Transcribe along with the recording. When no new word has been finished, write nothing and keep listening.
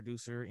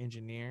producer,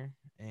 engineer,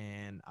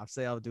 and I'll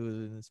say I'll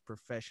do this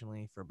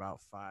professionally for about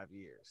 5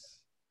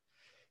 years.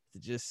 To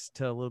just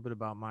tell a little bit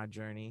about my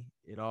journey,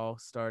 it all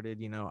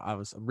started, I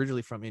was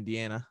originally from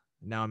Indiana.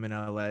 Now I'm in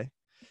LA.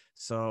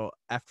 So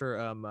after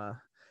I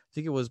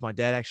think it was my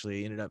dad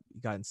actually ended up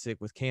gotten sick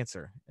with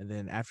cancer, and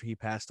then after he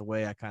passed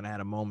away, I kind of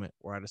had a moment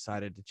where I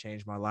decided to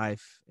change my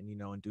life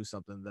and and do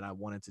something that I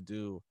wanted to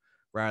do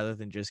rather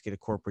than just get a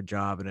corporate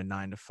job in a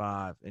 9 to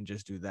 5 and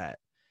just do that.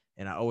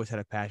 And I always had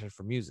a passion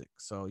for music.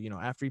 So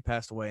after he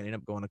passed away, I ended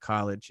up going to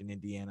college in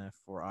Indiana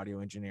for audio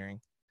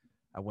engineering.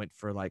 I went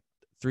for like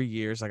 3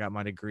 years. I got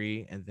my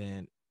degree, and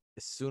then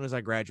as soon as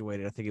I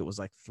graduated, I think it was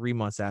like 3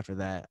 months after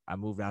that, I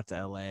moved out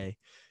to LA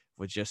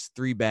with just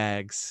 3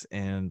 bags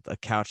and a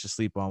couch to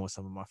sleep on with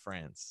some of my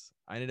friends.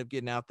 I ended up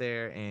getting out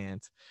there,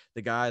 and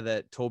the guy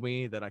that told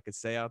me that I could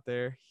stay out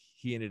there,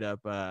 he ended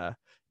up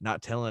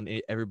not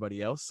telling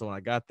everybody else. So when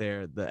I got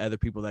there, the other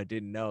people that I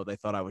didn't know, they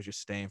thought I was just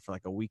staying for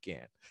like a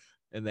weekend.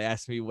 And they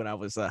asked me when I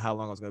was how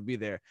long I was going to be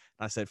there,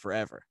 and I said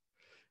forever.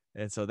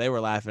 And so they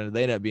were laughing.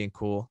 They ended up being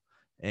cool,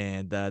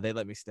 and they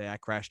let me stay. I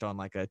crashed on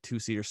like a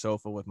 2-seater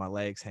sofa with my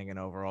legs hanging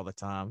over all the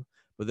time.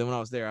 But then when I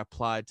was there, I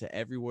applied to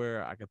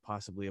everywhere I could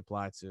possibly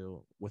apply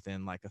to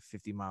within like a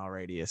 50-mile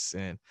radius,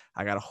 and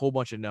I got a whole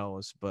bunch of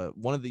no's. But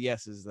one of the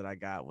yeses that I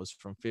got was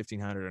from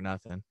 1500 or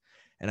nothing,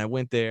 and I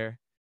went there,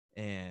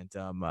 and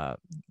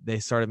they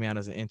started me out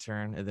as an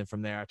intern, and then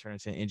from there I turned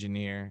into an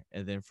engineer,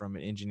 and then from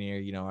an engineer,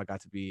 I got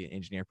to be an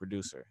engineer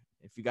producer.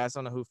 If you guys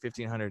don't know who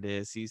 1500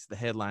 is, he's the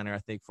headliner I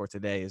think for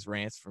today is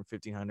Rance from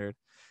 1500.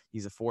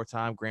 He's a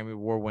 4-time Grammy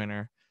Award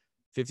winner.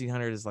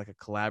 1500 is like a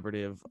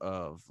collaborative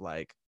of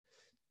like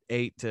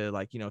 8 to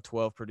like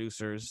 12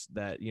 producers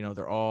that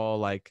they're all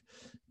like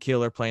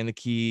killer playing the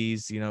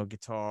keys,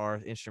 guitar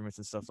instruments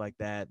and stuff like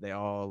that. They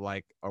all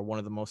like are one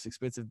of the most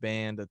expensive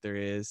band that there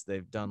is.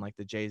 They've done like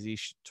the Jay-Z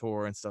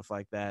tour and stuff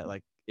like that.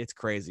 Like it's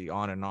crazy,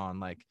 on and on.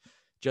 Like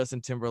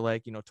Justin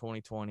Timberlake,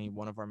 2020,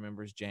 one of our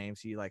members, James,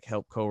 he like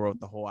helped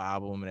co-wrote the whole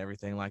album and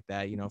everything like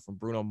that, from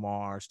Bruno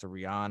Mars to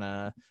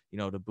Rihanna,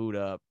 to Boot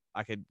Up.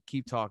 I could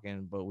keep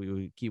talking, but we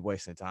would keep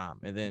wasting time.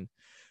 And then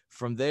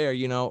from there,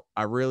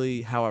 I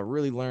really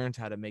learned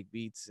how to make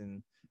beats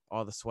and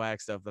all the swag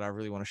stuff that I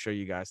really want to show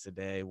you guys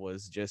today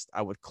was just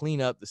I would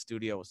clean up the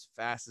studio as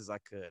fast as I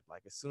could.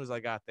 Like as soon as I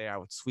got there, I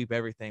would sweep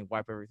everything,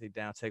 wipe everything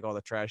down, take all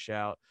the trash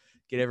out,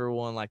 get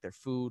everyone like their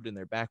food and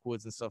their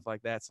backwoods and stuff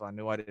like that. So I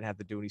knew I didn't have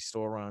to do any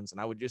store runs, and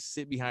I would just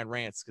sit behind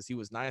Rance because he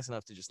was nice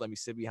enough to just let me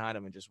sit behind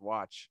him and just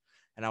watch.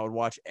 And I would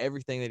watch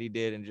everything that he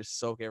did and just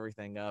soak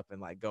everything up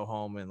and like go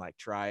home and like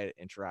try it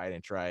and try it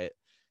and try it.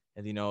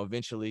 And,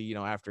 eventually,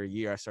 after a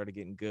year, I started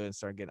getting good and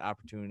started getting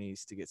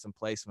opportunities to get some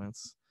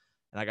placements.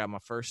 And I got my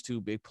first 2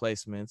 big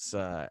placements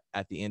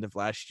at the end of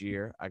last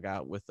year. I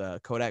got with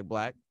Kodak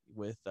Black,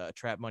 with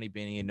Trap Money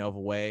Benny and Nova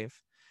Wave.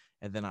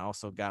 And then I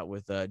also got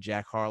with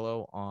Jack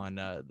Harlow on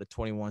the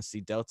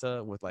 21C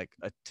Delta with like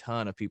a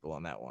ton of people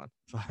on that one.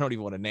 So I don't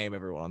even want to name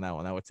everyone on that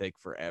one. That would take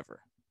forever.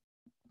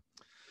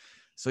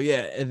 So,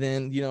 yeah. And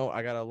then,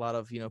 I got a lot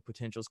of,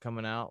 potentials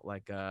coming out.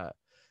 Like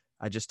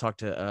I just talked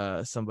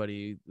to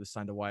somebody who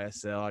signed to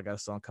YSL. I got a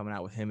song coming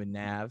out with him and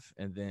Nav.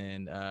 And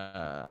then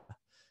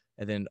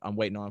I'm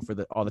waiting on for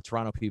all the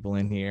Toronto people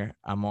in here.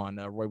 I'm on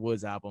Roy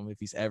Wood's album. If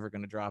he's ever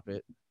going to drop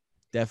it,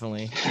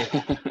 definitely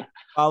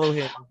follow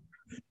him.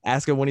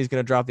 Ask him when he's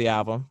going to drop the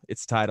album.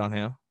 It's tied on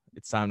him.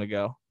 It's time to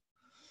go.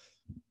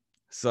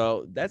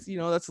 So that's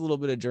a little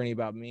bit of journey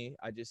about me.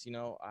 I just,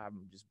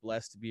 I'm just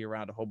blessed to be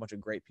around a whole bunch of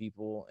great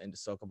people and to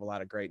soak up a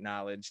lot of great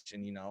knowledge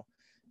and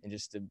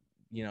just to,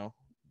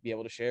 be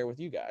able to share with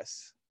you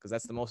guys, because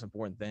that's the most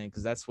important thing,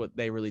 because that's what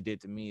they really did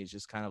to me, is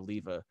just kind of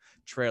leave a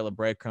trail of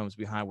breadcrumbs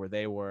behind where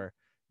they were,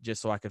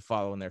 just so I could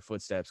follow in their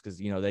footsteps, because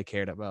they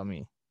cared about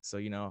me. So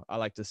I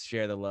like to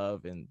share the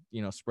love and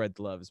spread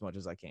the love as much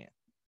as I can.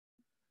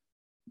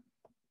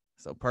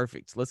 So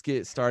perfect, let's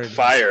get started.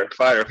 Fire.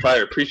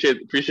 Appreciate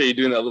you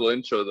doing that little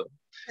intro though.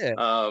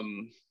 Yeah.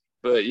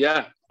 But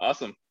yeah,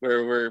 awesome.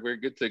 We're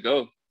good to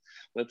go.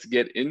 Let's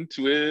get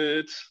into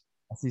it.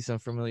 I see some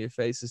familiar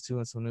faces too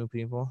and some new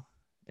people.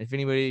 If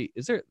anybody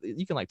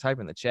you can like type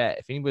in the chat.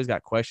 If anybody's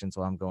got questions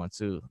while I'm going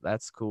too,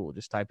 that's cool.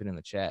 Just type it in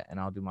the chat and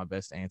I'll do my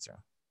best to answer.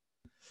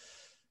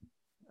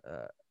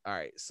 All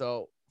right.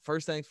 So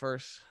first things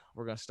first,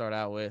 we're going to start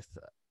out with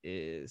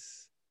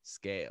is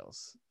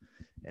scales.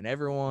 And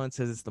everyone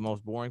says it's the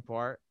most boring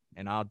part.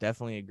 And I'll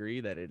definitely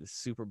agree that it is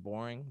super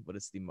boring, but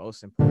it's the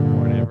most important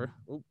part ever.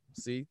 Oop,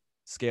 see,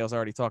 scales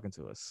already talking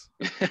to us.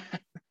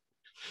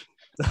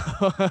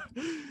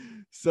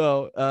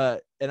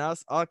 And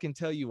I can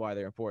tell you why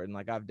they're important.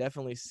 Like I've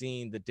definitely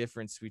seen the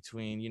difference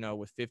between,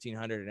 with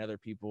 1500 and other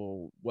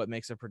people, what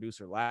makes a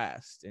producer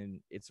last,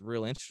 and it's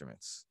real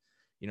instruments.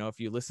 If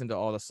you listen to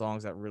all the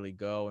songs that really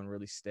go and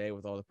really stay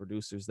with all the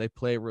producers, they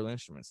play real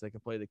instruments. They can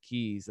play the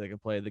keys, they can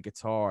play the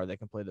guitar, they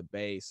can play the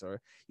bass, or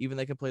even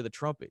they can play the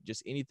trumpet,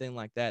 just anything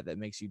like that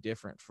makes you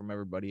different from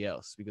everybody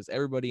else, because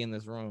everybody in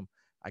this room,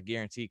 I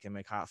guarantee, can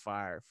make hot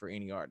fire for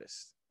any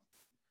artist.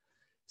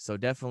 So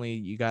definitely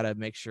you got to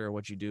make sure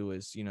what you do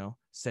is, you know,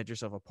 set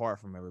yourself apart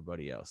from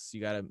everybody else.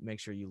 You got to make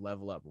sure you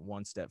level up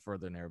one step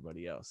further than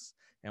everybody else.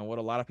 And what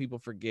a lot of people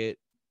forget,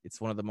 it's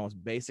one of the most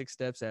basic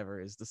steps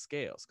ever, is the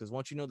scales. Because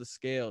once you know the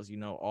scales, you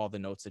know all the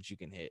notes that you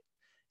can hit.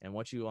 And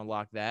once you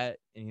unlock that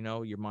and, you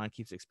know, your mind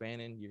keeps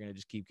expanding, you're going to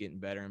just keep getting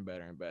better and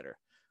better and better.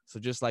 So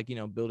just like, you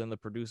know, building the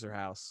producer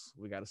house,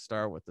 we got to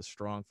start with the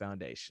strong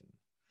foundation.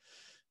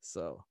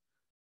 So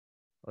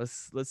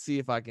let's see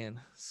if I can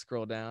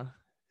scroll down,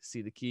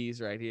 see the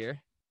keys right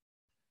here.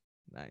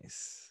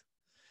 Nice.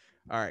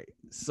 All right.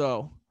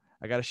 So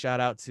I got a shout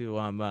out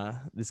to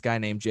this guy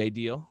named Jay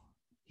Deal.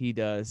 He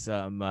does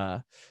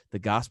the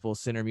Gospel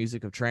Center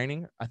Music of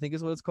Training, I think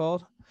is what it's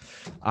called.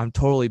 I'm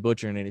totally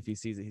butchering it. If he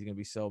sees it, he's gonna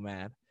be so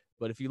mad.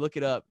 But if you look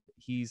it up,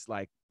 he's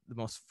like the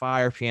most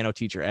fire piano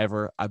teacher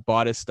ever. I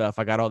bought his stuff.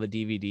 I got all the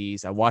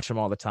DVDs. I watch him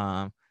all the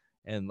time.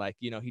 And like,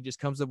 you know, he just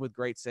comes up with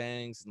great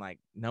sayings and like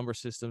number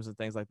systems and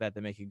things like that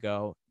that make it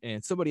go.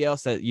 And somebody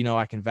else that, you know,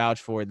 I can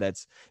vouch for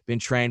that's been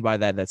trained by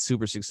that's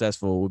super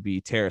successful would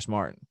be Terrace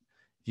Martin.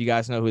 If you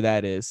guys know who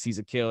that is, he's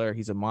a killer.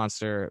 He's a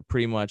monster.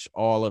 Pretty much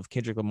all of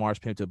Kendrick Lamar's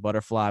Pimp to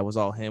Butterfly was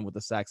all him with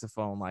the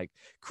saxophone, like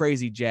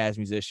crazy jazz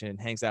musician.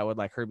 Hangs out with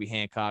like Herbie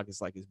Hancock is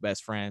like his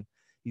best friend.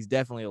 He's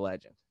definitely a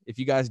legend. If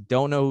you guys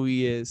don't know who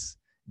he is,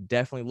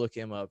 definitely look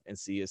him up and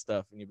see his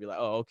stuff. And you'll be like,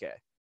 oh, okay.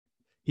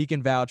 He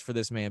can vouch for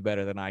this man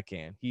better than I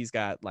can. He's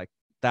got like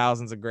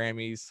thousands of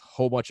Grammys,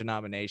 whole bunch of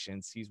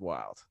nominations. He's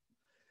wild.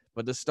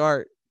 But to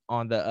start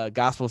on the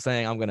gospel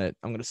saying, I'm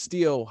gonna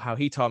steal how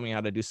he taught me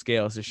how to do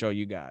scales to show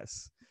you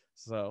guys.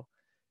 So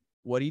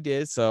what he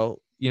did,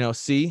 so you know,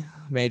 C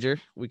major,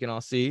 we can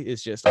all see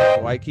is just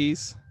white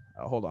keys.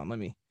 Hold on, let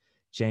me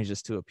change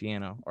this to a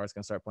piano, or it's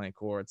gonna start playing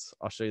chords.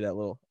 I'll show you that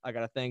little. I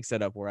got a thing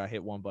set up where I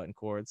hit one button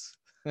chords.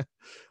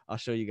 I'll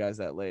show you guys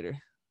that later.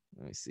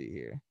 Let me see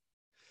here.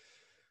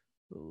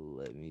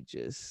 Let me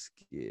just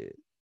get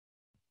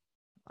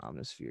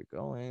Omnisphere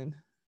going.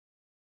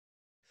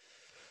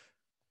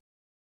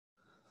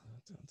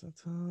 I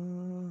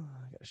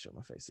gotta show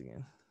my face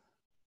again.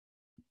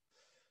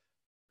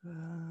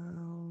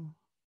 And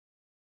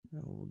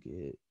we'll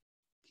get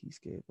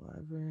Keyscape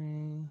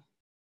Library.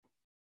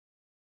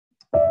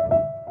 Perfect.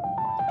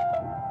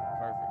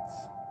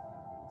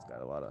 It's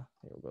got a lot of,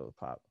 here we'll go with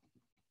pop.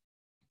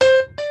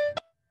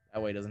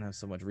 That way it doesn't have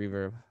so much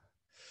reverb.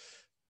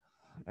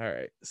 All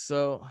right,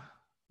 so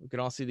we can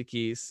all see the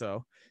keys.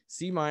 So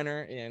C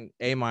minor and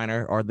A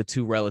minor are the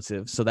two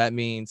relatives. So that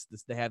means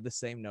they have the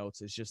same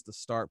notes. It's just the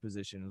start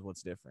position is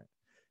what's different.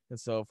 And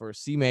so for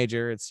C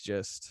major, it's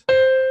just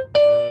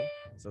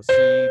so C, D,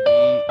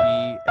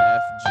 E,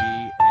 F, G,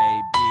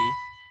 A, B,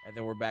 and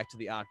then we're back to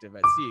the octave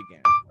at C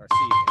again, or C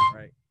again,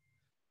 right?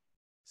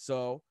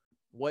 So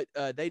what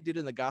they did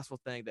in the gospel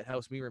thing that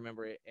helps me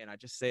remember it, and I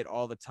just say it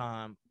all the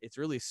time. It's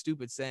really a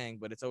stupid saying,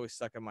 but it's always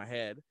stuck in my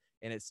head,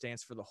 and it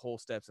stands for the whole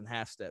steps and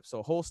half steps. So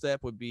a whole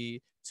step would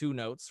be two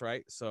notes,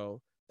 right?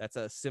 So that's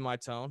a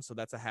semitone, so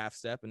that's a half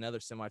step. Another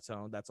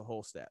semitone, that's a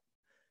whole step.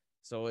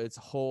 So it's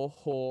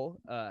whole,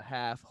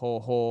 half,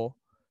 whole,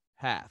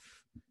 half.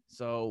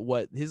 So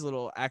what his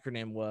little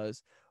acronym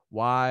was,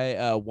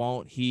 why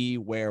won't he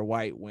wear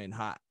white when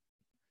hot?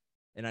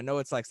 And I know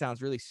it's like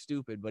sounds really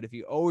stupid, but if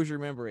you always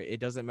remember it, it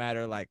doesn't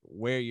matter like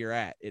where you're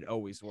at. It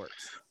always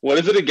works. What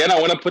is it again? I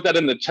want to put that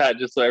in the chat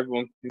just so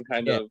everyone can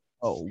kind of.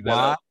 Oh,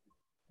 why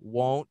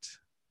won't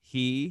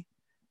he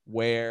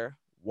wear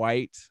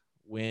white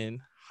when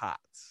hot?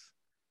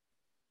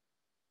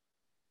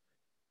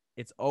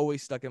 It's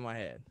always stuck in my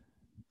head.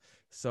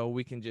 So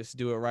we can just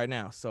do it right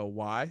now. So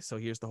why? So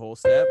here's the whole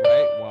step,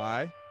 right?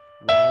 Why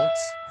won't,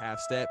 half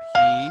step,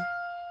 he,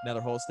 another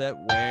whole step,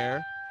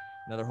 where,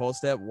 another whole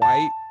step,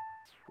 white,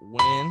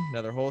 when,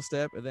 another whole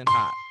step, and then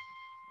hot.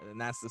 And then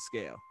that's the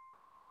scale.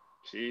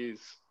 Jeez.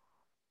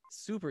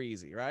 Super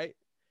easy, right?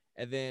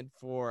 And then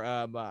for,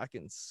 I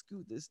can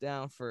scoot this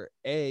down for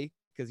A,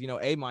 because, you know,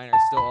 A minor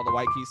is still all the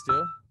white keys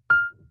still.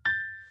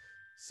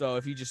 So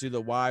if you just do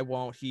the why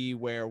won't he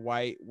wear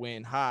white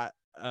when hot,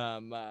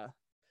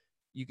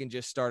 you can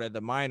just start at the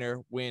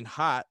minor, when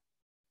hot,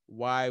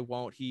 why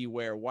won't he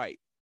wear white?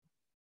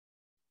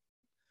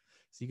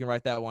 So you can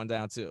write that one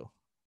down too.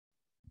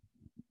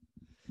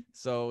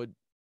 So when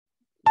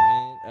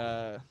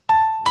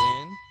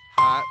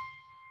hot,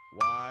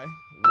 why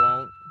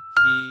won't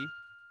he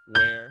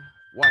wear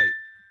white?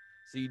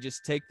 So you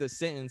just take the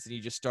sentence and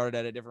you just start it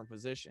at a different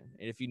position.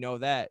 And if you know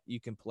that, you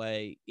can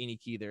play any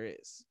key there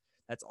is.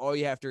 That's all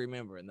you have to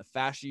remember. And the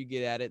faster you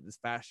get at it, the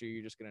faster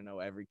you're just going to know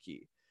every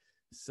key.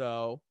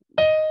 So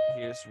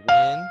here's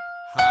when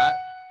hot,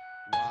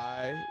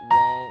 why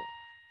won't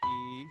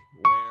he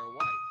wear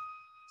white?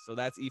 So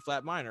that's E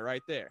flat minor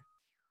right there.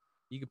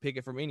 You can pick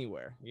it from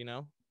anywhere, you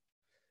know?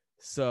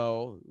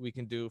 So we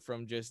can do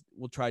from just,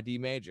 we'll try D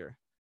major.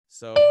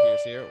 So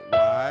here's here,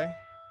 why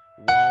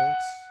won't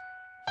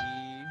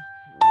he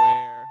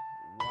wear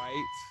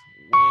white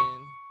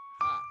when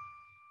hot?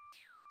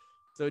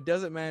 So it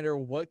doesn't matter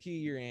what key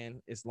you're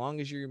in, as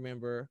long as you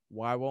remember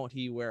why won't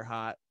he wear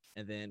hot,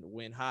 and then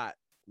when hot,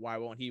 why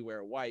won't he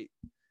wear white?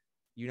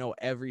 You know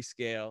every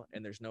scale,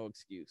 and there's no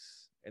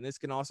excuse. And this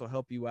can also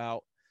help you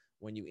out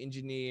when you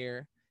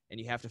engineer and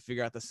you have to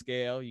figure out the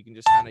scale. You can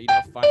just kind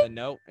of, find the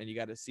note, and you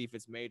got to see if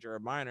it's major or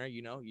minor.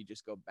 You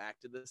just go back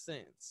to the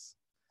sentence,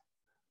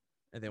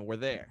 and then we're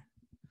there.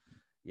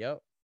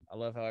 Yep. I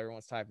love how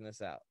everyone's typing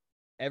this out.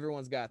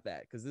 Everyone's got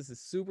that, because this is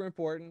super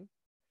important,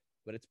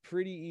 but it's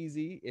pretty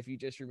easy if you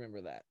just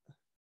remember that.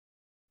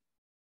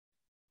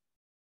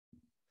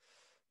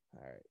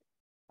 All right.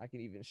 I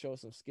can even show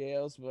some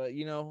scales, but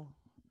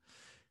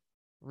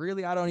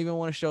really, I don't even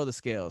want to show the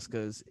scales,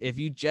 because if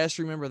you just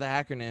remember the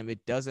acronym, it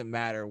doesn't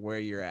matter where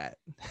you're at.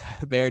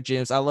 Bear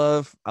Gyms. I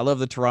love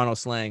the Toronto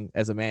slang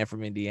as a man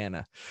from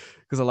Indiana,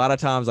 because a lot of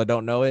times I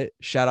don't know it.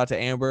 Shout out to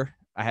Amber.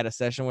 I had a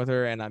session with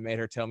her, and I made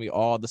her tell me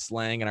all the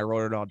slang, and I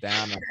wrote it all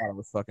down, and I thought it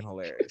was fucking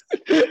hilarious.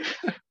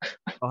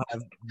 I'll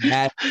have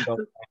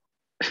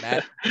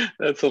mad.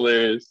 That's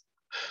hilarious.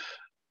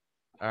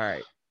 All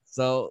right.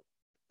 So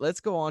let's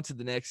go on to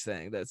the next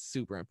thing that's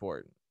super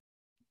important,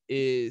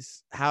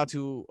 is how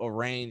to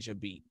arrange a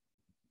beat.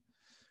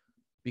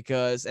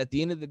 Because at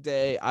the end of the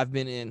day, I've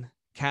been in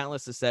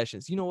countless of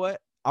sessions. You know what?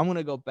 I'm going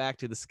to go back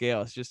to the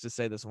scales just to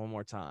say this one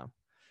more time.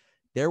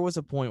 There was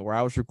a point where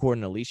I was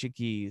recording Alicia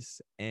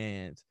Keys,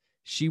 and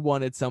she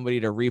wanted somebody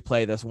to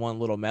replay this one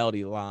little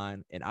melody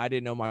line, and I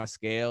didn't know my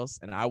scales,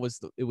 and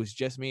it was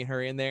just me and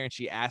her in there, and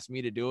she asked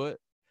me to do it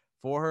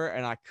for her,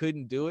 and I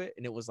couldn't do it.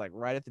 And it was like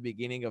right at the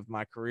beginning of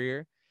my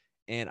career,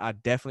 and I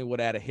definitely would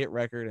have had a hit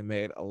record and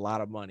made a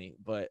lot of money,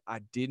 but I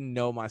didn't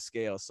know my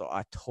scales, so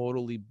I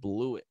totally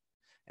blew it.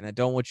 And I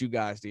don't want you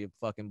guys to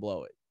fucking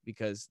blow it,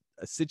 because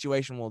a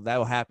situation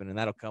that'll happen, and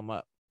that'll come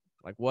up.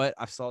 Like what?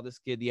 I saw this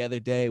kid the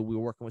other day. We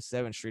were working with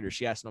 7th Streeter.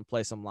 She asked him to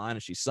play some line,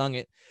 and she sung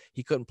it.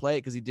 He couldn't play it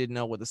because he didn't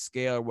know what the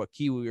scale or what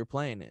key we were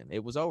playing in.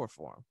 It was over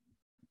for him.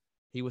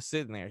 He was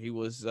sitting there. He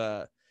was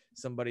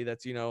somebody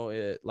that's,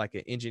 like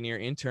an engineer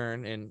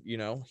intern, and,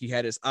 he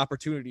had his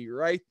opportunity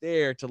right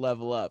there to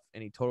level up,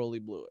 and he totally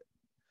blew it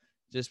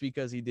just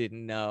because he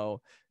didn't know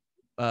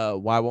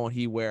why won't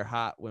he wear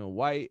hot when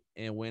white,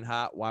 and when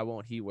hot, why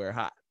won't he wear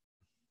hot?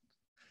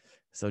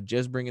 So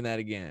just bringing that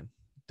again.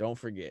 Don't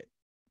forget.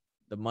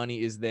 The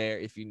money is there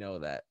if you know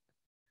that.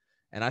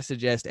 And I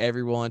suggest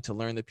everyone to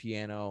learn the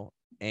piano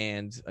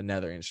and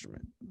another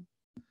instrument.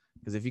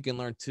 Because if you can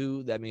learn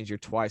 2, that means you're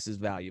twice as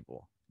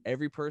valuable.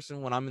 Every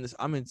person, when I'm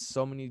in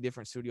so many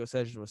different studio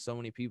sessions with so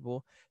many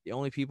people, the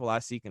only people I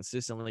see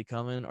consistently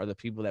coming are the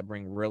people that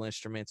bring real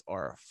instruments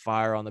or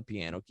fire on the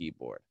piano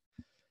keyboard.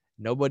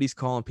 Nobody's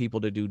calling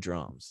people to do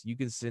drums. You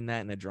can send that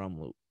in a drum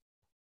loop.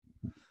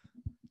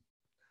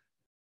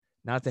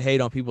 Not to hate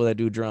on people that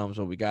do drums,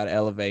 but we got to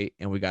elevate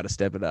and we got to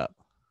step it up.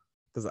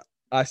 Because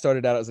I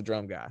started out as a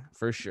drum guy,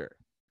 for sure.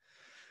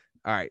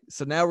 All right,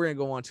 so now we're going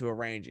to go on to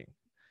arranging.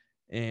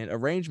 And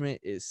arrangement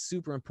is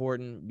super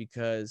important,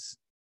 because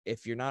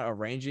if you're not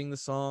arranging the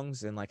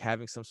songs and like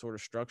having some sort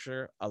of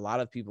structure, a lot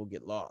of people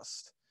get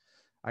lost.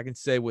 I can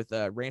say with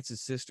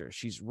Rance's sister,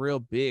 she's real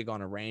big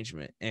on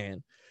arrangement.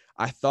 And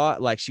I thought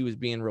like she was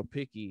being real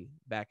picky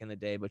back in the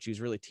day, but she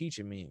was really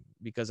teaching me,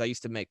 because I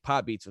used to make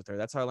pop beats with her.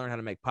 That's how I learned how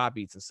to make pop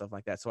beats and stuff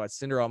like that. So I'd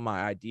send her all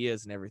my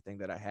ideas and everything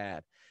that I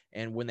had.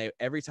 And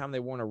every time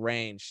they weren't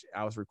arranged,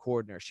 I was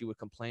recording her. She would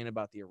complain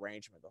about the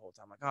arrangement the whole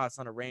time. Like, oh, it's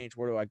not arranged.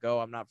 Where do I go?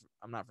 I'm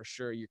not for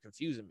sure. You're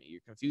confusing me. You're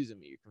confusing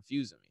me. You're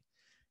confusing me.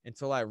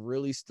 Until I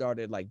really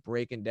started like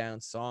breaking down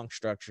song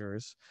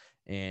structures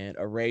and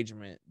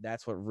arrangement.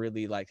 That's what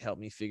really like helped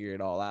me figure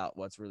it all out.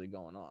 What's really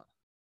going on.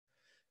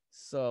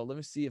 So let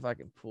me see if I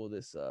can pull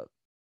this up.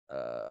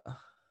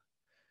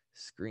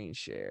 Screen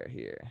share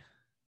here.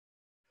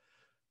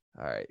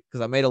 All right,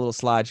 because I made a little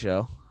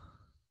slideshow.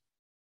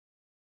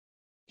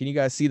 Can you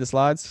guys see the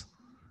slides?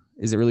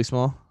 Is it really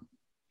small?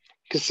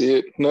 I can see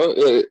it. No,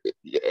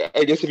 yeah,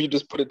 I guess if you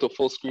just put it to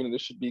full screen,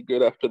 it should be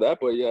good after that.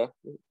 But yeah.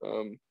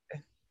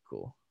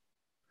 Cool.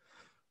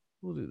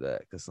 We'll do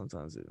that because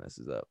sometimes it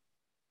messes up.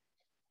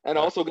 And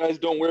also, guys,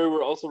 don't worry.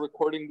 We're also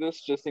recording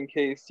this just in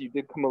case you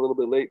did come a little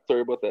bit late.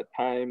 Sorry about that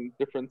time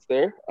difference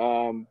there.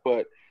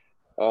 But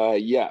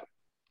yeah,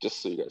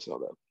 just so you guys know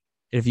that.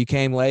 If you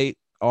came late,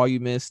 all you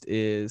missed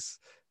is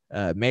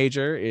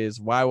major is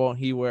why won't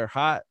he wear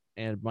hot,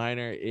 and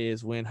minor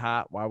is when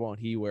hot, why won't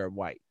he wear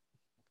white?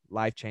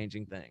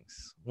 Life-changing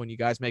things. When you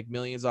guys make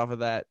millions off of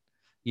that,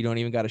 you don't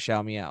even got to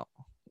shout me out.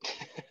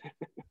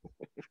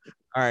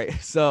 All right,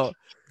 so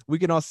we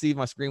can all see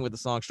my screen with the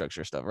song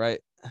structure stuff,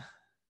 right?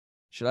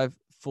 Should I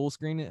full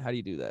screen it? How do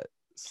you do that?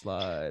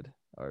 Slide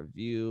or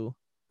view?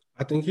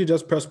 I think you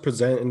just press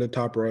present in the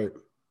top right.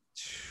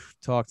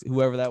 Talk to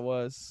whoever that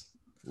was.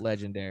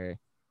 Legendary.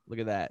 Look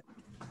at that.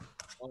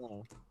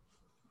 Oh.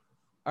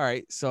 All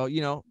right, so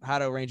how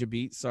to arrange a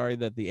beat. Sorry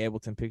that the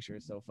Ableton picture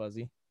is so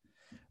fuzzy.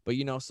 But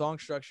song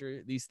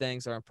structure, these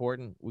things are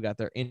important. We got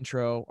their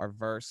intro, our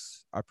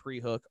verse, our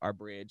pre-hook, our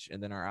bridge,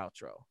 and then our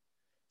outro.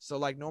 So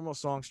like normal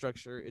song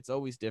structure, it's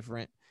always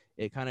different.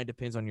 It kind of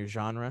depends on your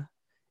genre.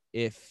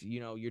 If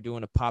you're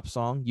doing a pop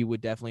song, you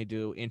would definitely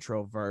do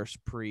intro, verse,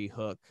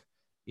 pre-hook,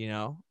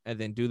 and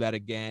then do that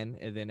again.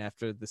 And then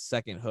after the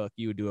second hook,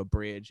 you would do a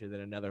bridge and then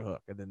another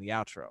hook and then the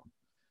outro.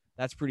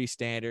 That's pretty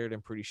standard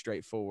and pretty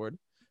straightforward,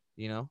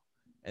 you know.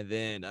 And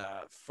then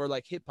for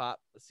like hip hop,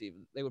 let's see,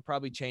 they would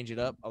probably change it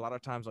up. A lot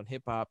of times on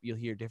hip hop, you'll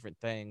hear different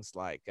things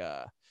like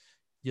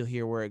you'll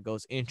hear where it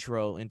goes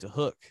intro into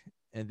hook,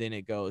 and then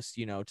it goes,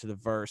 you know, to the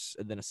verse,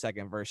 and then a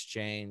second verse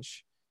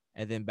change,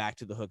 and then back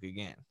to the hook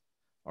again.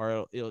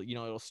 Or it'll you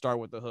know, it'll start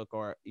with the hook,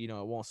 or you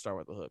know, it won't start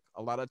with the hook.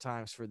 A lot of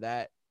times for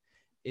that,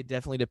 it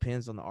definitely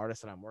depends on the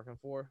artist that I'm working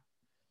for.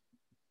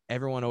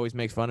 Everyone always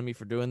makes fun of me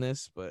for doing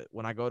this, but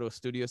when I go to a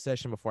studio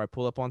session before I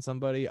pull up on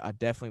somebody, I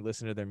definitely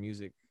listen to their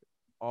music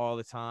all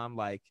the time,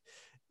 like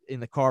in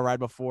the car ride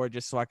before,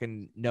 just so I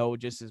can know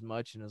just as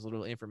much and as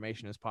little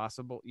information as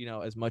possible, you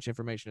know, as much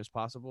information as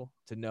possible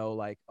to know,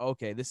 like,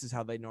 okay, this is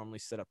how they normally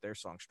set up their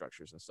song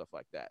structures and stuff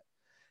like that.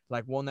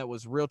 Like one that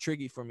was real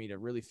tricky for me to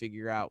really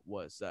figure out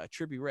was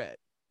Trippie Redd.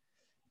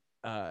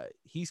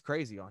 He's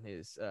crazy on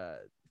his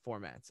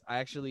formats. I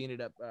actually ended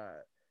up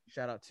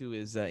shout out to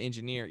his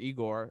engineer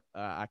Igor.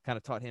 I kind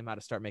of taught him how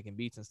to start making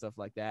beats and stuff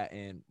like that,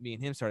 and me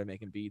and him started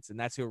making beats, and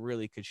that's who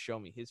really could show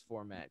me his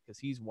format because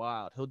he's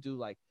wild. He'll do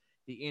like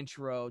the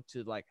intro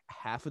to like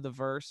half of the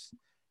verse,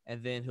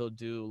 and then he'll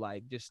do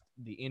like just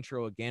the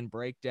intro again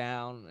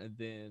breakdown, and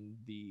then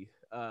the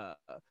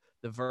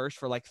verse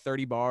for like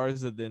 30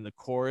 bars, and then the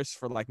chorus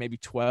for like maybe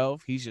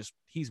 12.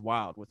 He's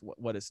wild with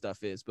what his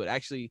stuff is. But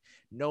actually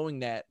knowing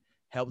that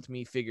helped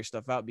me figure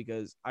stuff out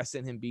because I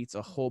sent him beats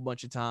a whole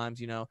bunch of times.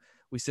 You know,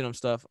 we sent him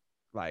stuff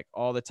like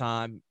all the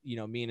time, you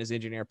know, me and his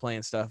engineer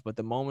playing stuff. But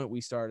the moment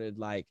we started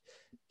like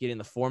getting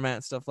the format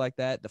and stuff like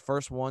that, the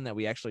first one that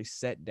we actually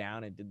sat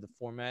down and did the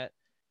format,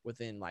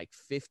 within like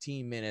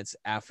 15 minutes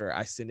after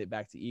I sent it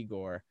back to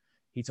Igor,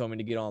 he told me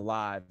to get on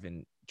live,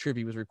 and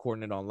Trippie was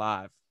recording it on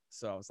live.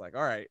 So I was like,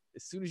 all right,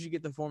 as soon as you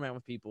get the format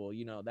with people,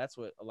 you know, that's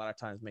what a lot of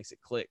times makes it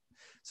click.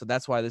 So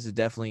that's why this is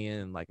definitely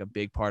in like a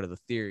big part of the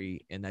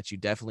theory, and that you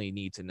definitely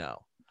need to know.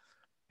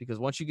 Because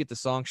once you get the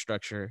song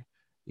structure,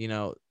 you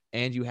know,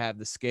 and you have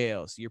the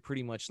scales, you're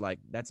pretty much like,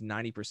 that's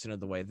 90% of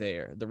the way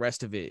there. The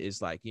rest of it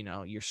is like, you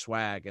know, your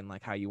swag and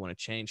like how you want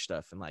to change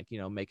stuff and like, you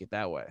know, make it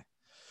that way.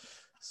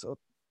 So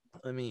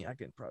I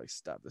can probably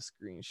stop the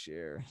screen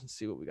share and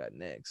see what we got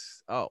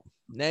next. Oh,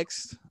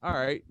 next. All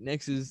right.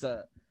 Next is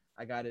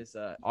I got his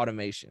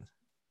automation.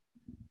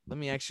 Let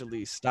me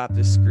actually stop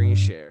this screen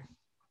share,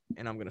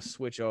 and I'm gonna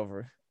switch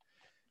over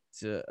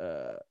to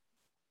let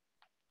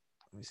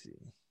me see.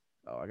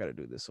 Oh, I gotta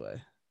do it this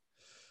way.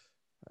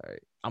 All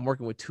right. I'm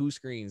working with two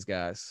screens,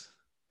 guys.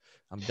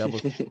 I'm double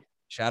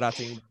shout out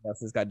to anybody else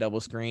that's got double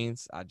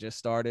screens. I just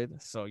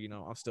started, so you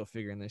know, I'm still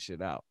figuring this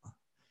shit out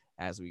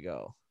as we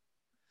go.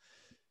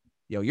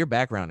 Yo, your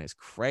background is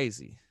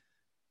crazy.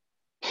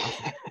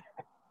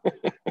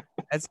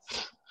 That's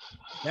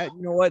that,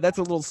 you know what? That's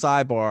a little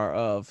sidebar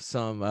of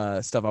some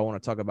stuff I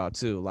want to talk about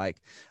too. Like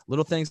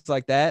little things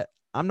like that.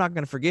 I'm not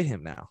gonna forget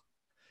him now.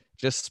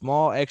 Just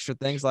small extra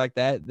things like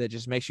that that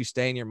just makes you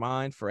stay in your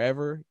mind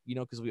forever. You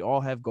know, because we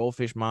all have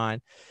goldfish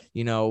mind.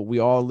 You know, we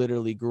all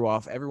literally grew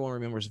off. Everyone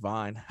remembers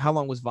Vine. How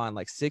long was Vine?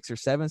 Like 6 or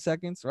 7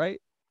 seconds,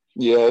 right?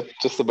 Yeah,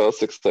 just about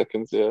 6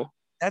 seconds. Yeah.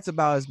 That's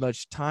about as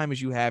much time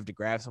as you have to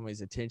grab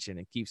somebody's attention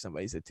and keep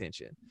somebody's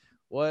attention.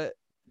 What?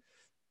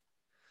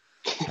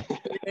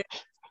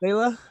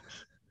 Sayla?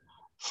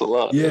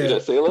 Salah. Yeah, Yeah,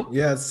 Salah?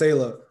 yeah,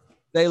 Sailor.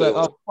 Sayla.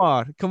 Salah.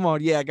 Oh, come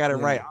on. Yeah, I got it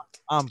Yeah. right.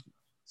 I'm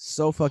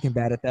so fucking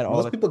bad at that all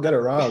Most the people get it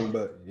wrong,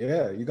 but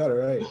yeah, you got it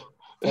right.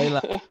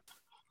 Sayla.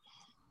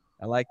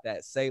 I like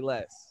that. Say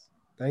less.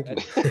 Thank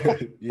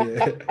you.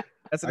 Yeah,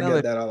 That's I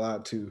another get that a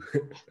lot too.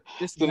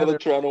 just It's another another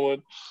Toronto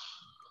one.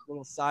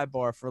 little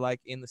sidebar for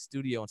like in the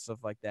studio and stuff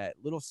like that.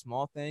 Little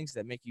small things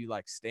that make you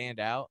like stand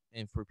out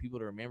and for people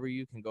to remember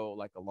you can go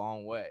like a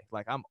long way.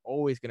 Like I'm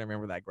always gonna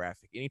remember that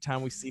graphic.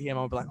 Anytime we see him,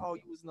 I'll be like, oh,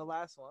 you was in the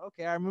last one.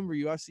 Okay, I remember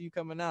you. I see you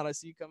coming out. I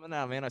see you coming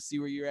out, man. I see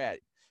where you're at.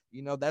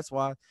 You know, that's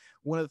why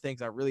one of the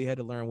things I really had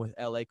to learn with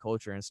LA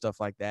culture and stuff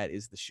like that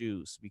is the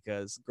shoes.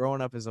 Because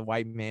growing up as a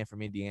white man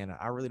from Indiana,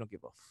 I really don't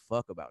give a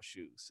fuck about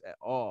shoes at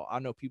all. I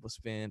know people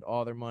spend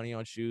all their money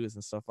on shoes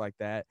and stuff like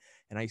that.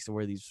 And I used to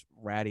wear these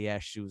ratty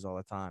ass shoes all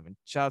the time. And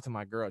shout out to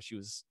my girl. She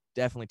was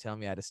definitely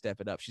telling me I had to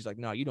step it up. She's like,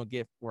 no, you don't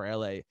get wear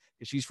LA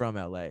because she's from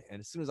LA.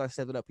 And as soon as I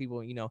stepped it up,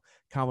 people, you know,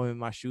 compliment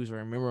my shoes or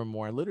remember them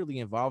more and literally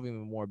involving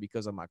me more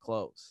because of my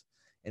clothes.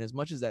 And as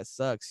much as that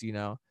sucks, you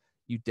know,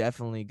 you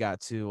definitely got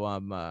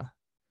to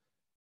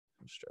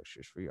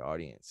structures for your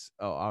audience.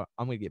 Oh,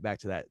 I'm gonna get back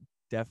to that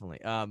definitely.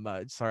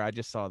 Sorry, I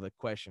just saw the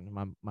question.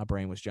 My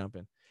brain was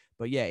jumping.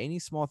 But yeah, any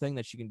small thing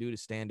that you can do to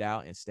stand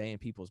out and stay in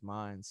people's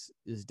minds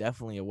is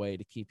definitely a way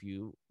to keep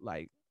you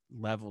like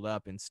leveled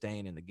up and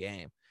staying in the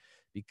game,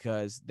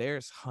 because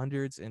there's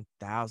hundreds and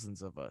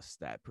thousands of us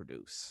that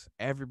produce.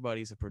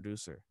 Everybody's a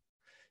producer.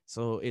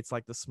 So it's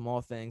like the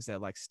small things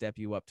that like step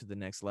you up to the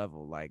next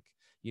level, like,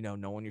 you know,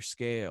 knowing your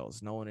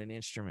scales, knowing an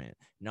instrument,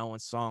 knowing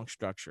song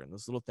structure, and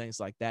those little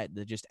things like that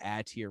that just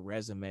add to your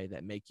resume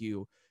that make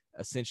you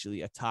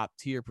essentially a top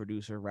tier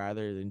producer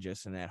rather than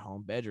just an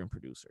at-home bedroom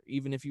producer,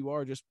 even if you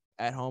are just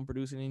at home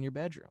producing in your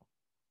bedroom.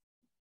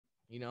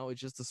 You know, it's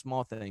just the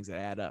small things that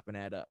add up and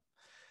add up.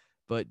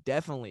 But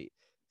definitely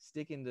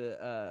sticking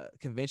to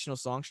conventional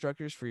song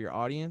structures for your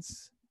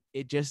audience,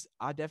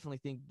 I definitely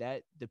think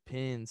that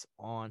depends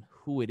on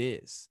who it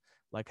is.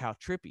 Like how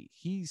Trippy,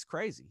 he's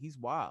crazy, he's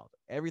wild.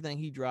 Everything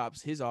he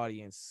drops, his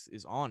audience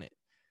is on it.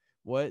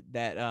 What's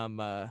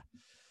that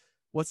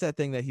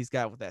thing that he's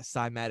got with that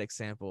cymatic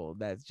sample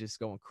that's just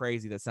going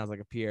crazy that sounds like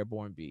a Pierre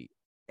Bourne beat?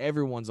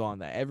 Everyone's on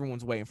that.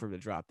 Everyone's waiting for him to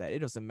drop that. It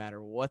doesn't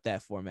matter what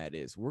that format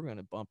is. We're going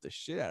to bump the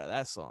shit out of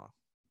that song.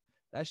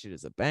 That shit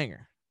is a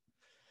banger.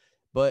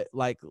 But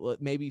like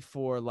maybe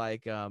for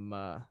like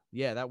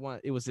that one,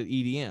 it was an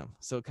EDM,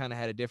 so it kind of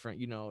had a different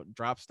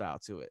drop style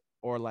to it.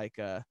 Or like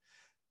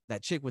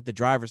that chick with the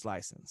driver's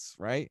license,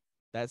 right?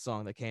 That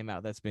song that came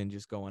out that's been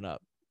just going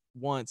up.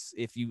 Once,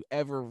 if you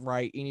ever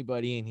write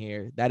anybody in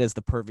here, that is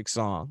the perfect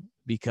song,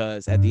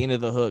 because at the end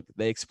of the hook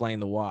they explain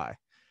the why.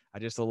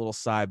 Just a little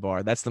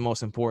sidebar, that's the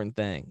most important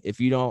thing. If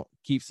you don't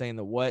keep saying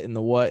the what and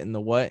the what and the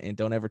what and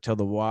don't ever tell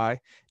the why,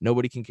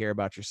 nobody can care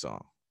about your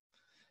song.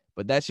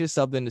 But that's just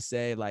something to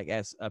say, like,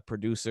 as a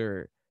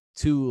producer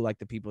to like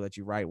the people that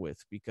you write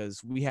with,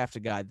 because we have to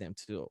guide them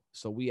too.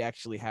 So we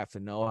actually have to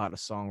know how to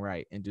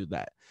songwrite and do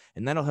that.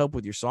 And that'll help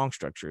with your song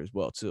structure as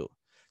well too.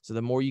 So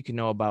the more you can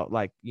know about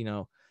like,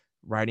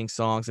 writing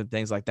songs and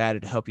things like that,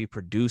 it'll help you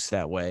produce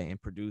that way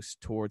and produce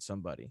towards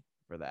somebody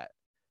for that.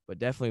 But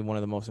definitely one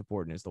of the most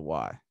important is the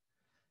why.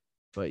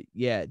 But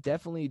yeah,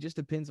 definitely just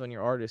depends on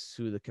your artist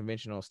who the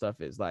conventional stuff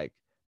is. Like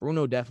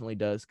Bruno definitely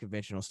does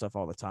conventional stuff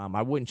all the time.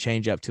 I wouldn't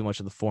change up too much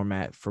of the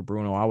format for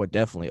Bruno. I would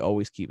definitely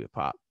always keep it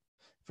pop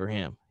for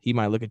him. He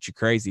might look at you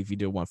crazy if you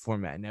do one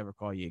format and never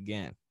call you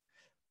again.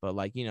 But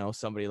like,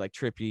 somebody like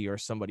Trippy or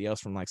somebody else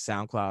from like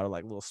SoundCloud or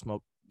like Little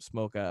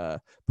Smoke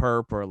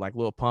Perp or like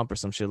Lil Pump or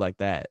some shit like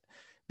that,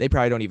 they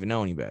probably don't even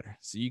know any better.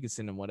 So you can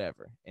send them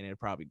whatever and it'll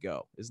probably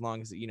go, as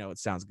long as it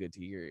sounds good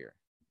to your ear.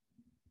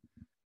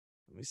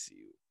 Let me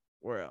see.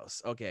 Where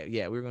else? Okay,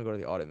 yeah, we're gonna go to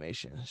the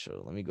automation.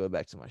 So let me go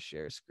back to my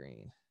share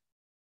screen.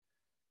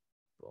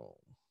 Boom.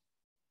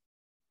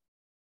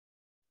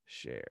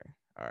 Share.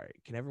 All right.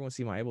 Can everyone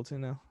see my Ableton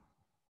now?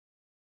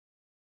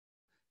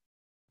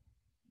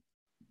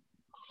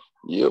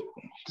 Yep.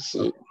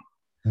 See.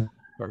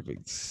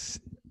 Perfect.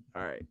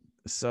 All right.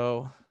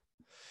 So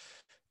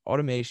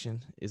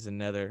automation is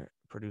another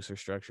producer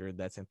structure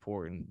that's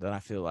important that I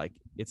feel like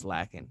it's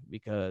lacking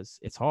because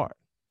it's hard.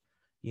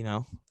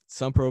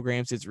 Some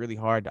programs, it's really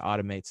hard to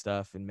automate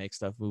stuff and make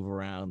stuff move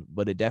around,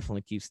 but it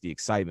definitely keeps the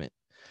excitement,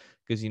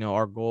 because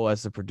our goal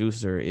as a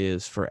producer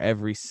is for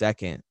every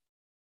second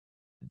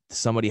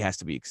somebody has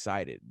to be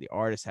excited. The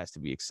artist has to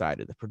be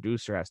excited. The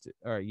producer has to,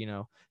 or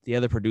the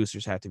other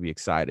producers have to be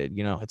excited.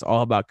 It's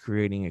all about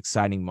creating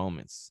exciting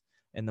moments.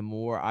 And the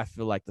more I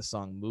feel like the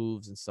song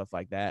moves and stuff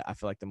like that, I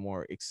feel like the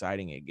more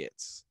exciting it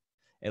gets,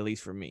 at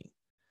least for me.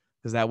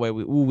 Because that way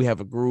we have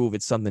a groove.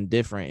 It's something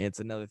different. It's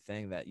another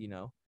thing that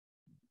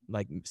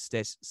like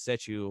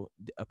set you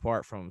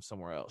apart from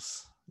somewhere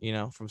else,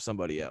 from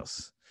somebody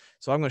else.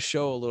 So I'm going to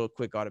show a little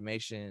quick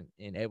automation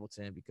in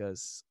Ableton,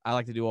 because I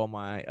like to do all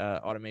my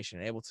automation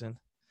in Ableton.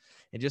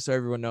 And just so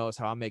everyone knows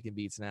how I'm making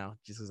beats now,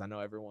 just because I know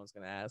everyone's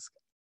going to ask,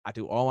 I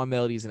do all my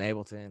melodies in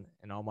Ableton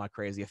and all my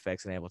crazy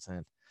effects in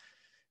Ableton,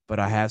 but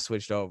I have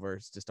switched over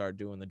to start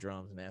doing the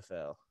drums in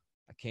FL.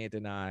 I can't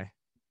deny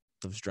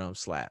those drums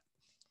slap.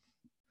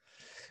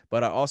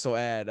 But I also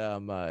add,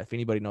 if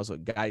anybody knows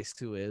what Geist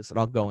 2 is, and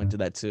I'll go into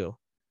that too.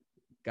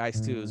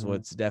 Geist 2 is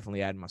what's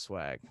definitely adding my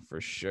swag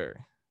for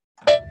sure.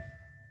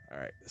 All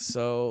right,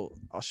 so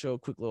I'll show a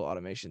quick little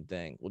automation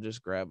thing. We'll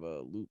just grab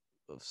a loop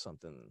of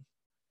something.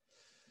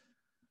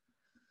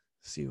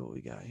 See what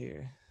we got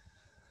here.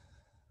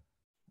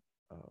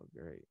 Oh,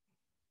 great.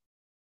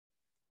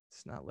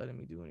 It's not letting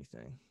me do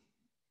anything.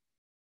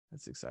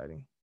 That's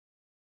exciting.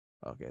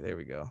 Okay, there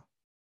we go.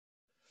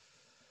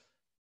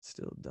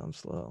 Still dumb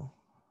slow.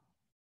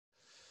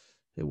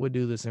 It would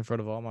do this in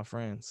front of all my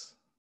friends.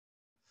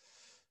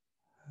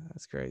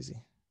 That's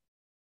crazy.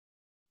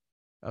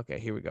 Okay,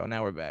 here we go.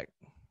 Now we're back.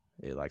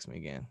 It likes me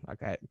again.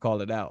 I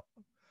called it out.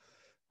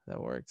 That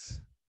works.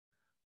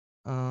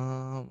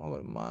 I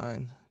wouldn't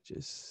mind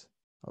just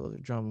all of the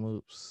drum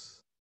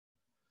loops.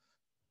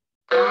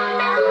 It's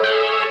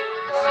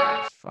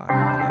fine.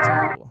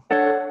 That's cool.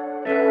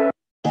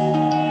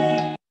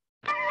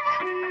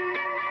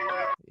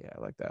 Yeah,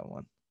 I like that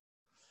one.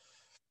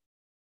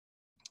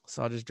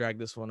 So I'll just drag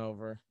this one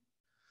over,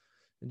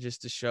 and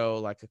just to show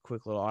like a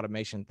quick little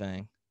automation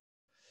thing.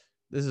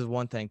 This is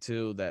one thing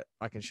too that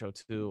I can show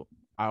too.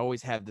 I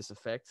always have this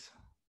effect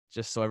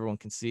just so everyone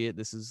can see it.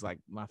 This is like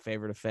my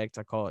favorite effect.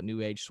 I call it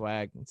New Age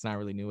swag. It's not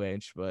really New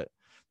Age, but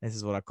this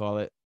is what I call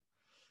it.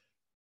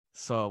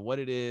 So what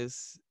it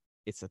is,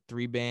 it's a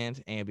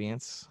 3-band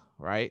ambience,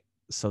 right?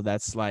 So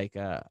that's like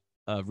a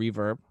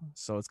reverb.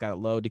 So it's got a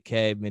low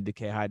decay, mid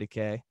decay, high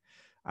decay.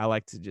 I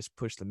like to just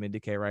push the mid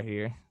decay right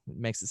here. It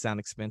makes it sound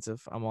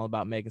expensive. I'm all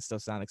about making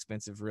stuff sound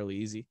expensive really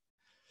easy,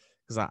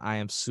 because I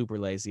am super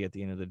lazy at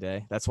the end of the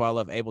day. That's why I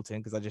love Ableton,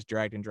 because I just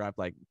dragged and dropped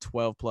like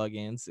 12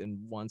 plugins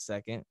in 1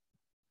 second.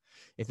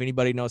 If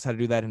anybody knows how to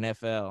do that in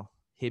FL,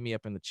 hit me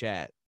up in the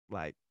chat.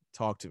 Like,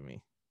 talk to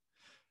me,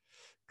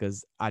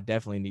 because I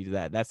definitely needed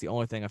that. That's the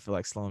only thing I feel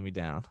like slowing me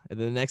down. And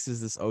then the next is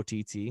this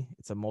OTT.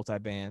 It's a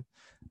multi-band,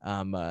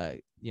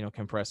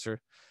 compressor.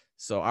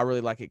 So I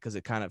really like it because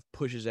it kind of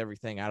pushes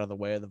everything out of the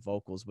way of the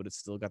vocals, but it's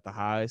still got the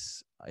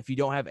highs. If you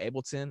don't have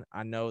Ableton,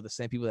 I know the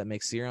same people that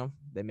make Serum,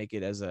 they make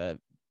it as a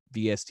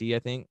VST. I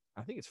think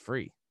it's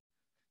free.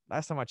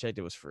 Last time I checked,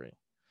 it was free.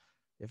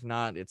 If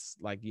not, it's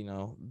like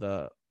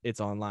it's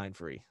online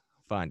free.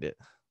 Find it.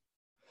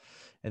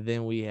 And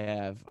then we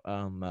have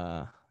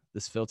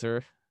this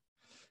filter,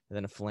 and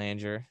then a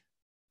flanger,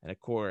 and a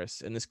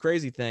chorus, and this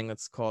crazy thing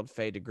that's called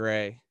fade to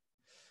gray,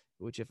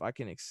 which if I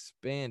can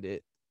expand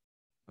it,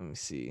 let me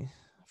see.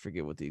 I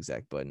forget what the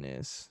exact button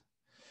is.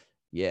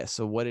 Yeah,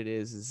 so what it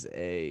is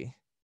a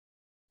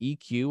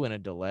EQ and a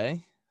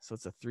delay. So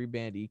it's a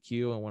 3-band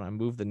EQ, and when I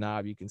move the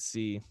knob, you can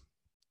see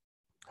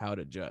how it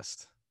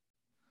adjusts.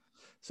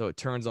 So it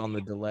turns on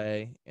the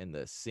delay, and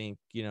the sync,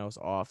 is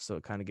off, so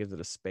it kind of gives it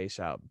a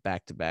space out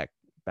back to back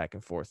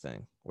and forth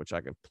thing, which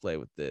I can play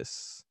with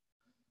this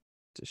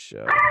to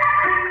show. It's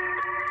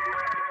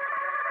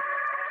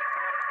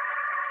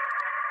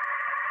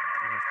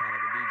kind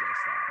of a DJ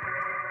style.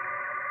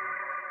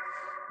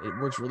 It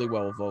works really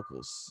well with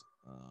vocals.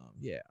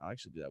 Yeah, I'll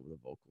actually do that with a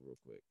vocal real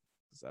quick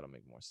because that'll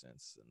make more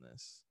sense than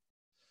this.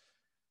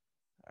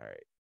 All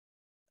right.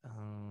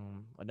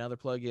 Another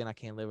plugin I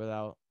can't live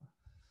without.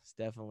 It's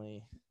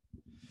definitely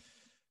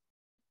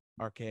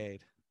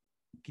Arcade.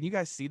 Can you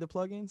guys see the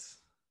plugins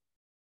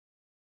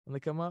when they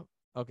come up?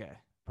 Okay,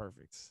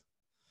 perfect.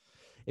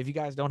 If you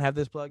guys don't have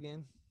this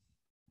plugin,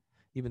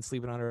 you've been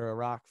sleeping under a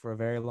rock for a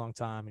very long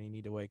time and you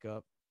need to wake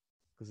up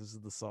because this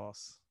is the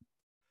sauce.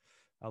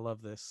 I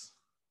love this.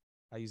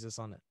 I use this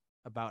on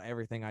about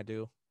everything I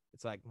do.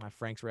 It's like my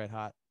Frank's Red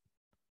Hot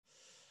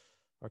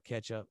or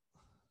ketchup.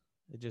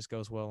 It just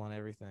goes well on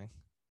everything.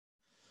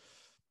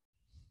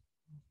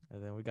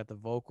 And then we got the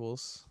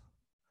vocals.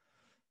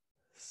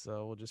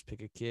 So we'll just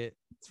pick a kit.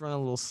 It's running a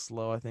little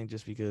slow, I think,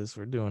 just because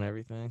we're doing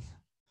everything.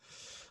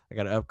 I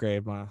got to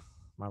upgrade my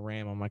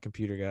RAM on my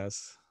computer,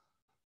 guys.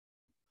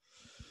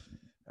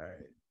 All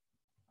right.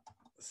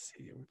 Let's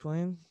see. Are we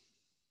playing?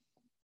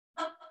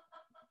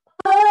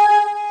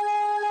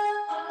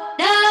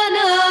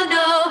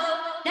 No.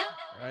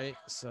 All right.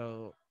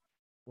 So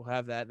we'll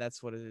have that.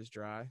 That's what it is,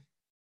 dry.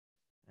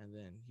 And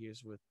then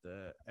here's with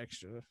the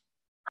extra. As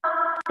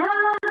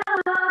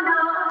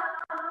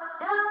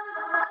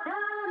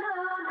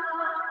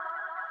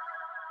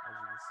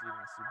you can see,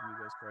 my CPU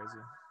goes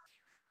crazy.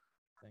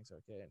 Thanks,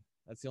 Arcade.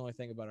 That's the only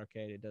thing about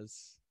Arcade. It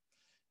does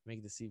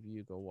make the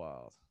CPU go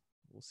wild.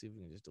 We'll see if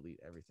we can just delete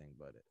everything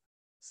but it.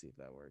 See if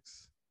that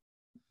works.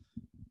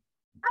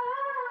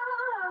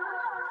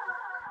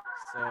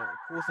 So the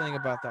cool thing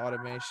about the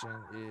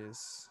automation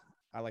is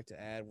I like to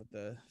add with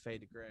the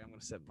fade to gray. I'm going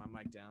to set my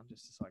mic down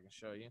just so I can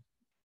show you.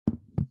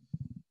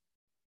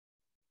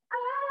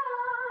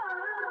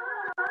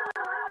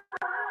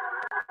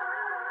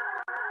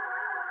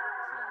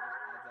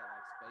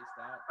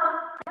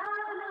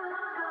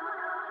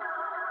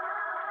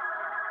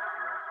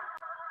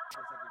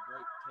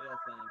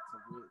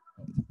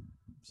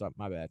 Sorry,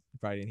 my bad. You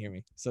probably didn't hear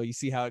me. So you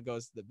see how it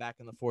goes the back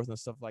and the forth and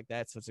stuff like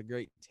that. So it's a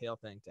great tail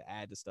thing to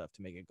add to stuff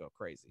to make it go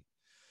crazy.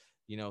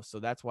 So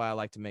that's why I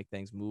like to make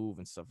things move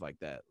and stuff like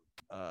that.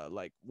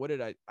 Like what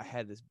did I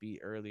had this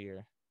beat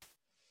earlier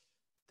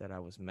that I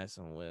was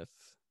messing with.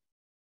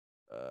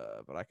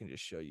 But I can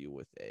just show you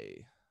with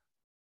a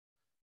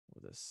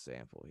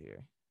sample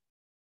here.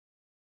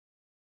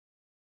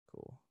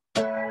 Cool.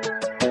 Whatever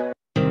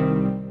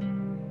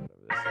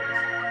this is.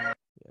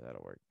 Yeah,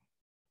 that'll work.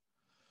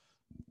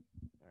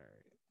 All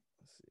right,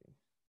 let's see.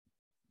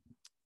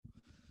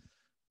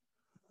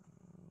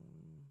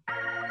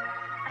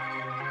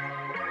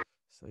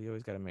 So you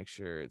always got to make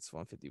sure it's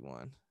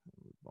 151.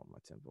 Bump my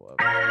tempo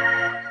up.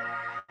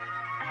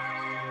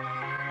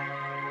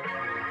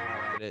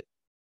 Highlight it,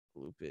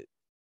 loop it.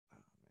 Oh,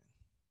 man.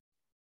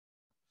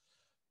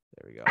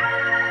 There we go.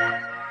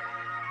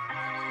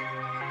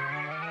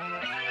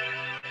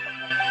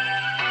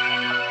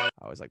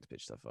 I always like to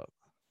pitch stuff up.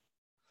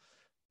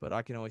 But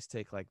I can always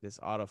take like this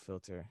auto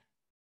filter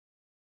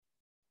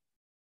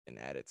and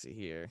add it to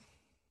here.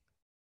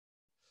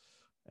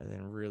 And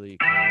then really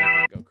kind of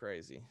make it go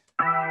crazy.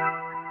 So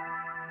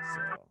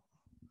let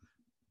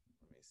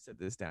me set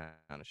this down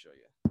to show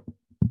you.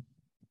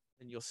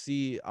 And you'll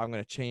see I'm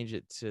going to change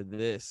it to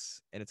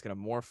this, and it's going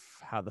to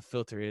morph how the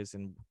filter is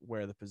and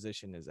where the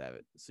position is at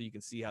it. So you can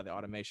see how the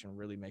automation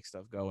really makes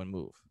stuff go and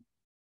move.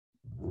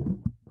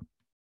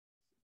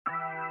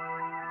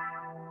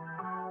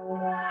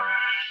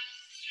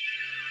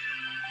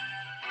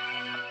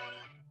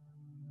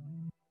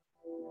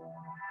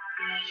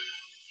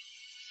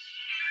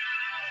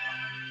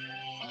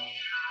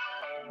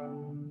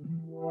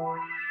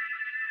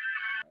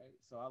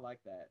 So I like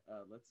that.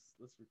 Let's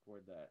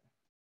record that.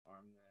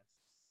 Arm this.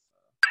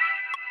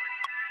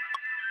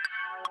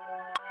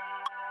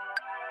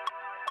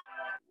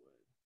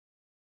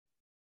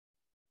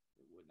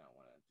 It would not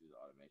want to do the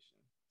automation.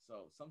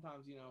 So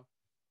sometimes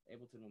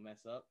Ableton will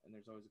mess up, and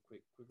there's always a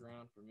quick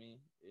round for me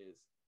is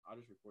I'll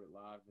just record it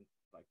live and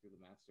like through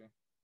the master.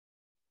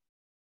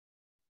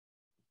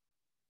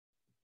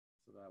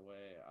 So that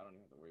way I don't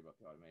even have to worry about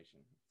the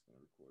automation. It's gonna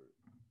record it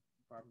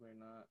properly or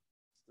not.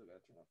 Still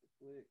gotta turn off the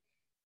click.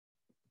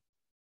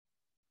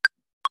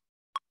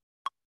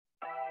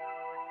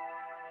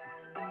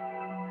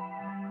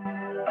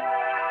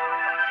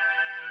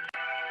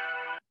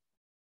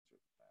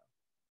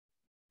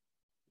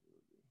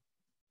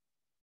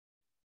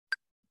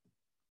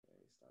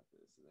 Okay, stop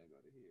this and then go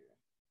to here.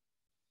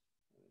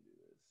 And then do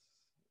this.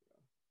 There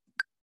we go.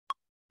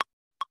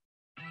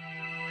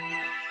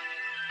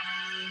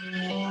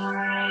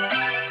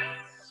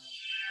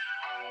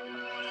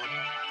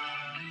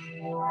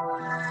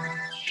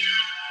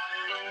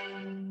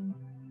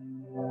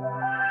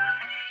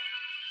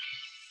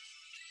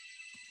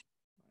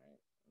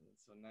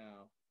 So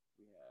now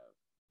we have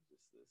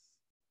just this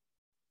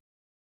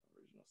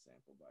original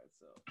sample by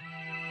itself.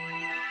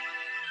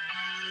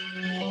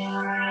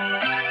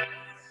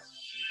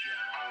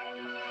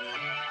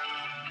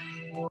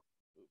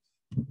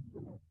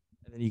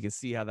 And then you can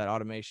see how that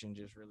automation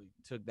just really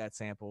took that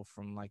sample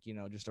from like,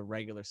 just a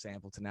regular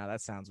sample to now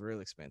that sounds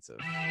real expensive.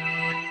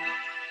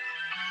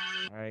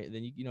 All right.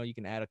 Then, you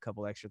can add a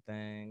couple extra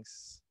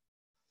things.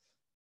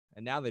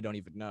 And now they don't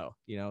even know,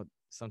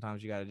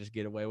 sometimes you got to just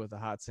get away with a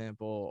hot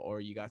sample, or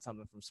you got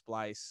something from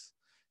Splice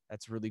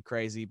that's really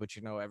crazy, but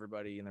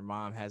everybody and their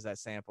mom has that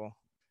sample.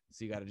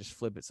 So you got to just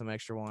flip it some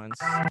extra ones.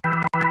 I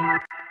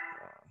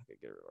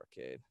could get rid of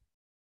arcade.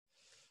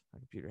 My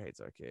computer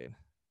hates arcade,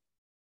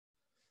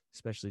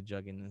 especially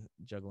juggling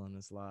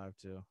this live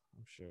too,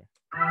 I'm sure.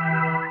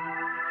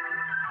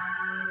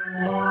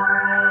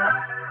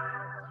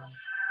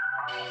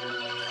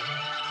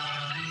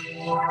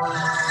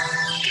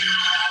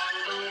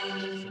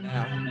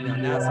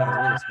 Now it sounds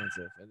real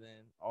expensive. And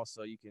then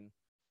also you can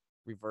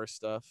reverse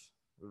stuff.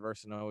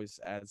 Reversing always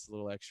adds a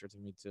little extra to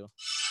me too.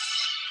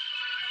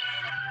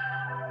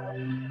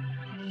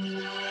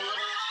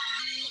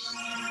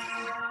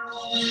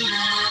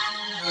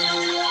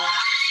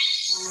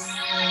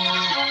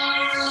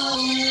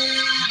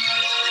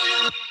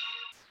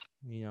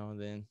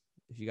 Then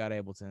if you got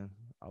Ableton,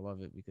 I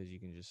love it because you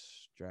can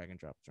just drag and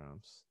drop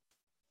drums.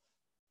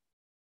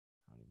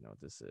 I don't even know what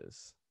this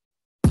is.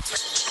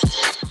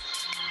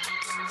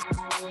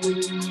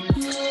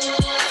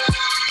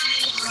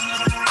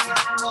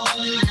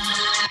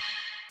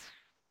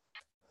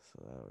 So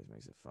that always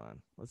makes it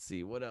fun. Let's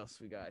see what else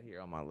we got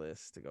here on my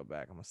list to go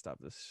back. I'm gonna stop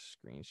this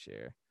screen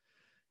share.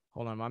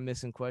 Hold on, am I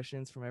missing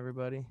questions from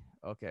everybody?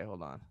 Okay,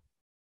 hold on.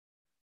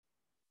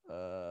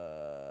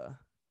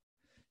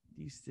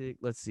 D-Stick.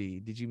 Let's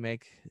see. Did you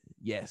make?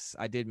 Yes,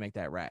 I did make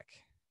that rack.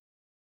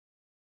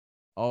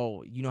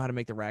 Oh, you know how to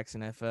make the racks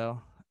in FL?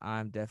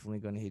 I'm definitely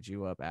gonna hit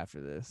you up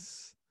after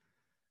this.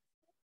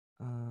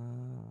 I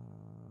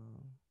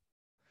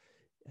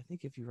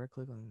think if you right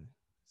click on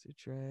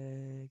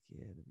track,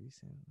 yeah, the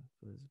recent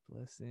was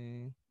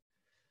blessing.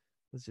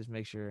 Let's just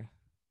make sure.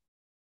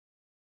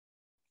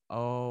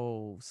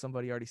 Oh,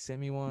 somebody already sent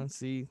me one.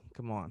 See,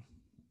 come on.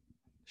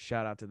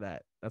 Shout out to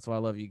that. That's why I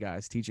love you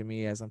guys teaching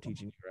me as I'm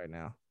teaching you right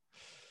now.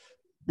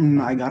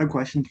 I got a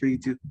question for you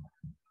too.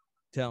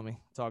 Tell me,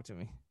 talk to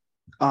me.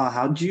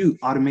 How'd you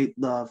automate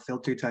the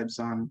filter types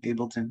on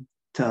Ableton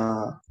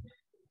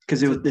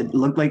because it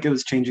looked like it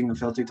was changing the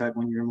filter type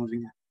when you were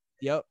moving it?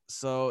 Yep.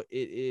 So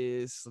it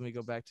is. Let me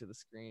go back to the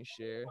screen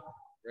share.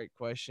 Great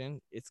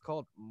question. It's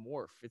called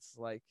Morph. It's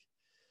like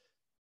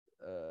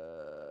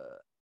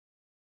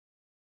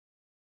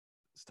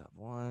stop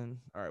one.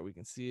 All right, we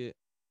can see it.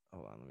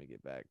 Hold on, let me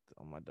get back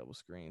on my double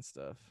screen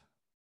stuff.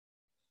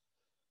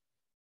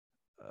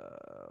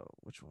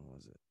 Which one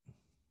was it?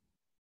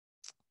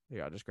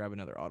 Here, I'll just grab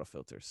another auto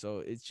filter. So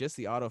it's just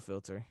the auto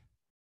filter.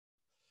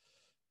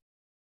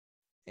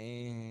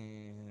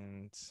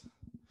 And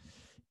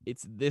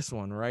it's this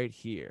one right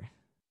here.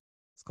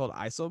 It's called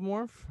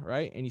Isomorph,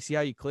 right? And you see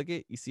how you click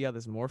it? You see how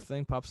this morph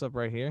thing pops up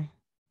right here?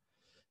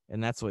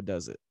 And that's what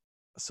does it.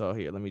 So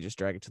here, let me just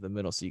drag it to the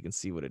middle so you can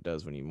see what it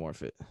does when you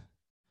morph it.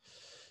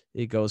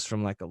 It goes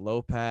from like a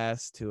low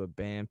pass to a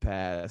band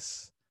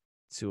pass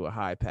to a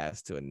high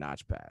pass to a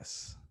notch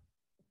pass.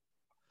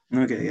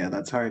 Okay, yeah,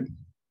 that's hard.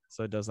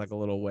 So it does like a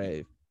little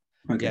wave.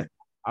 Okay. Yeah,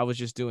 I was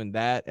just doing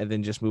that and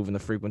then just moving the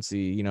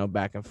frequency,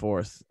 back and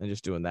forth and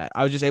just doing that.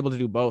 I was just able to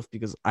do both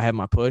because I had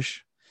my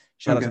push.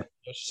 Shout out to the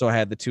push. So I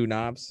had the two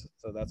knobs.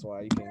 So that's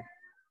why you can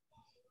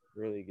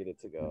really get it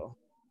to go.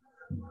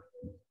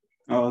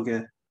 Oh, okay.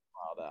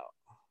 Wild out.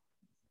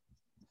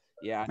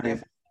 Yeah, I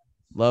definitely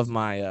love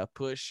my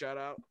push. Shout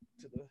out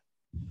to the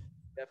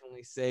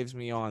definitely saves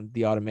me on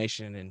the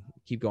automation and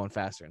keep going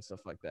faster and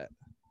stuff like that.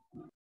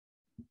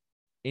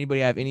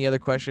 Anybody have any other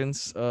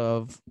questions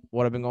of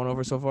what I've been going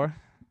over so far?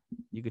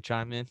 You could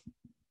chime in.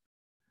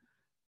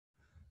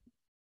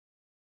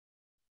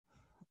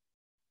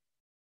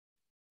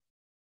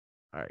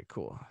 All right,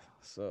 cool.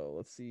 So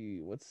let's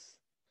see what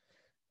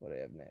I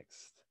have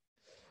next.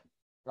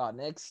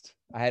 Next,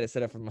 I had it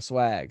set up for my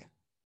swag.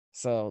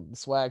 So the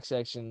swag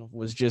section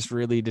was just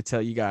really to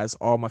tell you guys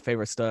all my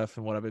favorite stuff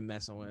and what I've been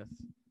messing with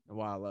and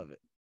why I love it.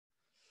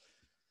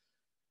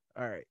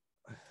 All right.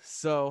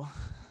 So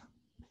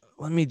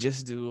let me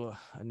just do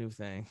a new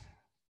thing.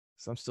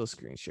 So I'm still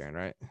screen sharing,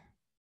 right?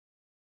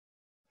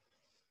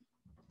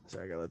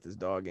 Sorry, I gotta let this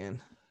dog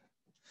in.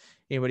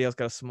 Anybody else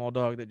got a small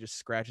dog that just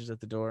scratches at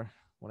the door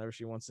whenever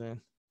she wants in?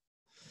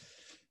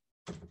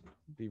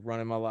 Be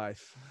running my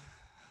life.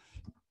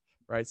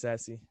 Right,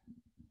 Sassy?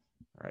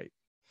 All right.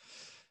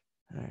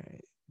 All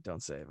right.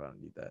 Don't save. I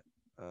don't need that.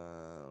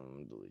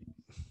 Delete.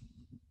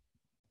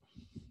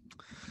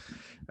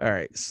 All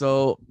right.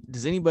 So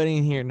does anybody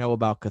in here know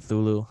about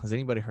Cthulhu? Has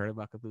anybody heard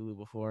about Cthulhu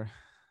before?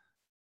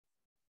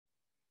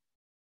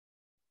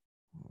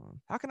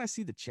 How can I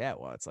see the chat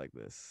while it's like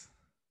this?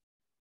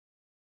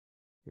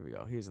 Here we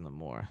go. Here's in the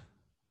more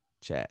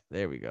chat.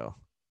 There we go.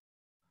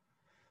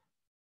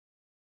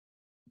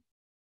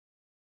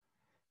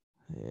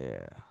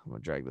 Yeah. I'm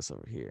going to drag this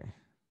over here.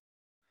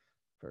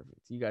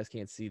 Perfect. You guys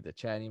can't see the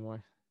chat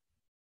anymore.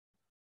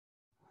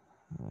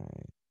 All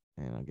right.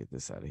 And I'll get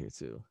this out of here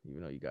too,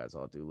 even though you guys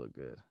all do look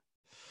good.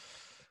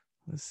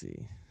 Let's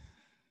see.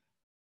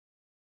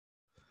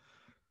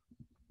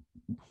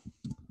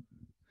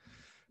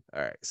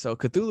 All right. So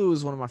Cthulhu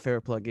is one of my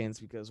favorite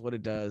plugins because what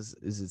it does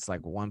is it's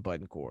like one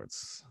button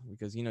chords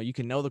because, you know, you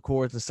can know the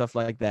chords and stuff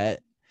like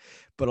that.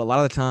 But a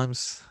lot of the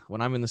times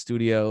when I'm in the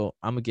studio,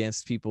 I'm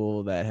against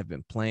people that have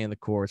been playing the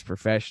chords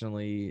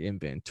professionally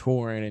and been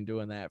touring and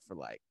doing that for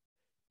like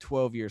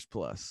 12 years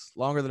plus,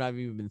 longer than I've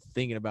even been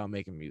thinking about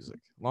making music,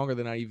 longer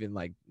than I even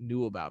like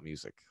knew about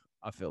music,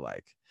 I feel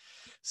like.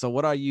 So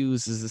what I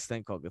use is this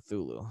thing called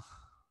Cthulhu. Open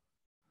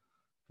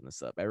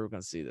this up. Everyone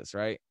can see this,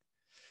 right?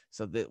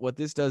 So what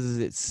this does is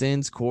it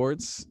sends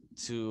chords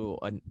to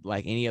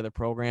like any other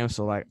program.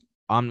 So like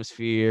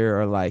Omnisphere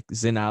or like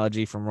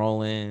Zenology from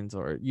Roland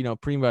or, you know,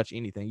 pretty much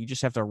anything. You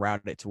just have to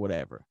route it to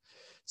whatever.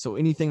 So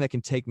anything that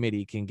can take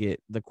MIDI can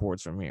get the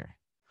chords from here.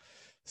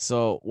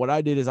 So what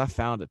I did is I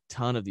found a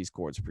ton of these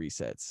chords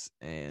presets,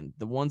 and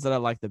the ones that I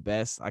like the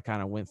best, I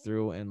kind of went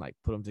through and like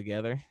put them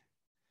together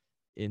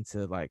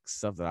into like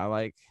stuff that I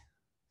like.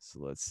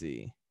 So let's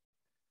see.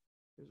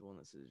 There's one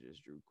that says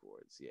just Drew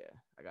chords. Yeah,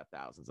 I got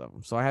thousands of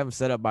them. So I have them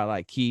set up by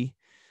like key,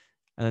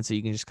 and then so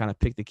you can just kind of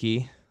pick the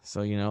key.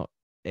 So, you know,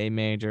 A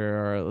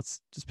major, or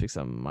let's just pick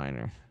something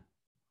minor.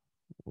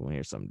 We'll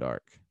hear something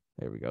dark.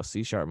 There we go.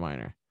 C sharp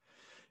minor.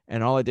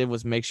 And all I did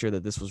was make sure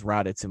that this was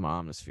routed to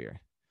my Omnisphere.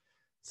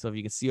 So if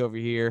you can see over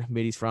here,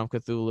 MIDI's from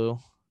Cthulhu,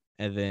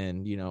 and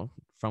then, you know,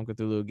 from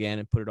Cthulhu again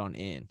and put it on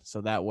in. So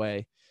that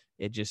way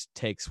it just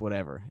takes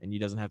whatever and you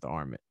doesn't have to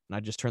arm it. And I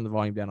just turn the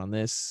volume down on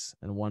this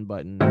and one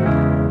button.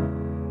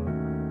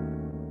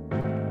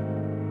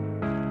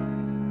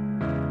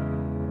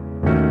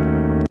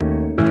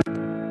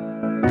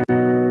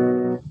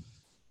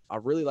 I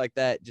really like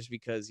that just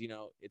because, you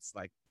know, it's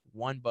like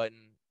one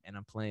button and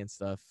I'm playing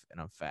stuff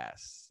and I'm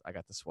fast. I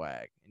got the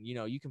swag. And, you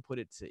know, you can put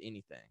it to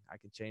anything. I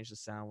can change the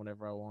sound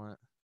whenever I want.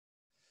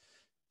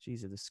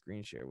 Geez, if the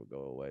screen share would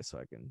go away so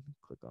I can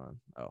click on.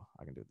 Oh,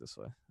 I can do it this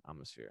way.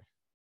 Omnisphere.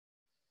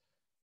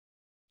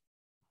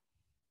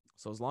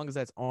 So as long as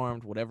that's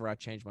armed, whatever I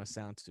change my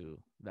sound to,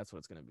 that's what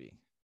it's going to be.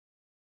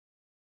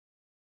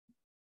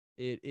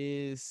 It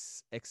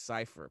is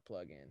Excipher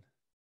plugin.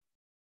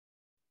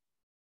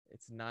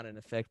 It's not an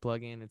effect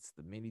plugin. It's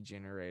the MIDI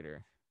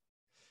generator,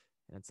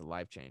 and it's a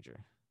life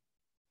changer.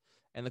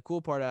 And the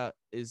cool part out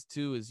is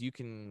too is you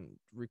can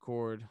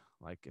record,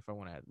 like if I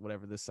want to add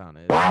whatever this sound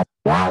is.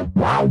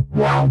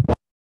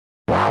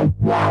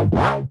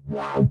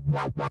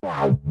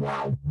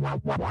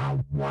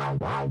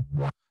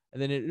 And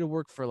then it'll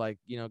work for like,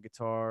 you know,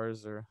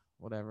 guitars or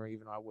whatever,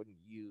 even though I wouldn't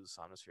use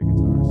Omnisphere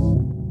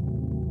guitars.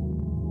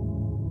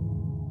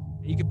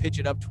 You can pitch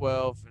it up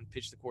 12 and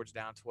pitch the chords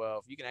down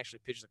 12. You can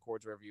actually pitch the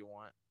chords wherever you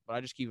want, but I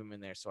just keep them in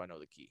there so I know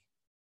the key.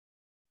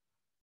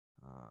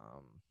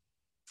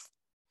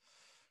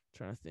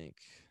 Trying to think.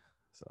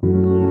 So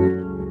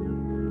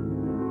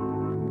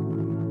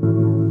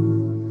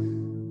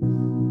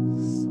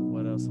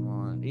what else am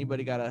on?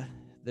 Anybody got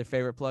their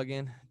favorite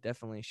plugin?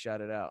 Definitely shout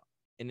it out.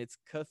 And it's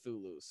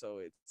Cthulhu, so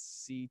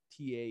it's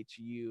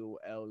CTHULHU.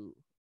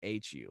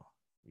 You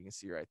can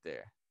see right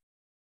there.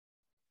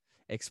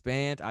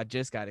 Expand. I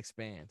just got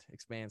Expand.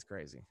 Expand's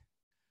crazy.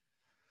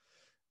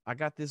 I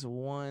got this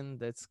one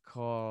that's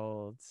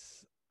called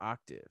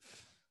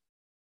Octave.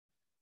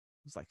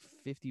 It's like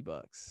 $50.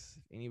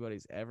 If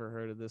anybody's ever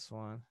heard of this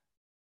one,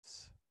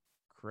 it's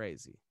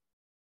crazy.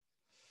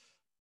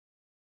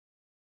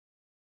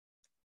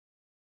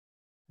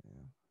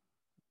 Yeah.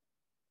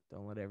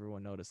 Don't let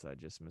everyone notice that I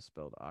just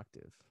misspelled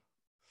octave.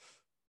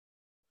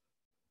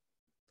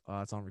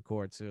 Oh, it's on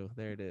record too.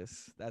 There it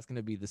is. That's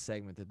gonna be the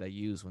segment that they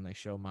use when they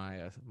show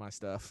my my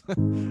stuff. Let's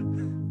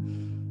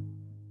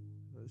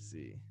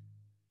see.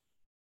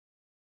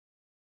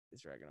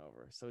 It's dragging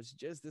over. So it's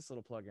just this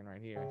little plugin right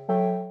here.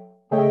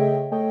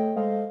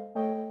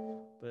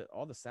 But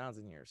all the sounds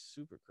in here are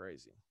super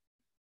crazy.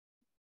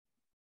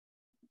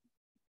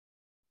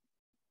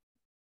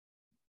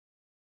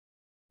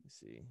 Let's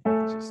see.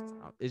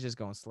 It's just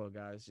going slow,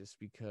 guys, just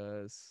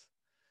because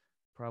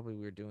probably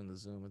we're doing the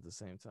Zoom at the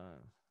same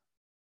time.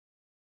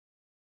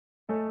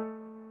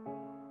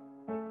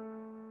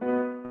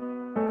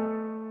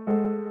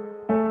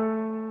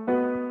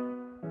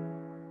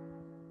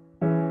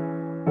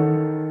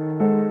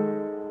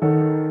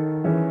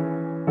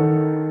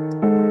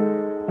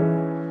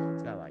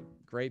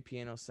 great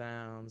piano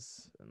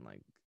sounds and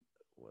like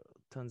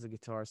tons of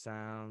guitar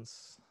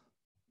sounds.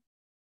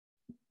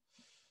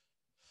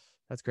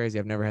 That's crazy.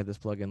 I've never had this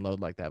plugin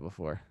load like that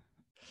before.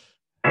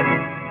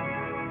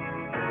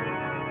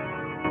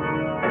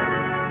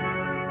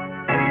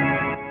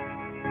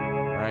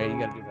 Right, you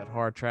got to do that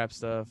hard trap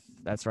stuff.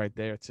 That's right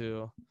there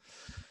too.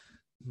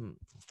 Let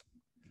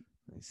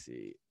me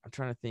see. I'm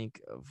trying to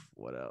think of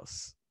what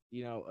else.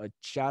 You know, a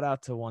shout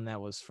out to one that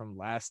was from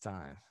last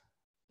time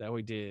that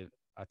we did.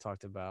 I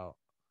talked about.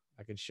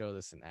 I could show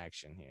this in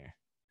action here.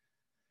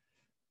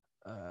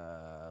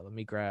 Let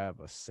me grab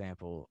a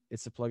sample.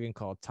 It's a plugin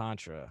called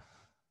Tantra.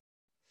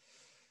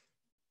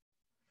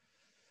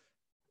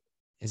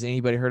 Has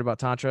anybody heard about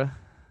Tantra?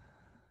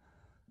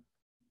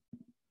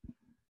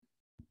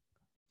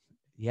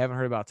 You haven't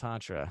heard about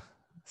Tantra.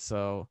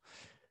 So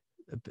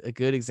a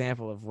good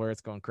example of where it's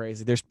going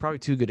crazy. There's probably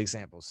two good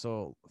examples.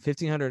 So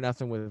 1500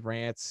 Nothing with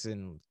Rance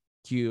and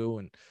Q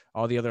and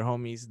all the other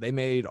homies, they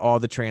made all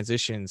the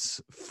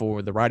transitions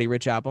for the Roddy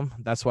Ricch album.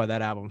 That's why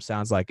that album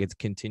sounds like it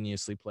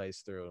continuously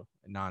plays through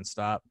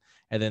nonstop.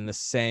 And then the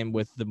same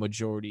with the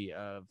majority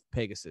of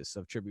Pegasus,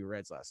 of Tribute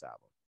Red's last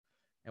album.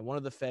 And one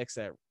of the effects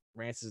that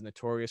Rance is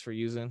notorious for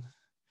using,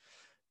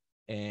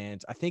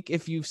 and I think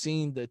if you've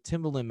seen the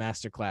Timbaland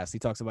Masterclass, he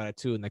talks about it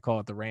too, and they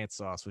call it the Rance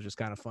sauce, which is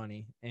kind of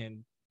funny.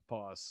 And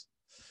pause.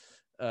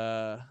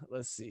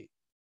 Let's see.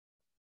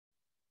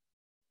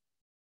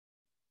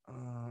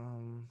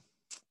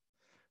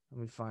 Let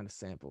me find a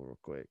sample real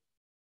quick.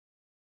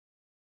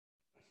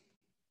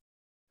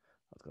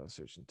 Let's go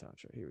search in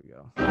Tantra. Here we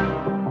go.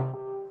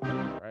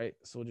 All right,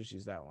 so we'll just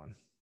use that one.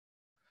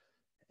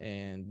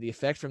 And the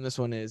effect from this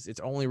one is it's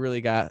only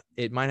really got,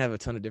 it might have a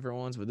ton of different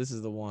ones, but this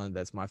is the one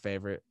that's my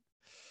favorite.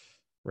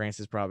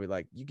 Rance is probably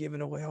like, you're giving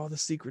away all the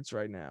secrets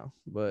right now,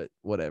 but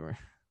whatever.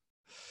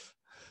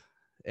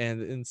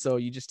 And so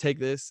you just take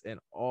this and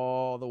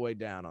all the way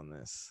down on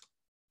this.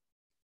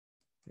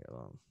 Yeah,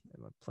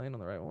 am I playing on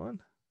the right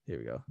one? Here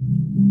we go.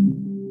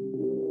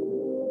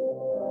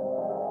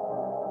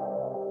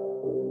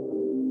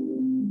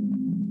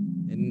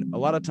 And a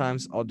lot of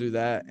times I'll do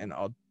that and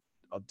I'll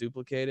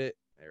duplicate it.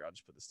 Here, I'll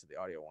just put this to the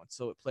audio one.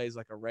 So it plays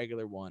like a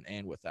regular one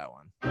and with that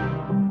one.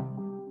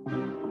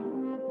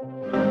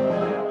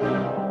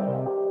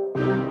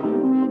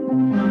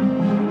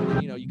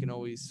 And, you know, you can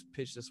always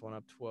pitch this one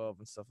up 12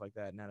 and stuff like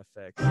that and that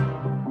effects.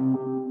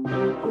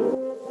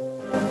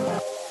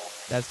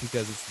 That's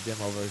because it's the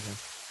demo version.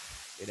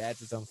 It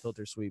adds its own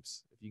filter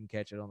sweeps if you can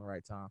catch it on the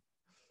right time.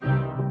 You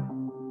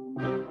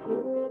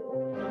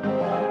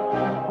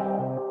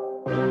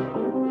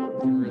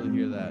can really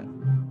hear that.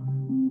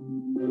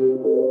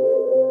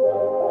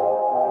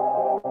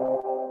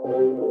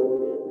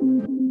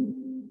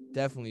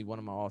 Definitely one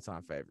of my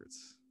all-time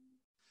favorites.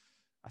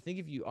 I think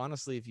if you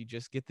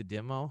just get the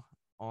demo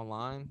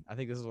online, I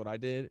think this is what I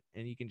did,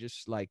 and you can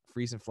just like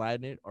freeze and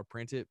flatten it or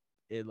print it.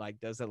 It like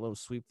does that little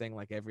sweep thing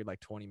like every like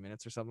 20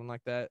 minutes or something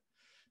like that.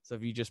 So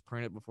if you just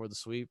print it before the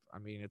sweep, I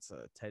mean, it's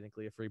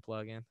technically a free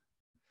plugin.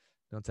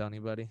 Don't tell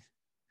anybody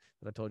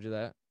that I told you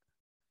that.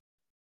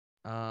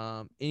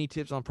 Any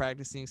tips on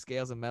practicing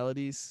scales and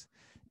melodies?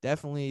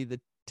 Definitely the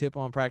tip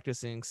on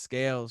practicing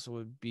scales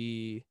would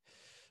be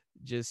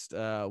just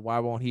why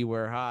won't he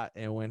wear hot,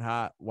 and when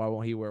hot, why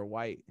won't he wear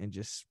white, and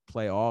just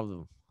play all of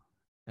them.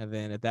 And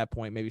then at that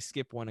point, maybe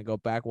skip one and go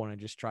back one and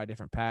just try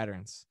different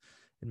patterns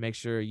and make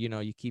sure, you know,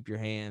 you keep your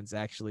hands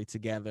actually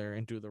together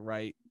and do the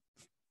right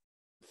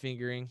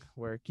fingering.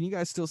 Where can you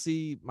guys still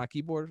see my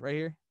keyboard right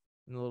here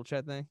in the little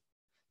chat thing?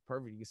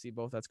 Perfect. You can see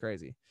both. That's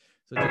crazy.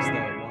 So just the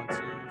 1, 2,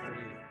 3.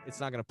 It's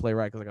not going to play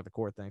right because I got the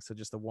chord thing. So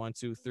just the 1,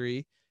 2,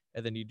 3,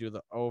 and then you do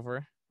the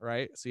over,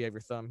 right? So you have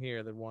your thumb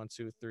here, then 1,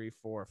 2, 3,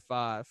 4,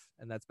 5,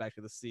 and that's back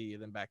to the C,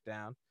 and then back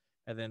down,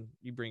 and then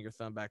you bring your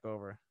thumb back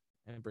over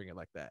and bring it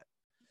like that.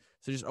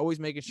 So just always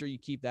making sure you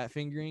keep that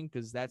fingering,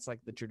 because that's like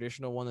the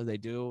traditional one that they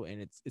do,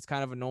 and it's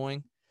kind of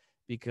annoying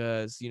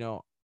because, you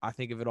know, I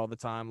think of it all the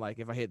time. Like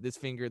if I hit this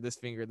finger, this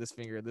finger, this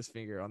finger, this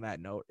finger on that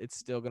note, it's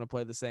still going to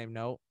play the same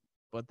note.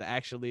 But the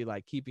actually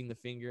like keeping the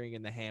fingering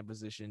in the hand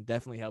position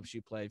definitely helps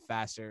you play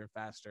faster and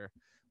faster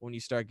when you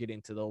start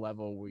getting to the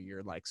level where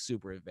you're like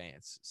super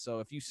advanced. So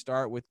if you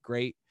start with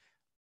great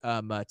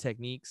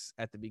techniques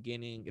at the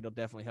beginning, it'll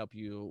definitely help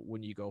you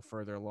when you go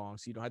further along.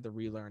 So you don't have to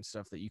relearn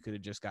stuff that you could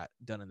have just got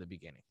done in the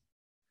beginning.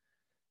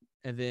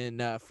 And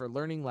then for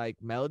learning like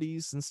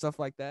melodies and stuff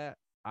like that,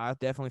 I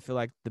definitely feel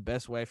like the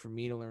best way for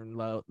me to learn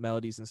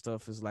melodies and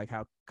stuff is like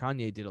how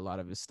Kanye did a lot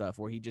of his stuff,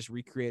 where he just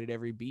recreated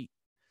every beat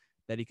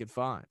that he could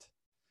find.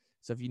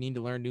 So if you need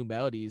to learn new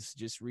melodies,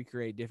 just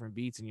recreate different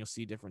beats and you'll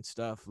see different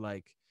stuff.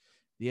 Like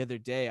the other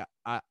day,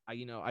 I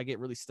get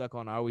really stuck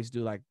on, I always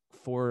do like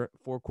four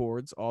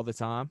chords all the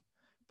time,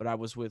 but I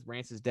was with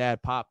Rance's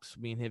dad, Pops.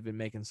 Me and him have been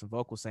making some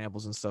vocal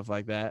samples and stuff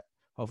like that.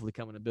 Hopefully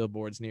coming to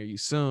billboards near you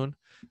soon.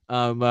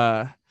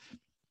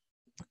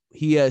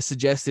 He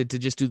suggested to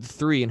just do the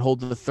 3 and hold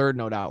the third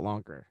note out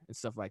longer and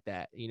stuff like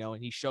that, you know,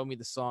 and he showed me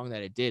the song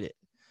that it did it.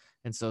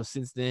 And so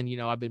since then, you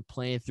know, I've been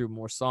playing through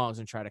more songs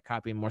and try to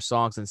copy more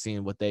songs and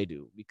seeing what they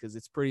do, because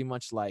it's pretty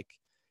much like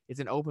it's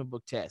an open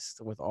book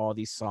test with all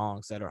these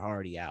songs that are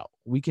already out.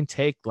 We can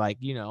take like,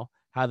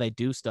 how they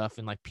do stuff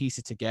and like piece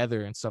it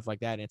together and stuff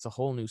like that. And it's a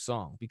whole new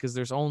song because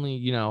there's only,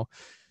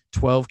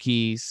 12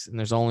 keys and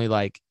there's only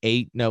like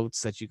 8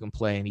 notes that you can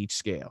play in each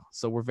scale.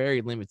 So we're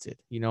very limited,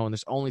 and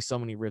there's only so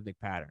many rhythmic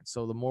patterns.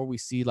 So the more we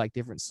see like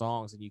different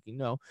songs, and you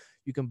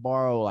can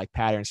borrow like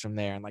patterns from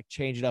there and like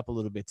change it up a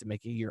little bit to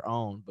make it your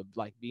own, but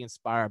like be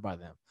inspired by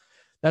them.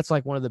 That's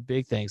like one of the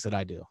big things that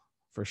I do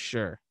for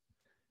sure,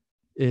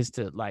 is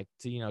to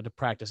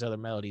practice other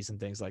melodies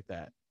and things like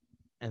that.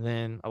 And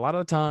then a lot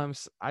of the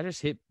times I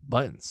just hit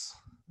buttons.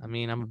 I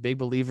mean, I'm a big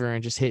believer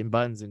in just hitting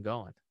buttons and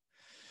going.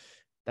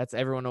 That's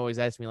everyone always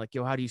asks me like,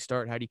 yo, how do you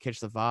start? How do you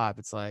catch the vibe?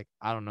 It's like,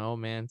 I don't know,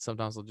 man.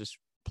 Sometimes I'll just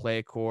play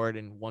a chord.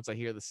 And once I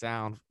hear the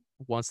sound,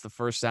 once the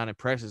first sound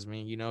impresses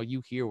me,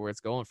 you hear where it's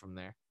going from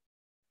there.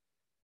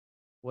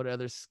 What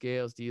other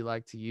scales do you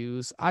like to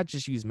use? I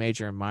just use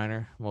major and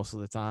minor most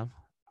of the time.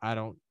 I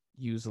don't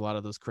use a lot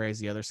of those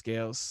crazy other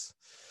scales.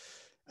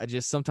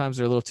 Sometimes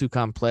they're a little too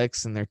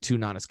complex and they're too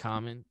not as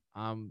common.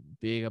 I'm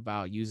big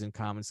about using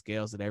common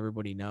scales that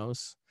everybody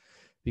knows,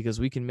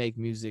 because we can make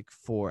music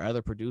for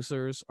other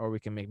producers or we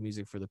can make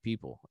music for the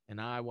people.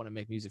 And I want to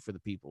make music for the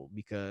people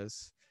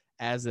because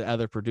as the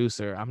other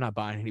producer, I'm not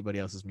buying anybody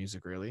else's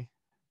music really.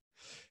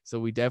 So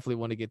we definitely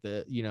want to get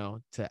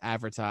to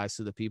advertise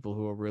to the people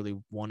who are really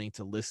wanting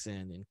to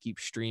listen and keep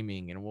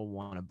streaming and will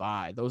want to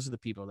buy. Those are the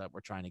people that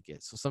we're trying to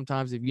get. So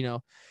sometimes if,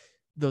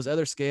 those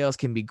other scales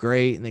can be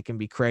great and they can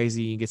be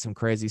crazy, you get some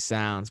crazy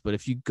sounds, but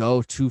if you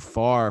go too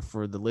far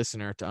for the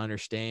listener to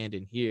understand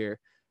and hear,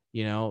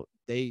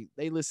 they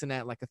listen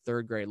at like a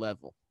third grade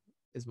level,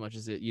 as much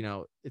as it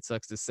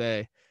sucks to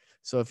say.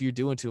 So if you're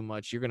doing too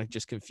much, you're going to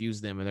just confuse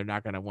them and they're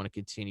not going to want to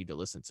continue to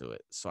listen to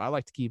it. So I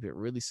like to keep it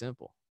really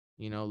simple,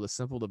 the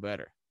simple, the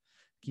better.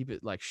 Keep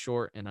it like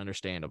short and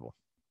understandable.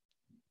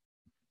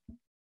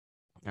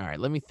 All right.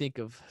 Let me think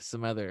of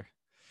some other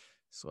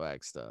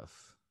swag stuff.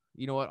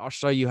 You know what? I'll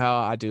show you how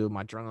I do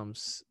my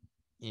drums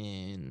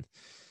in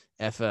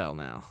FL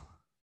now.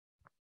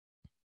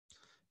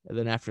 And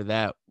then after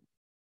that,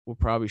 we'll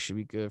probably should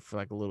be good for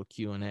like a little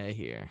Q&A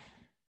here.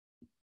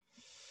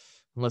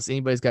 Unless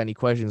anybody's got any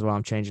questions while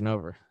I'm changing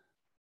over.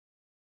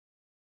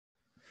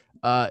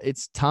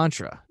 It's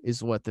Tantra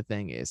is what the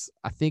thing is.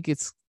 I think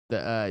it's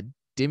the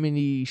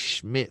Dimini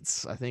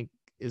Schmitz, I think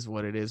is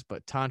what it is.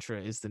 But Tantra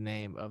is the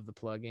name of the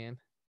plugin.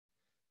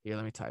 Here,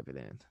 let me type it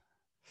in.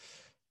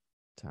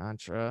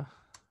 Tantra,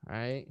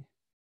 right?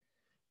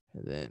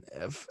 And then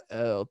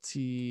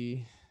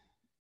FLT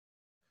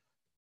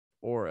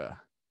Aura.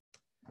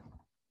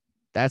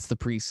 That's the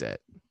preset.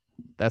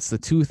 That's the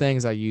 2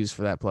 things I use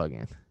for that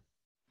plugin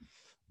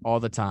all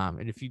the time.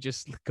 And if you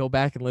just go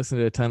back and listen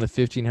to a ton of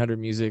 1500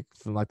 music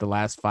from like the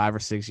last 5 or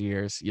 6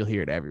 years, you'll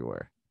hear it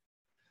everywhere.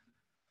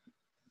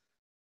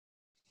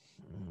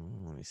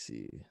 Let me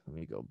see. Let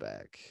me go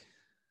back.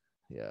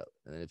 Yeah.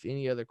 And if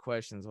any other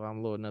questions while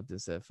I'm loading up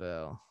this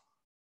FL,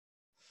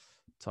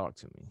 talk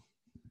to me.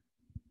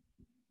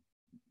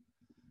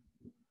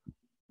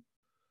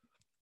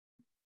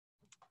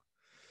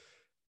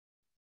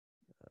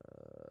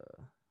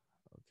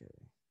 Okay.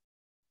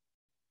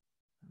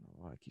 I don't know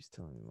why it keeps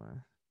telling me my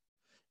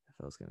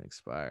FL's gonna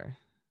expire.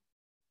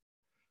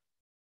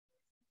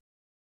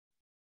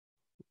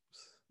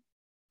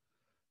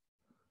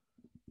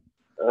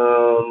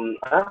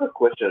 I have a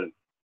question.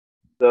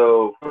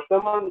 So for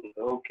someone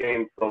who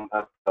came from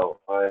FL,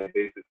 I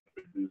basically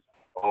produced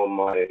all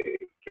my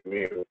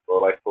career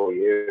for like 4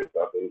 years.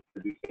 I've been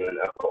producing in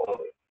FL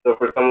only. So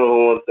for someone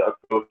who wants to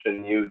approach a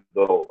new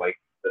goal, like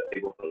the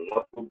Ableton,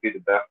 what would be the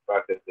best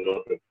practice in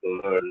order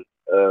to learn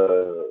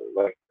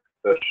like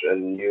such a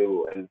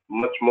new and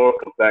much more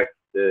complex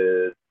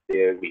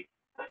theory?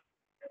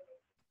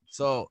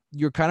 So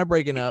you're kind of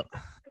breaking up,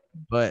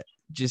 but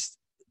just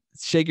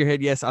shake your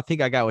head. Yes, I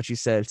think I got what you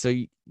said. So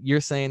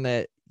you're saying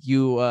that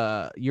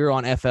you're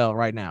on FL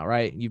right now,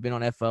 right? You've been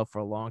on FL for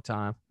a long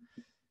time,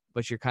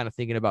 but you're kind of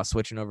thinking about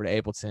switching over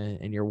to Ableton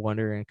and you're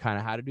wondering kind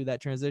of how to do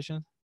that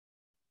transition.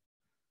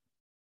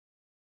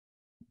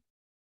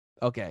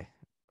 Okay,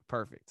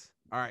 perfect.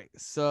 All right.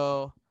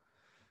 So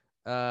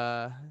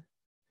the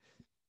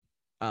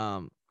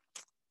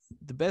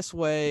best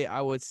way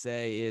I would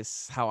say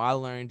is how I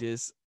learned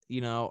is,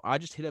 I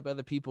just hit up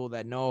other people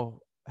that know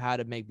how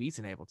to make beats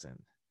in Ableton.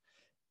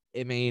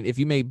 I mean, if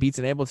you make beats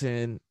in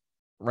Ableton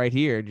right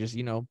here, just,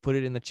 put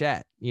it in the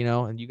chat,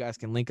 and you guys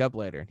can link up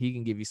later. He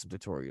can give you some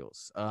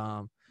tutorials.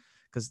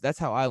 Because that's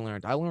how I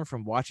learned. I learned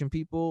from watching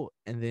people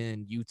and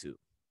then YouTube.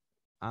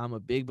 I'm a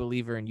big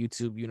believer in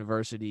YouTube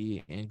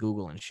University and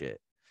Google and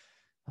shit.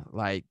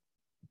 Like,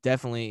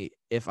 definitely,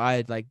 if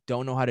I like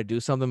don't know how to do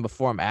something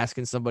before I'm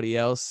asking somebody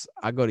else,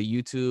 I go to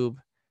YouTube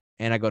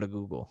and I go to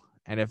Google.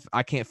 And if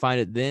I can't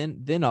find it,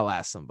 then I'll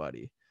ask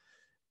somebody.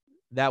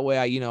 That way,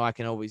 I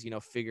can always,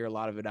 figure a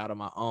lot of it out on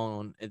my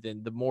own. And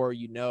then the more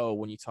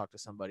when you talk to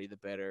somebody, the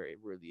better it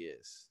really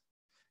is.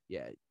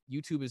 yeah,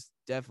 YouTube is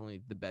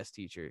definitely the best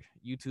teacher.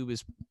 YouTube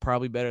is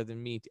probably better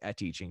than me at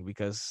teaching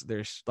because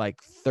there's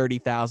like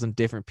 30,000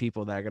 different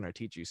people that are going to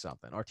teach you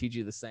something or teach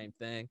you the same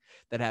thing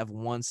that have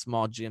one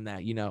small gem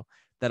that, you know,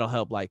 that'll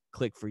help like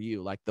click for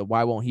you. Like the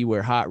why won't he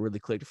wear hot really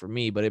clicked for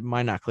me, but it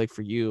might not click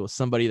for you.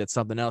 Somebody that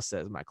something else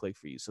says might click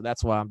for you. So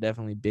that's why I'm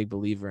definitely a big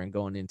believer in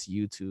going into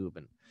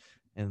YouTube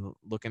and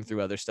looking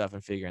through other stuff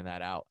and figuring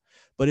that out.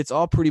 But it's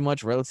all pretty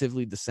much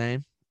relatively the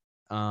same.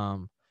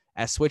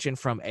 As switching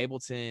from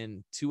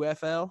Ableton to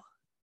FL,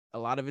 a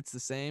lot of it's the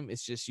same.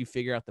 It's just you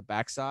figure out the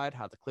backside,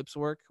 how the clips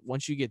work.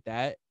 Once you get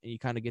that, and you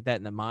kind of get that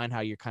in the mind,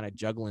 how you're kind of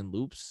juggling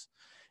loops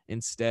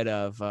instead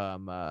of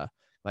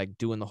like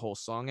doing the whole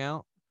song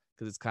out,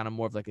 because it's kind of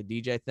more of like a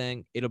DJ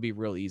thing. It'll be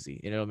real easy,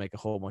 and it'll make a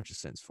whole bunch of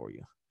sense for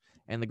you.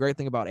 And the great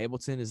thing about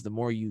Ableton is the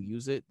more you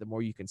use it, the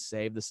more you can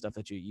save the stuff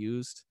that you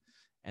used.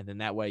 And then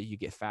that way you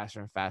get faster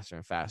and faster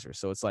and faster.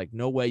 So it's like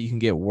no way you can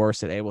get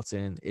worse at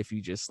Ableton if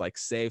you just like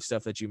save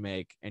stuff that you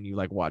make and you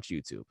like watch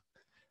YouTube.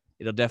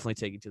 It'll definitely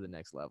take you to the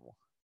next level.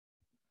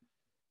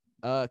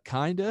 It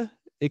kind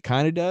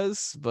of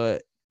does,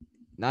 but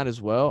not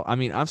as well. I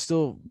mean, I'm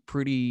still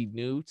pretty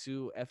new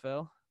to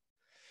FL.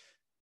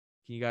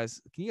 Can you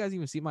guys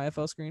even see my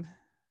FL screen?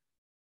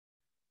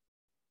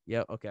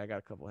 Yep. Okay, I got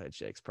a couple head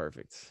shakes.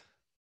 Perfect.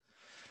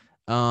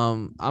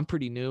 I'm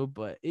pretty new,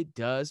 but it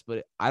does,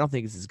 but I don't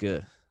think it's as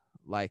good.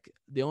 Like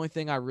the only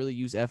thing I really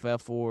use FL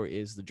for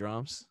is the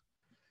drums,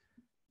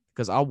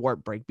 because I'll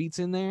warp breakbeats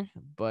in there,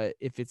 but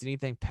if it's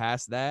anything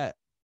past that,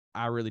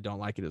 I really don't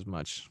like it as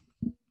much.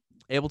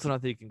 Ableton, I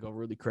think, can go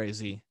really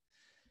crazy.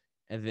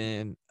 And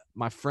then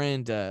my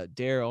friend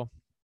Daryl,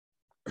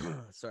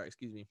 sorry,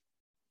 excuse me,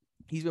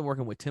 he's been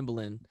working with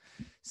Timbaland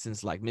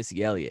since like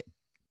Missy Elliott.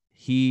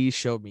 He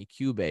showed me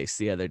Cubase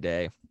the other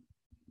day.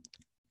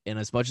 And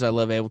as much as I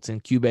love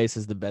Ableton, Cubase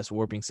is the best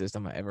warping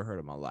system I ever heard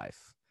in my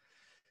life.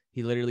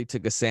 He literally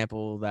took a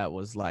sample that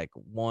was like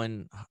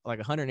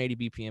 180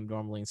 BPM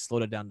normally and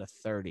slowed it down to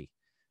 30.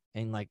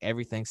 And like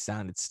everything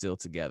sounded still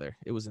together.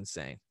 It was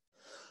insane.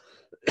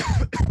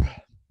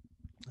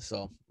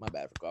 So my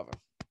bad for coughing.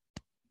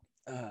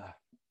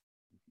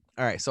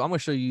 All right, so I'm going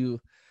to show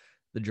you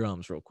the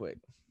drums real quick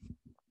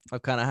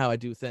of kind of how I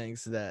do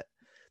things. That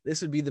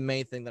this would be the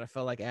main thing that I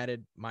felt like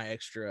added my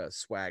extra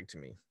swag to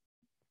me.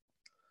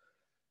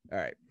 All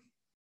right.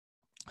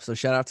 So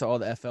shout out to all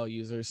the FL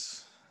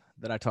users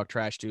that I talked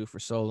trash to for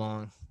so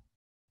long.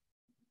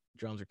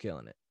 Drums are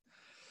killing it.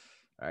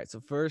 All right.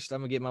 So first, I'm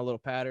going to get my little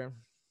pattern.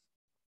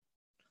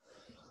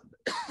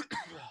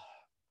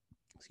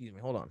 Excuse me.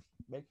 Hold on.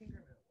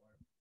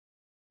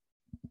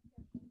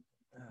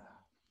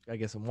 I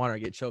get some water. I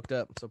get choked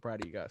up. I'm so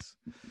proud of you guys.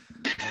 Let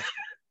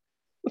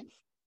me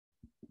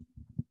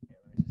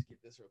just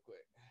get this real quick.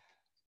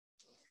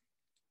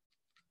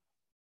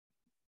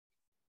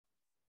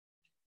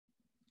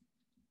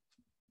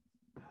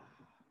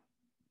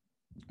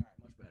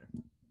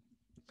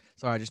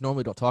 Sorry, I just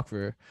normally don't talk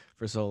for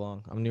so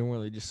long. I'm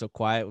normally just so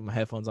quiet with my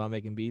headphones on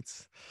making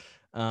beats.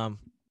 All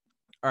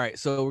right,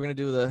 so we're gonna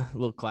do the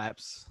little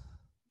claps.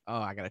 Oh,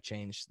 I gotta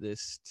change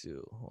this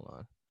to, hold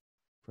on,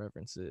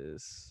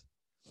 preferences.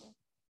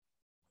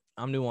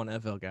 I'm new on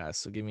FL, guys,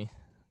 so give me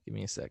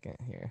a second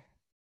here.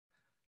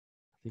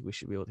 I think we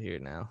should be able to hear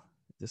it now.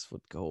 This would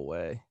go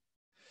away.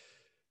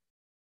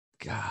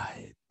 God,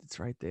 it's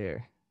right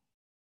there.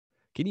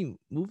 Can you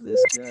move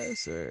this,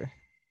 guys? Or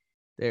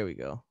there we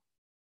go.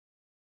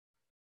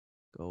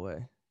 Go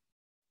away.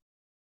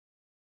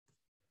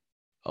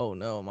 Oh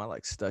no, am I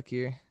like stuck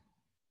here?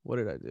 What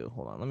did I do?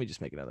 Hold on, let me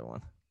just make another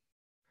one.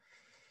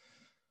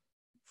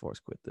 Force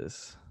quit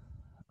this.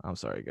 I'm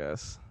sorry,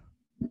 guys.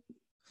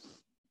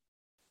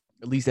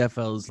 At least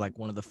FL is like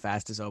one of the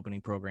fastest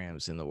opening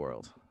programs in the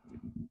world.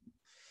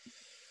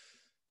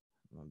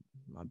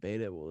 My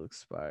beta will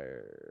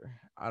expire.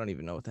 I don't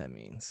even know what that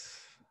means.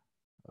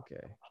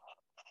 Okay.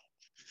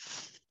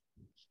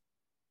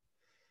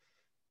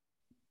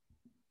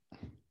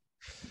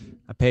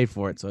 I paid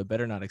for it, so it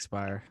better not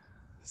expire.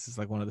 This is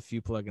like one of the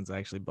few plugins I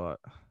actually bought.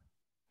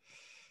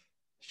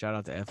 Shout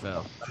out to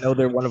FL. I know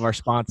they're one of our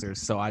sponsors,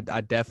 so I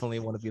definitely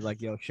want to be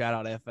like, yo, shout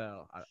out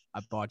FL. I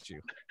bought you.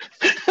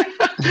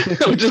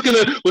 We'll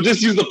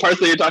just use the parts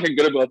that you're talking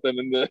good about them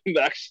in the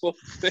actual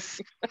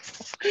thing.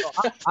 So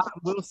I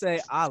will say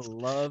I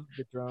love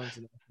the drums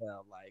in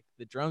FL. Like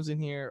the drums in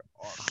here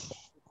are.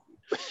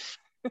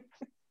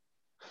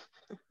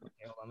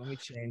 Okay, hold on, let me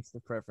change the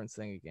preference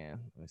thing again.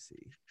 Let me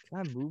see. Can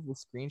I move the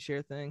screen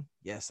share thing?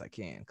 Yes, I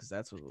can, because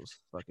that's what was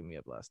fucking me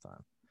up last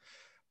time.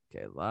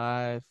 Okay,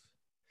 live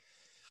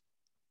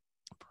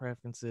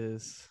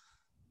preferences.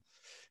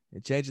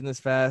 And changing this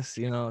fast,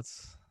 you know,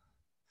 it's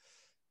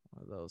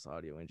one of those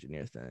audio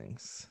engineer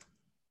things.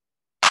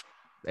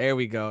 There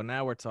we go.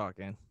 Now we're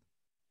talking.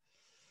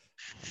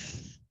 Put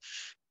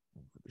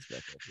this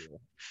back up here.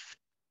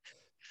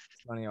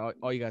 It's funny.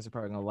 All you guys are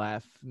probably gonna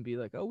laugh and be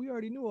like, "Oh, we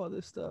already knew all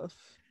this stuff."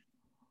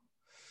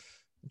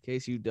 In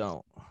case you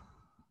don't.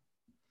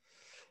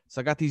 So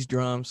I got these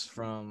drums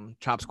from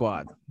Chop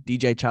Squad,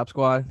 DJ Chop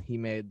Squad. He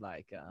made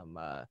like some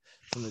of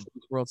the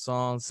Juice World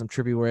songs, some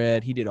Trippie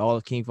Red. He did all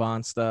of King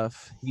Von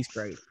stuff. He's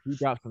great. He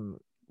drops some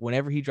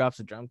whenever he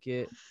drops a drum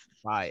kit,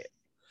 buy it.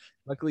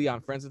 Luckily,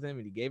 I'm friends with him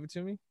and he gave it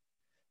to me.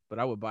 But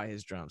I would buy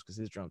his drums because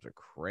his drums are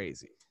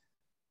crazy.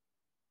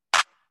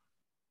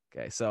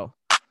 Okay, so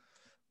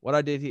what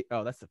I did here,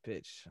 oh, that's the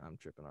pitch. I'm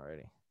tripping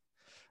already.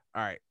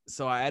 All right,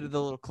 so I added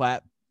the little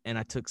clap and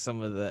I took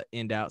some of the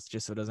end outs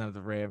just so it doesn't have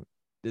the rev.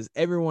 Does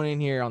everyone in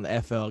here on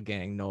the FL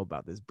gang know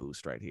about this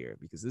boost right here?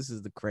 Because this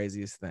is the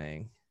craziest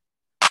thing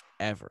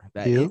ever.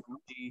 That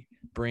energy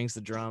brings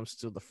the drums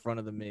to the front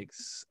of the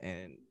mix,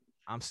 and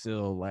I'm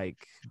still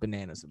like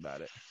bananas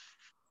about it.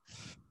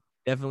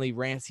 Definitely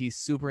Rance, he's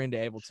super into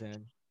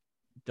Ableton.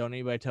 Don't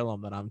anybody tell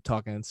him that I'm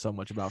talking so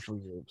much about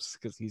Fruit Loops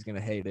because he's gonna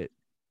hate it.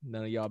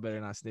 None of y'all better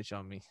not snitch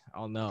on me.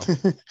 I'll know.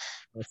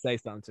 Or say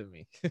something to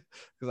me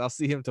because I'll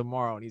see him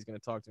tomorrow and he's gonna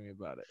talk to me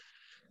about it.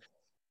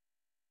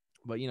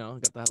 But you know,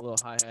 got that little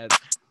hi-hat.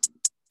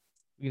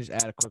 You can just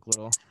add a quick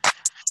little.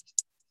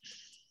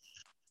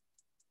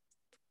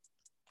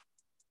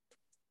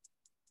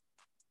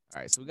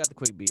 All right, so we got the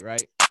quick beat,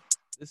 right?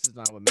 This is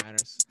not what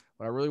matters.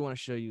 What I really want to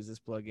show you is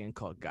this plugin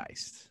called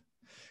Geist.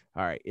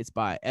 All right, it's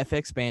by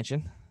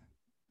FXpansion.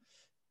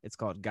 It's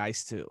called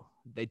Geist 2.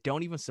 They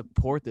don't even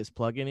support this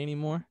plugin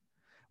anymore,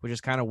 which is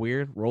kind of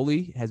weird.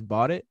 Rolly has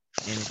bought it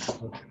and it's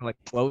kind of like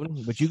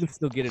floating, but you can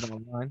still get it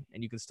online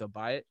and you can still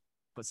buy it.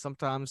 But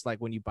sometimes, like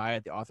when you buy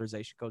it, the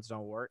authorization codes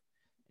don't work,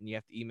 and you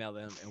have to email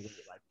them and wait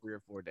like 3 or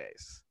 4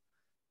 days.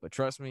 But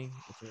trust me,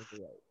 it's worth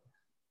the wait.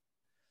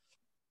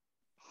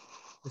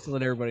 Just to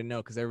let everybody know,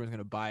 because everyone's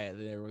gonna buy it,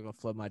 and everyone's gonna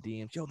flood my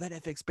DMs. Yo, that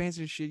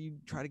FXpansion shit you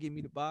try to get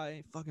me to buy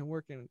ain't fucking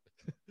working.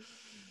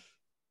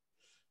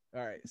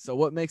 All right, so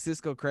what makes this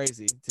go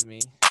crazy to me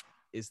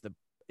is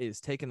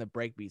taking the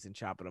break beats and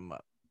chopping them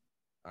up.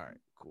 All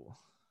right, cool.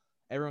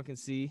 Everyone can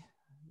see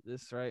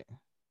this, right?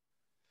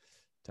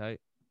 Tight.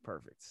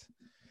 Perfect.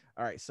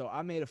 All right, so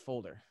I made a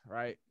folder,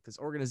 right? Because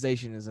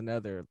organization is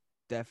another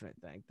definite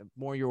thing. The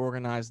more you're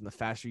organized and the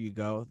faster you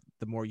go,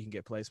 the more you can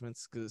get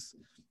placements. Because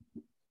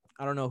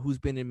I don't know who's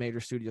been in major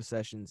studio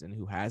sessions and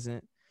who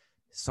hasn't.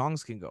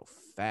 Songs can go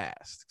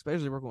fast,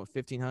 especially working with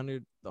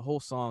 1500. The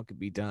whole song could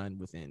be done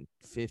within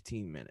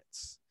 15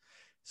 minutes.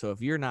 So if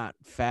you're not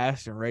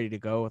fast and ready to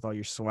go with all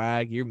your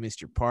swag, you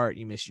missed your part,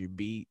 you missed your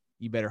beat.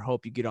 You better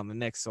hope you get on the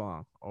next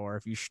song. Or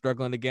if you're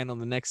struggling again on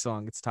the next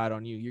song, it's tied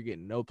on you. You're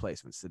getting no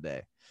placements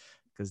today.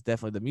 Because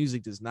definitely the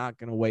music is not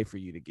going to wait for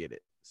you to get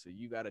it. So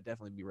you got to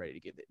definitely be ready to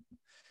get it.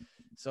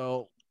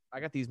 So I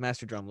got these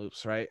master drum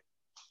loops, right?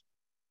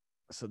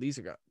 So these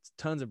are got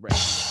tons of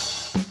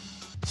breaks.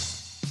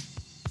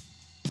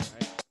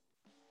 Right?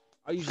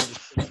 I'll usually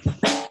just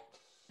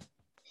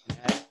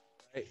add,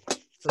 right?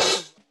 So this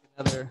is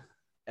another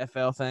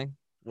FL thing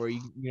where you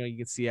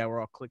can see how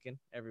we're all clicking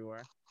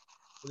everywhere.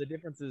 But the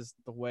difference is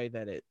the way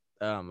that it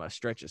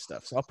stretches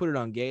stuff. So I'll put it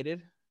on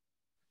gated,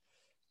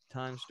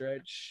 time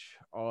stretch,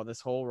 all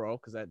this whole row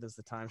because that does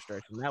the time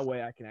stretch. And that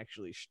way I can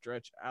actually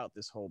stretch out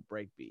this whole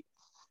break beat.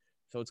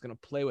 So it's going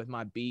to play with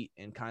my beat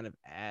and kind of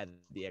add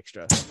the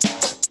extra.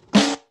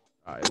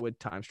 It would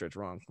time stretch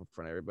wrong in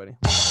front of everybody.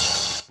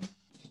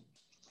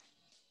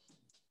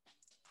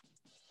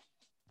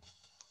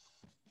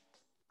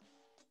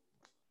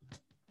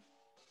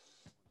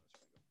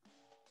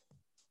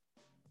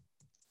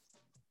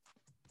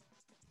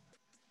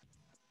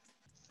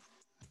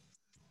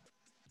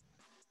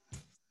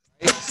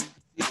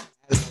 Add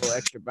a little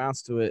extra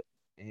bounce to it.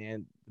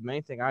 And the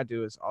main thing I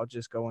do is I'll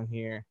just go in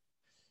here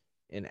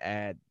and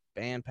add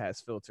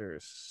bandpass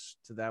filters.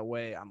 So that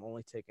way I'm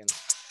only taking like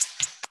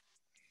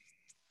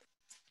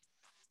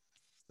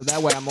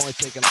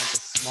the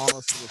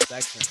smallest little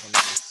section from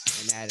this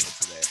and adding it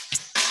to there.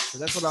 So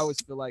that's what I always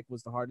feel like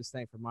was the hardest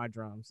thing for my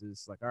drums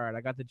is like, all right,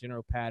 I got the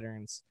general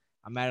patterns.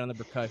 I'm adding on the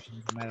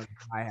percussion. I'm adding on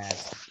the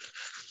hi-hats.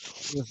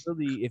 It was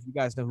really, if you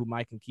guys know who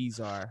Mike and Keys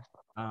are,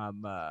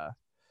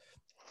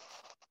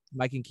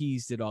 Mike and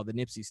Keys did all the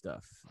Nipsey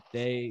stuff.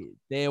 They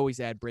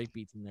always add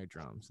breakbeats in their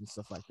drums and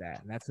stuff like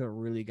that. And that's what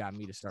really got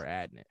me to start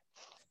adding it.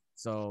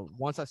 So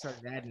once I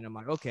started adding, I'm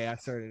like, okay, I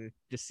started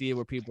to see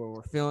where people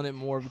were feeling it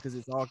more because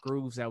it's all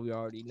grooves that we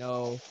already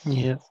know.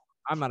 Yeah.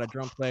 I'm not a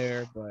drum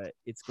player, but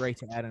it's great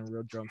to add in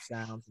real drum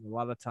sounds. And a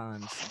lot of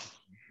times,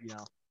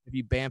 if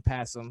you band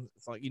pass them,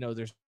 it's like,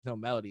 there's no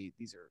melody.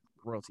 These are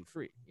royalty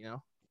free,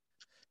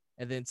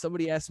 And then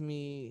somebody asked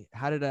me,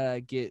 how did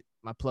I get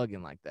my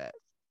plugin like that?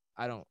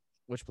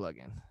 Which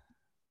plugin?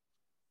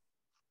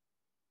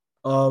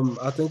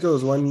 I think it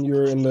was when you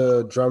were in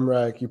the drum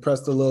rack, you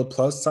pressed the little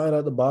plus sign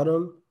at the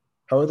bottom.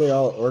 How are they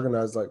all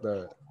organized like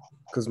that?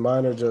 Because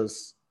mine are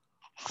just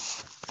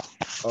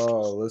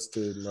all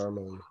listed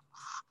normally.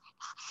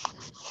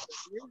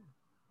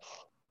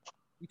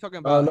 You talking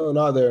about? Oh no,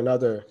 not there.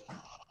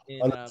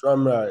 In, on the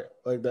drum rack,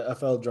 like the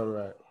FL drum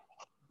rack.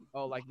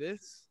 Oh, like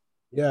this?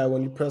 Yeah,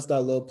 when you press that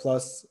little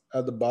plus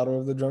at the bottom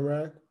of the drum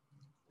rack.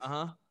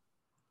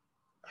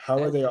 How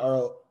are they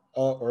all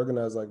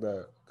organized like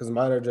that? Because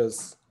mine are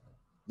just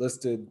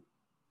listed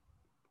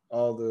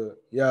all the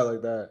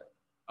like that.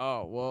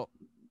 Oh well,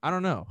 I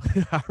don't know.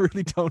 I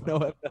really don't know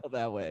FL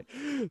that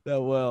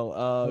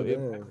well. If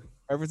Damn.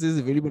 preferences,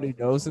 if anybody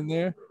knows in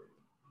there,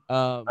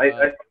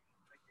 I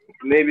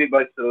maybe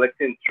by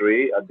selecting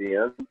three at the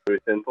end, very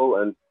simple,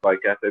 and by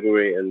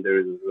category, and there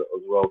is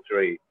as well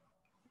three.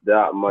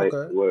 That might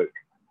Okay. work.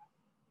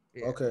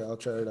 yeah. Okay, I'll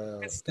try that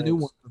out. It's the new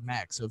one Thanks. for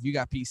Mac. So if you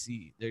got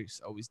PC,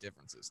 there's always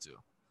differences too.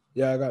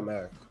 Yeah, I got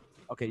Mac.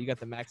 Okay, you got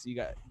the Mac. So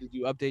did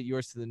you update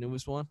yours to the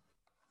newest one?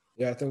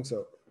 Yeah, I think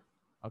so.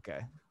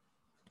 Okay.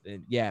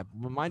 Then yeah,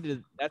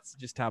 that's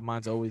just how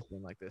mine's always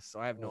been like this. So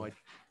I have no idea.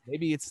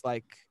 Maybe it's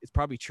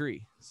probably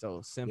tree.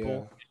 So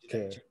simple. Yeah.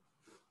 Okay.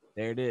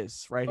 There it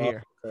is, right Oh,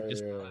 here. okay,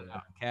 Just yeah.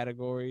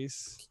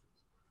 categories.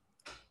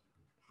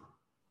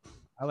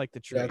 I like the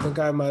tree. Yeah, I think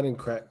I have mine in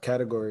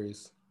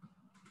categories.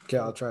 Okay,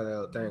 I'll try that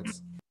out.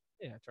 Thanks.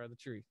 Yeah, try the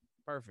tree.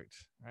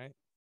 Perfect, right?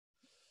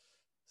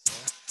 So,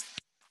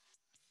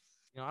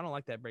 I don't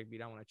like that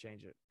breakbeat. I want to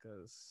change it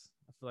because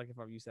I feel like if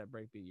I use that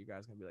breakbeat, you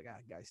guys gonna be like,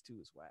 Guys 2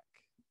 is whack.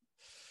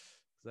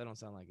 Because that don't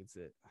sound like it's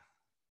it.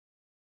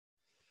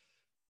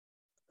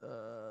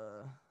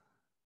 To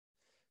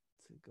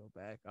go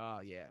back. Oh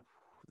yeah,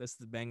 this is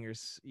the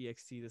bangers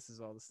EXT. This is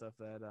all the stuff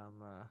that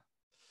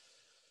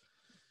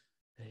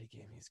he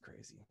gave me. Is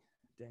crazy.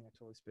 Dang, I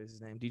totally spaced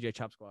his name. DJ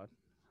Chop Squad.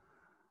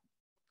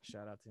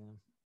 Shout out to him.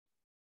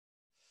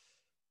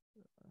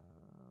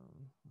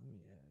 Let me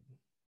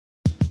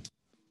add.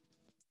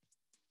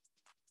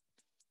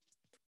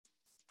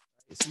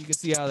 So you can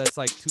see how that's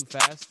like too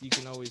fast. You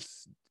can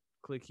always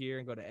click here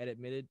and go to edit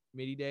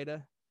MIDI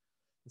data.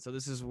 And so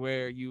this is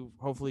where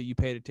hopefully you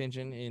paid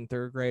attention in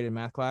third grade in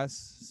math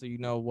class. So you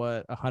know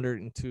what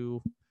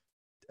 102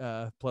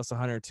 plus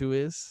 102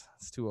 is.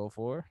 It's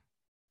 204.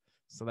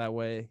 So that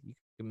way you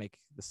can make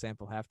the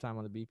sample halftime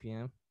on the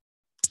BPM.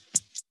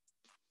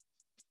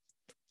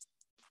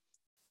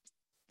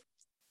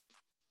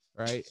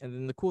 Right. And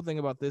then the cool thing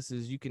about this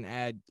is you can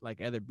add like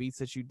other beats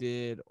that you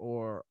did,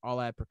 or I'll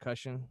add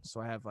percussion.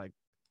 So I have like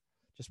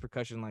just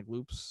percussion like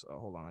loops. Oh,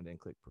 hold on. I didn't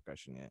click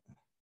percussion yet.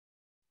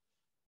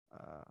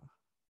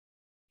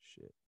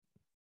 Shit.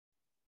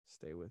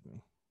 Stay with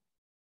me.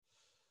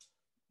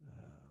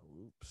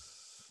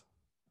 Whoops.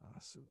 I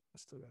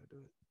still got to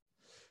do it.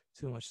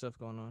 Too much stuff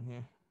going on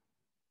here.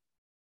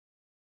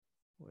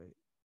 Wait.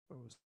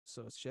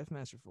 So it's Chef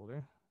Master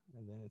folder,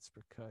 and then it's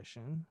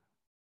percussion.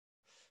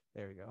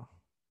 There we go.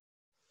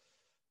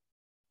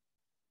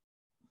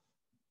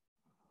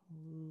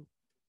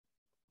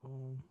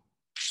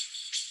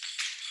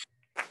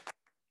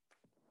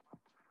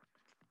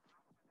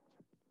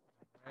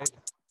 Right.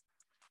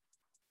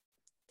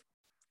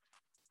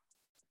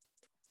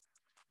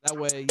 That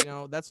way,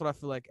 that's what I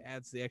feel like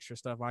adds the extra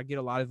stuff. I get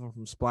a lot of them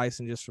from Splice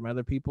and just from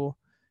other people.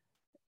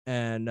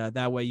 And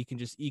that way you can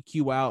just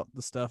EQ out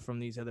the stuff from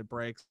these other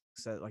breaks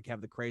that like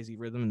have the crazy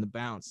rhythm and the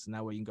bounce. And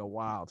that way you can go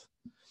wild.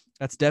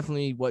 That's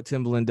definitely what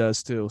Timbaland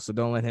does too. So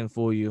don't let him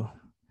fool you.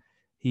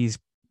 He's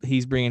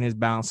bringing his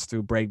bounce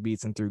through break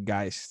beats and through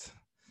Geist.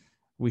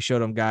 We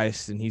showed him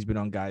Geist, and he's been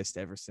on Geist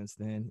ever since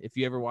then. If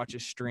you ever watch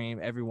his stream,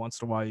 every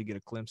once in a while you get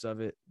a glimpse of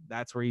it.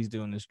 That's where he's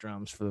doing his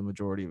drums for the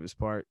majority of his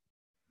part.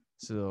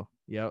 So,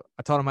 yeah,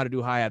 I taught him how to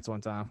do hi-hats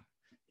one time.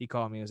 He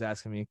called me and was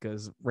asking me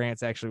because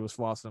Rance actually was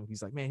flossing him.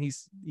 He's like, man,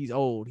 he's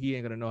old. He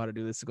ain't going to know how to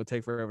do this. It's going to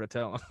take forever to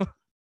tell him.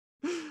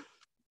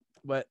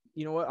 But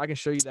you know what? I can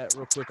show you that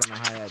real quick on the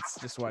hi-hats,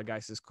 just why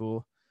Geist is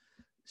cool.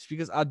 It's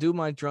because I do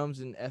my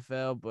drums in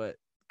FL, but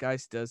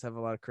Geist does have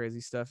a lot of crazy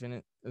stuff in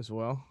it as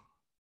well.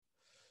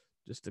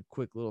 Just a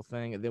quick little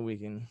thing, and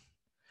then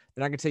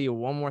I can tell you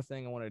one more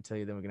thing I wanted to tell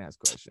you, then we can ask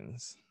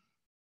questions.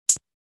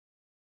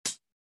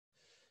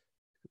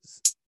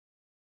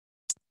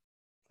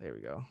 There we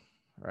go.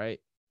 All right.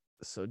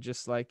 So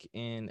just like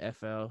in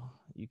FL,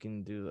 you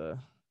can do the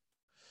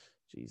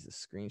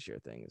screen share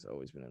thing has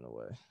always been in the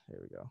way. There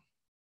we go.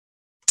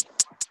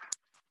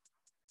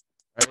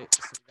 All right.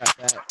 So we got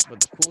that.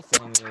 But the cool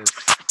thing is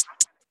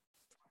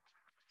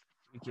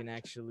we can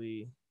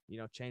actually,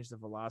 change the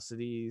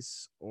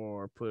velocities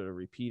or put a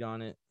repeat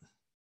on it.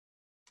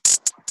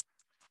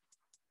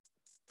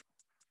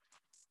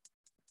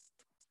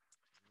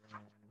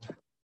 And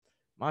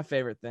my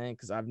favorite thing,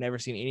 because I've never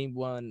seen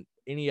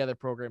any other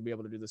program be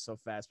able to do this so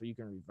fast, but you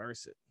can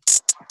reverse it.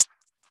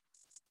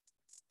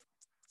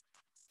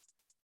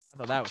 I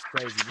thought that was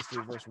crazy, just to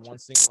reverse one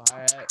single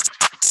hi-hat.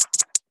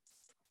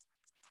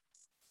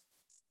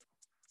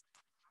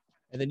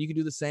 And then you can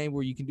do the same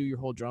where you can do your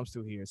whole drums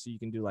through here. So you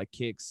can do like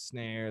kicks,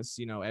 snares,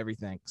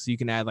 everything. So you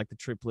can add like the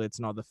triplets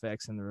and all the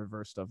effects and the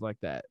reverse stuff like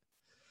that.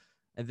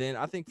 And then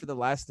I think for the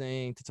last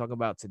thing to talk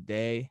about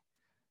today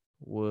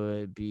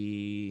would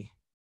be,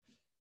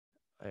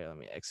 let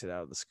me exit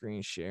out of the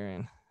screen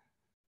sharing,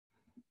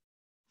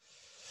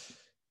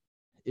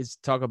 is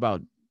talk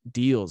about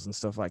deals and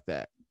stuff like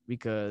that.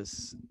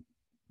 Because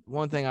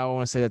one thing I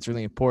want to say that's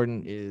really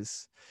important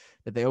is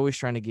that they always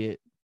trying to get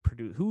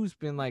produce. Who's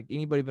been like,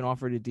 anybody been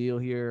offered a deal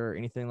here or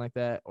anything like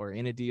that, or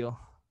in a deal?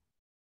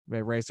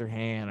 They raise their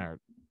hand or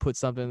put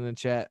something in the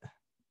chat.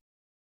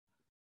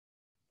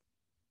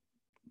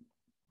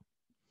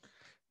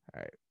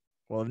 All right.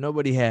 Well, if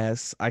nobody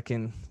has, I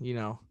can,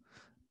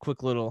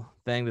 quick little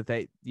thing that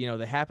they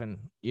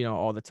happen,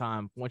 all the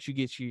time. Once you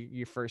get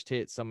your first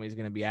hit, somebody's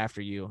going to be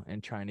after you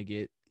and trying to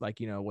get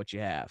what you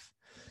have.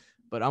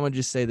 But I'm going to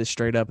just say this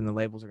straight up, and the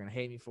labels are going to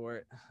hate me for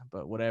it,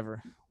 but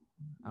whatever.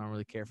 I don't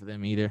really care for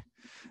them either.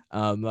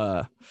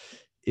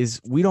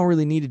 Is we don't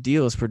really need a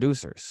deal as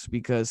producers,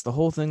 because the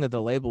whole thing that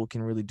the label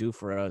can really do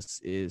for us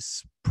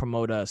is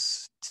promote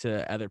us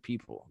to other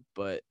people.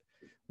 But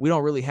we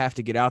don't really have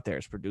to get out there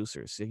as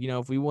producers.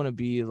 If we want to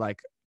be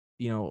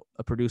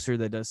a producer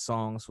that does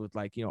songs with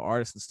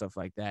artists and stuff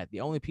like that,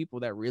 the only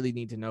people that really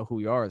need to know who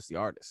we are is the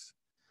artists.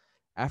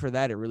 After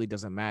that, it really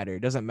doesn't matter.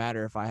 It doesn't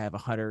matter if I have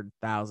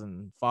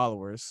 100,000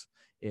 followers.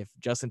 If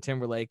Justin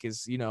Timberlake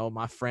is,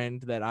 my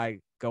friend that I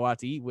go out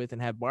to eat with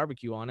and have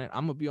barbecue on it,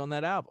 I'm going to be on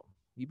that album.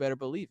 You better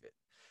believe it.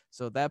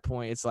 So at that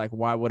point, it's like,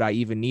 why would I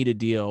even need a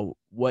deal?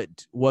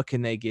 What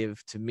can they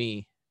give to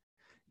me,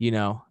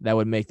 that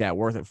would make that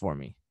worth it for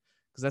me?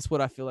 Because that's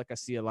what I feel like I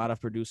see a lot of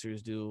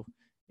producers do,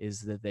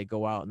 is that they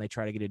go out and they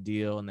try to get a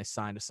deal and they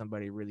sign to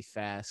somebody really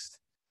fast.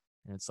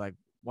 And it's like,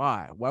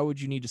 why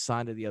would you need to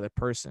sign to the other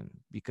person?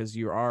 Because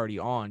you've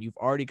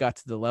already got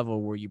to the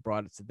level where you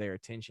brought it to their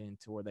attention,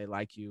 to where they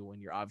like you,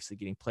 and you're obviously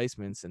getting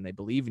placements and they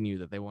believe in you,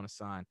 that they want to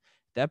sign.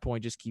 At that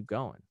point, just keep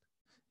going,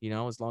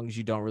 as long as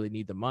you don't really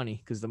need the money.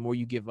 Because the more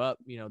you give up,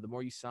 the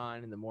more you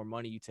sign and the more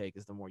money you take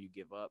is the more you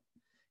give up.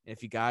 And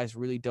if you guys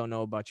really don't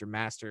know about your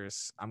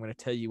masters, I'm going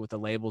to tell you what the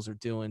labels are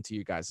doing to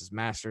you guys'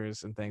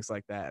 masters and things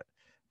like that,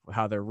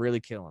 how they're really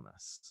killing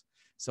us.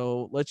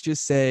 So let's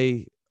just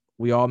say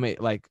we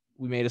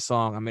made a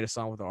song. I made a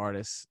song with the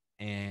artist,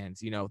 and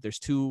there's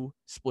two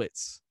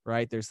splits,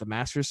 right? There's the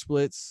master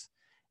splits,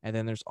 and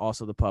then there's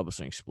also the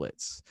publishing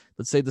splits.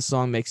 Let's say the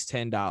song makes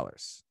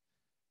 $10.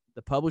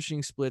 The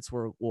publishing splits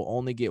will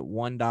only get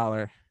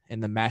 $1,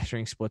 and the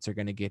mastering splits are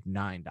going to get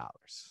 $9.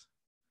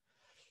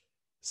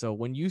 So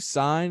when you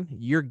sign,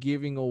 you're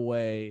giving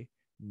away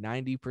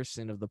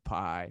 90% of the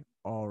pie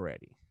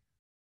already.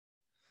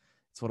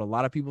 It's what a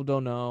lot of people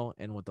don't know,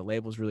 and what the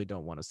labels really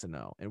don't want us to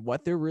know. And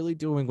what they're really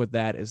doing with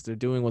that is they're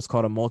doing what's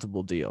called a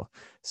multiple deal.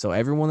 So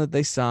everyone that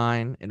they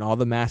sign and all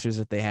the masters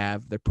that they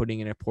have, they're putting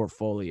in a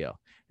portfolio,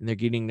 and they're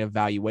getting an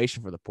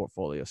evaluation for the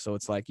portfolio. So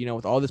it's like,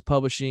 with all this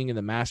publishing and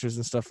the masters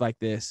and stuff like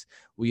this,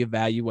 we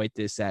evaluate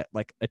this at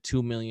like a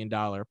 $2 million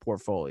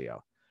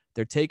portfolio.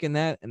 They're taking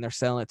that and they're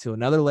selling it to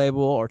another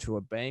label or to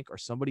a bank or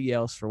somebody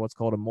else for what's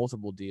called a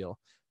multiple deal,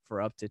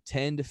 for up to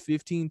 10 to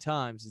 15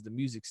 times is the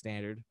music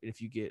standard.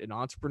 If you get an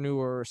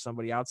entrepreneur or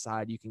somebody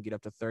outside, you can get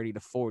up to 30 to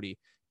 40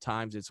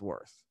 times its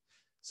worth.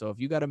 So if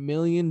you got $1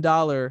 million,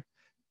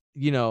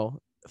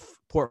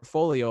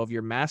 portfolio of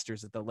your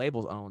masters that the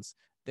label owns,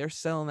 they're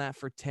selling that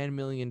for $10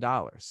 million,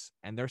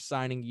 and they're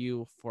signing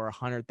you for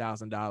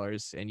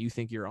 $100,000, and you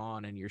think you're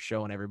on and you're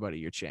showing everybody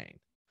your chain.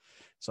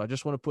 So I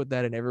just want to put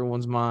that in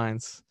everyone's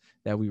minds,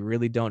 that we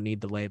really don't need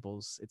the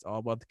labels. It's all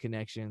about the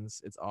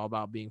connections. It's all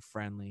about being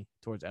friendly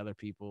towards other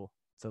people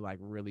to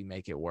really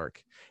make it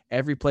work.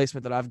 Every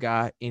placement that I've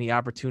got, any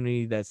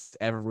opportunity that's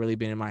ever really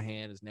been in my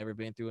hand, has never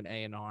been through an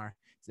A&R.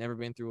 It's never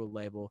been through a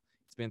label.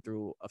 It's been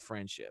through a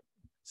friendship,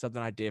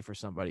 something I did for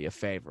somebody, a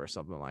favor or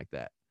something like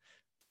that.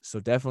 So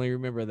definitely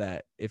remember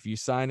that. If you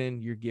sign in,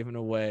 you're giving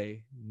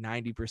away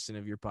 90%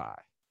 of your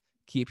pie.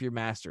 Keep your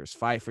masters,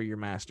 fight for your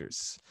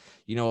masters.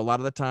 A lot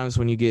of the times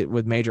when you get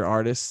with major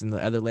artists and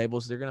the other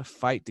labels, they're going to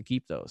fight to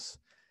keep those,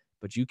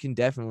 but you can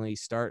definitely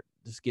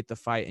just get the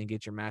fight and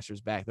get your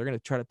masters back. They're going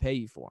to try to pay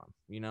you for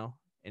them,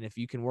 and if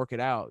you can work it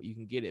out, you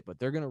can get it, but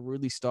they're going to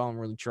really stall and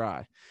really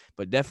try.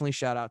 But definitely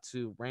shout out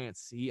to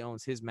Rance. He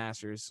owns his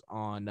masters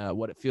on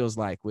What It Feels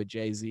Like with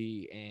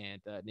Jay-Z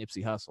and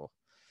Nipsey Hussle.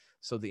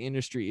 So the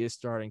industry is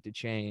starting to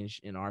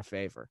change in our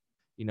favor,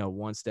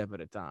 one step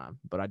at a time.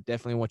 But I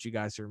definitely want you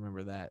guys to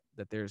remember that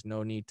there's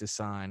no need to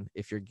sign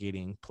if you're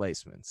getting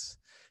placements.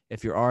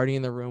 If you're already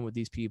in the room with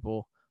these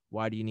people,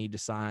 why do you need to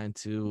sign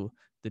to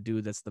the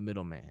dude that's the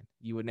middleman?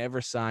 You would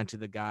never sign to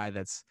the guy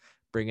that's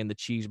bringing the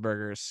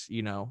cheeseburgers,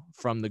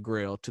 from the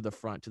grill to the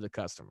front to the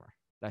customer.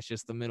 That's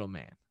just the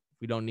middleman.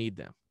 We don't need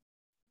them.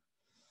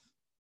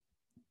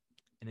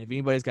 And if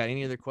anybody's got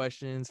any other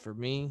questions for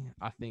me,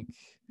 I think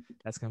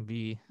that's going to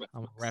be,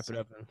 I'm going to wrap it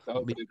up.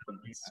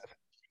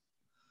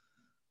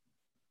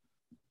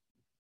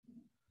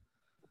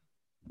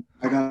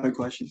 I got a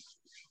question.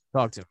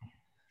 Talk to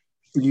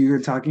me. You were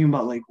talking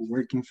about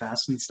working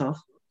fast and stuff.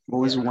 What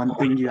was one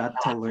thing you had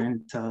to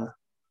learn to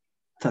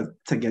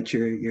get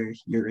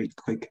your rate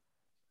quick?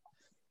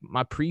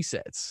 My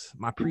presets.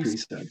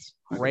 Presets.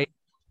 Great.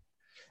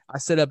 I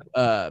set up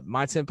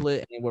my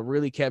template, and what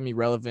really kept me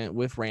relevant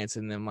with Rance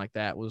and them like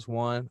that was,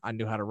 one, I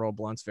knew how to roll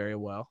blunts very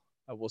well.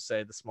 I will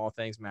say the small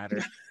things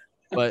matter,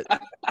 but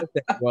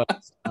was,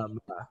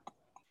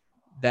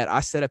 that I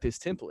set up his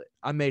template.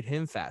 I made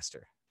him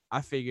faster.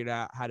 I figured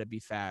out how to be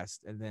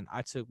fast, and then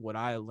I took what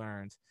I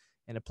learned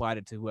and applied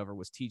it to whoever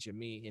was teaching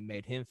me and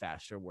made him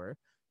faster. Where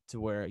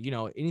to where, you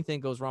know, anything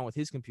goes wrong with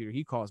his computer,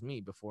 he calls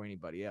me before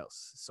anybody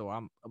else. So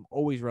I'm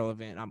always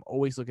relevant. I'm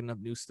always looking up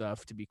new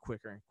stuff to be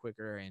quicker and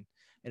quicker. And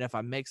if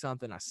I make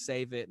something, I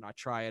save it and I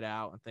try it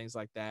out and things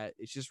like that.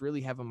 It's just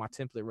really having my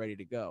template ready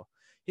to go.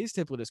 His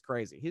template is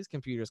crazy. His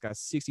computer's got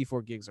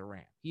 64 gigs of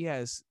RAM. He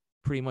has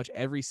pretty much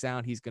every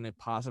sound he's going to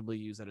possibly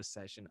use at a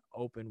session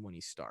open when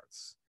he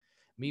starts.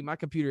 Me, my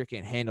computer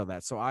can't handle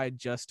that. So I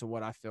adjust to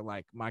what I feel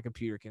like my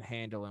computer can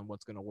handle and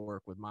what's going to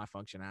work with my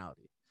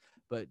functionality.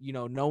 But, you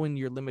know, knowing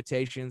your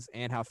limitations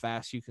and how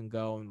fast you can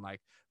go and like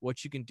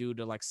what you can do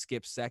to like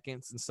skip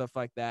seconds and stuff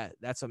like that,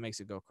 that's what makes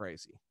it go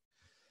crazy.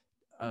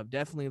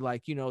 Definitely,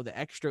 like, you know, the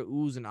extra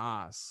oohs and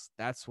ahs,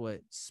 that's what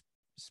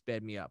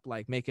sped me up.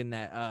 Like making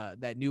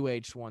that new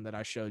age one that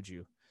I showed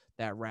you,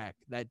 that rack,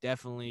 that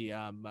definitely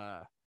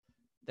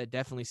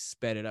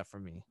sped it up for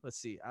me. Let's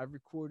see. I've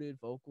recorded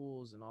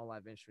vocals and all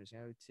live instruments. You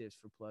have tips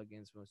for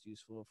plugins most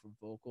useful for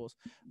vocals?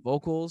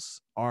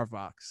 Vocals,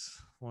 Arvox,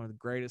 one of the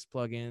greatest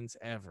plugins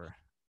ever.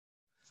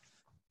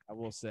 I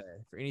will say,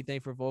 for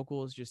anything for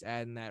vocals, just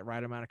adding that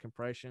right amount of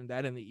compression,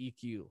 that and the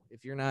EQ.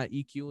 If you're not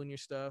EQing your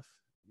stuff,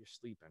 you're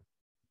sleeping.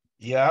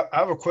 Yeah, I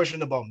have a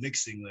question about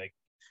mixing. Like,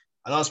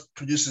 I know as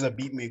producers and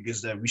beat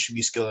makers that we should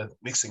be skilled at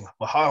mixing,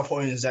 but how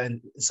important is that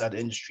inside the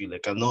industry?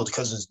 Like, I know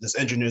because there's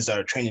engineers that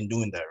are trained in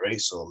doing that,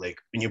 right? So, like,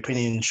 in your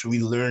opinion, should we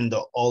learn the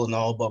all in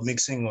all about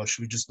mixing, or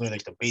should we just learn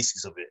like the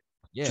basics of it?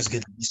 Yeah, just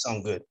get the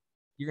sound good.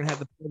 You're gonna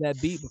have to play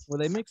that beat before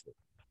they mix it.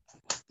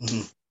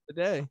 Mm-hmm.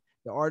 Today,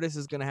 the artist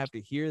is gonna have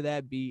to hear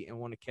that beat and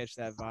want to catch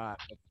that vibe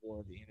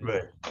before the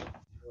internet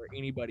or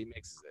anybody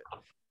mixes it.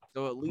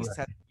 So at least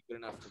have to be good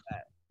enough for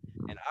that.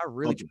 And I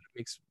really try to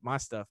mix my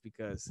stuff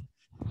because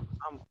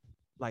I'm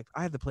like,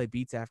 I have to play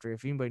beats after.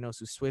 If anybody knows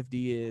who Swift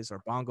D is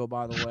or Bongo,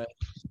 by the way,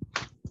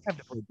 I have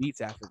to play beats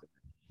after them.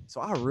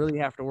 So I really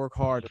have to work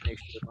hard to make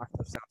sure that my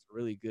stuff sounds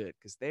really good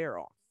because they are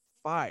on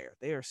fire.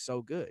 They are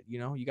so good. You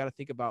know, you got to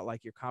think about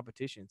like your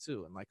competition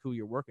too and like who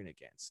you're working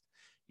against,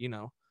 you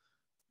know.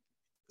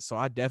 So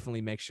I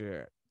definitely make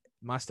sure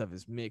my stuff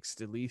is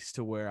mixed at least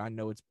to where I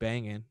know it's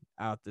banging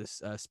out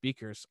this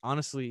speakers.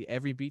 Honestly,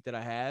 every beat that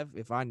I have,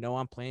 if I know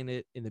I'm playing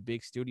it in the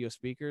big studio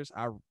speakers,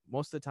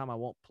 most of the time I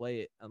won't play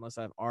it unless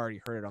I've already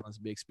heard it on those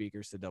big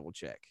speakers to double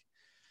check.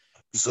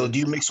 So do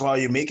you mix while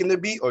you're making the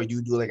beat, or do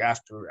you do like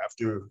after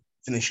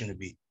finishing the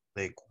beat?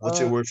 Like, what's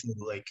it working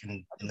like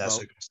in that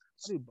circumstance?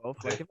 I do both.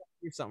 Okay. Like if I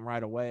hear something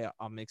right away,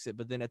 I'll mix it.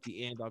 But then at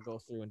the end, I'll go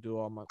through and do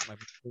all my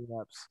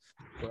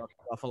cleanups, or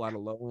I'll a lot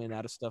of low end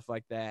out of stuff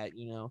like that,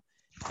 you know.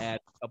 Add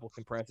a couple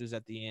compressors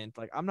at the end.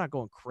 Like I'm not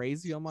going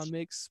crazy on my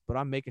mix, but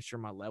I'm making sure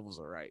my levels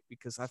are right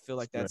because I feel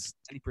like that's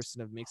 90%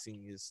 of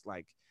mixing is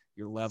like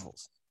your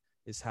levels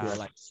is how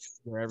like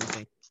where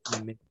everything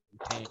can.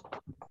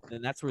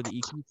 And that's where the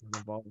EQ is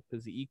involved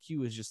because the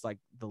EQ is just like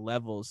the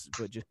levels,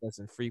 but just as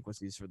in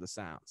frequencies for the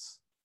sounds.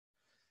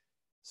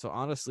 So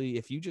honestly,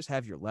 if you just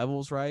have your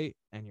levels right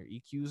and your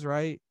EQs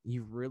right,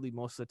 you really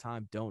most of the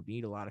time don't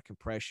need a lot of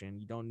compression.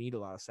 You don't need a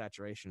lot of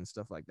saturation and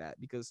stuff like that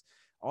because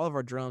all of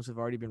our drums have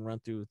already been run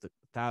through the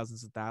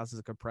thousands and thousands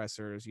of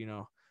compressors, you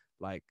know,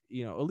 like,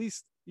 you know, at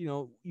least, you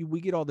know,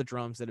 we get all the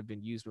drums that have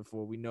been used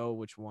before. We know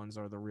which ones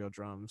are the real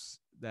drums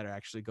that are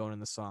actually going in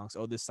the songs.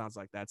 Oh, this sounds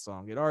like that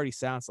song. It already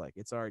sounds like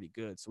it's already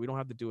good. So we don't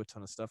have to do a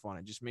ton of stuff on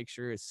it. Just make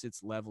sure it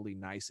sits levelly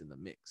nice in the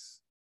mix.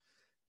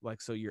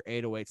 Like, so your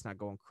 808's not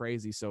going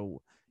crazy.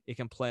 So it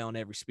can play on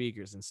every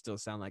speakers and still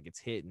sound like it's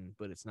hitting,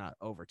 but it's not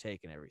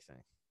overtaking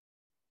everything.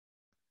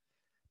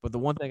 But the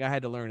one thing I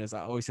had to learn is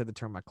I always had to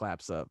turn my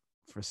claps up.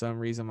 For some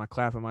reason, my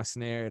clap and my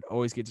snare, it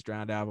always gets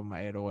drowned out by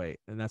my 808.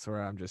 And that's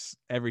where I'm just,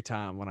 every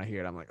time when I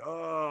hear it, I'm like,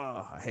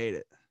 oh, I hate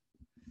it.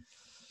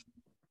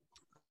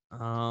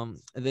 And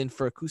then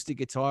for acoustic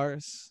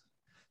guitars,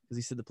 because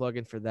he said the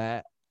plugin for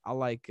that, I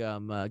like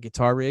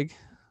Guitar Rig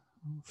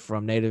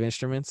from Native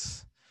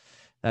Instruments.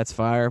 That's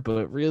fire.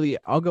 But really,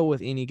 I'll go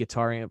with any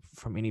guitar amp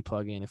from any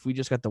plugin. If we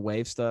just got the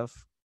wave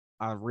stuff,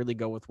 I really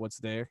go with what's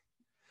there.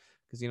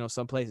 Because, you know,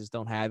 some places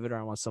don't have it, or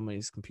I want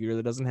somebody's computer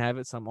that doesn't have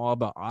it. So I'm all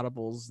about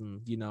audibles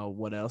and, you know,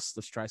 what else?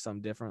 Let's try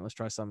something different. Let's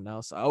try something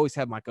else. I always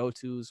have my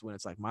go-tos when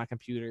it's like my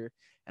computer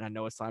and I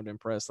know it's time to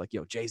impress. Like,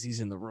 yo, Jay-Z's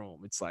in the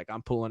room. It's like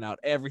I'm pulling out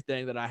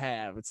everything that I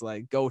have. It's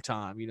like go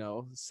time, you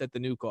know, set the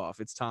nuke off.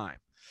 It's time.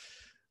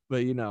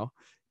 But, you know,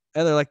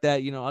 other like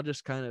that, you know, I'll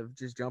just kind of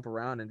just jump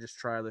around and just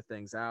try other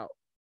things out.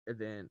 And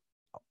then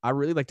I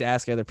really like to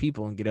ask other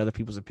people and get other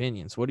people's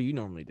opinions. What do you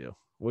normally do?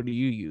 What do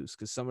you use?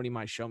 Because somebody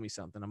might show me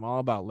something. I'm all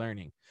about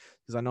learning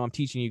because I know I'm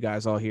teaching you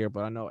guys all here,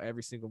 but I know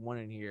every single one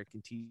in here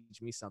can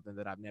teach me something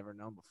that I've never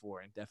known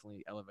before and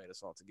definitely elevate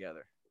us all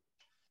together.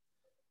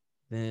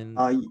 Then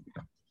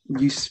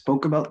you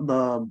spoke about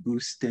the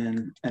boost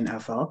in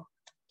FL.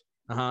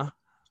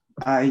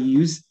 I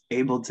use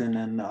Ableton,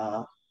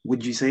 and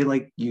would you say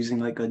like using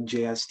like a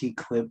JST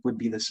clip would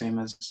be the same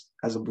as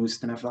a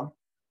boost in FL?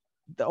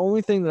 The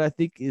only thing that I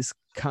think is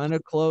kind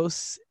of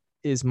close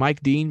is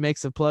Mike Dean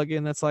makes a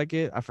plugin that's like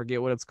it. I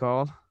forget what it's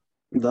called.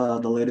 The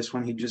latest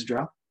one he just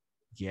dropped.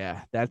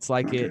 Yeah, that's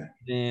like it.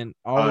 Then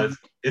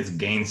it's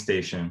Gain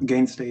Station.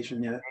 Gain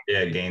Station, yeah.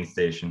 Yeah, Gain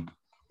Station.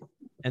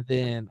 and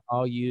then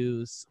I'll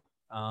use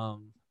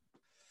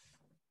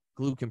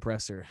glue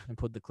compressor and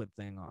put the clip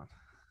thing on.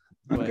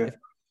 But if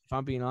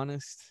I'm being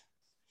honest,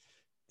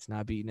 it's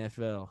not beating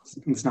FL.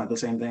 It's not the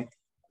same thing.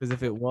 Because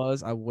if it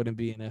was, I wouldn't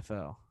be in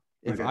FL.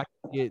 If I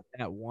could get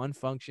that one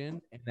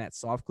function and that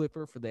soft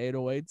clipper for the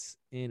 808s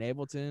in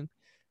Ableton,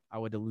 I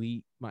would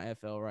delete my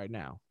FL right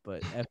now.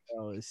 But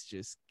FL is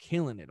just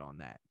killing it on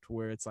that, to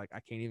where it's like I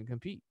can't even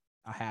compete.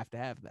 I have to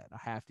have that. I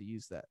have to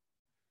use that.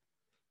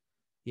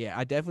 Yeah,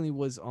 I definitely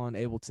was on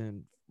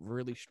Ableton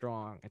really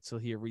strong until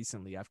here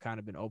recently. I've kind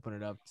of been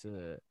opening it up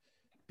to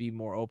be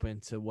more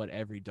open to what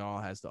every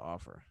DAW has to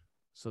offer.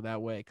 So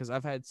that way, because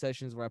I've had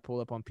sessions where I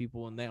pull up on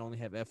people and they only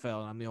have FL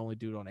and I'm the only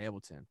dude on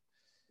Ableton.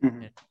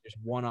 And there's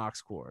one aux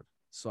cord.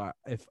 So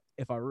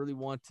if I really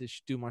want to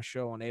do my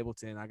show on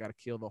Ableton, I got to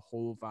kill the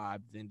whole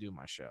vibe, then do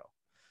my show.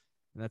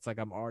 And that's like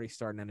I'm already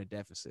starting in a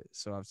deficit.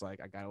 So I was like,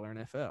 I got to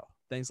learn FL,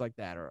 things like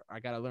that. Or I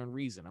got to learn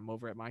Reason. I'm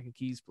over at Mike and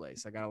Key's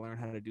place. I got to learn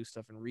how to do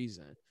stuff in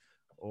Reason.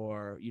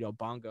 Or,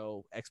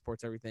 Bongo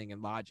exports everything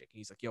in Logic. And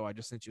he's like, yo, I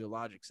just sent you a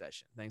Logic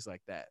session, things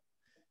like that.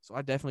 So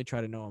I definitely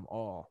try to know them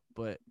all.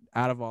 But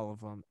out of all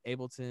of them,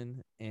 Ableton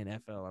and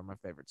FL are my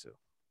favorite two.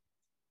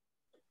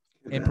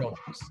 And Pro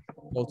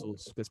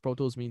Tools, because Pro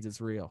Tools means it's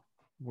real.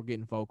 We're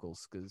getting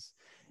vocals, because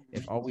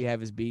if all we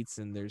have is beats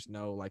and there's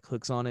no like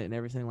hooks on it and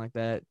everything like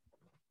that,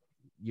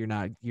 you're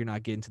not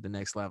getting to the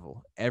next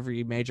level.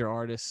 Every major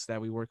artist that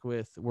we work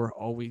with, we're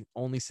always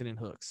only sending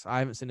hooks. I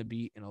haven't sent a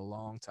beat in a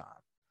long time.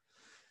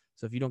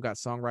 So if you don't got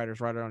songwriters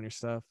writer on your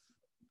stuff,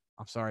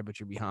 I'm sorry, but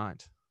you're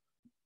behind.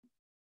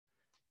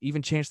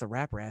 Even Chance the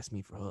Rapper asked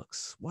me for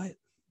hooks. What?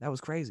 That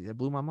was crazy. That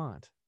blew my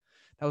mind.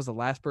 That was the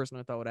last person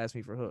I thought would ask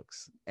me for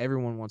hooks.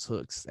 Everyone wants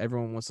hooks.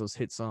 Everyone wants those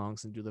hit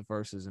songs and do the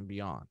verses and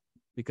beyond,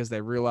 because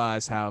they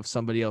realize how if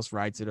somebody else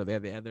writes it or they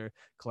have the other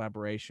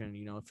collaboration,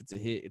 if it's a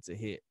hit, it's a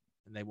hit,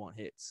 and they want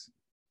hits.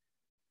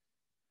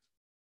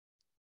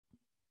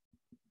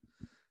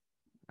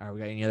 All right, we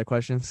got any other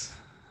questions?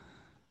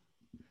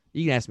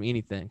 You can ask me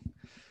anything.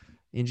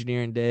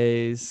 Engineering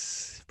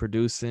days,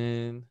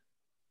 producing,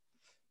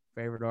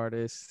 favorite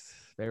artist,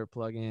 favorite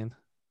plugin.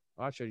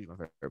 Oh, I'll show you my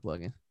favorite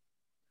plugin.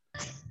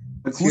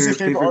 Who's your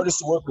favorite artist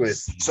to work with?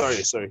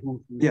 Sorry.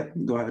 Yeah,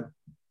 go ahead.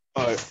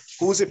 All right.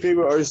 Who's your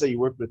favorite artist that you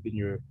worked with in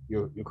your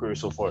career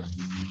so far?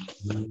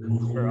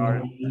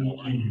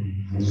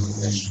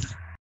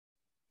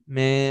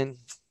 Man,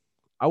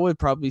 I would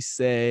probably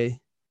say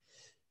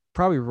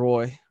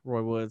Roy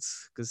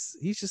Woods, because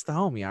he's just the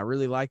homie. I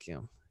really like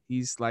him.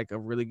 He's like a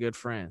really good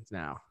friend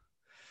now.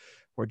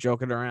 We're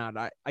joking around.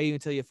 I even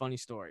tell you a funny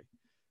story.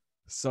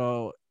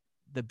 So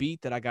the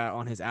beat that I got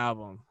on his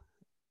album,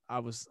 I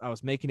was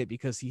making it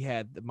because he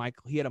had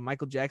a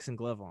Michael Jackson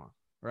glove on,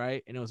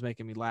 right? And it was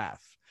making me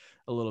laugh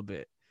a little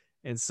bit.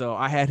 And so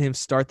I had him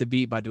start the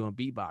beat by doing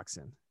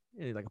beatboxing.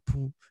 And like a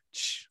boom,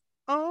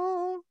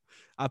 oh,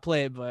 I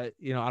play it, but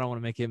I don't want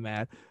to make him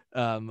mad.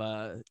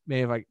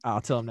 Maybe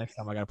I'll tell him next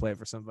time I gotta play it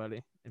for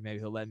somebody, and maybe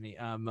he'll let me.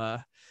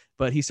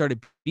 But he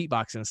started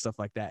beatboxing and stuff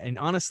like that. And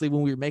honestly,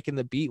 when we were making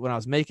the beat, when I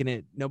was making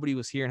it, nobody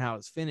was hearing how it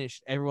was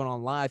finished. Everyone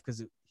on live,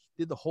 because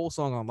did the whole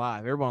song on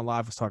live. Everyone on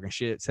live was talking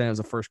shit, saying it was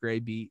a first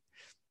grade beat.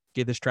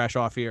 Get this trash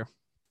off here.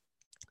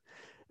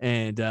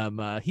 And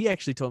he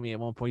actually told me at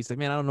one point, he's like,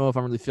 man, I don't know if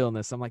I'm really feeling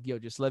this. I'm like, yo,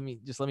 just let me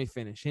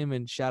finish. Him,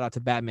 and shout out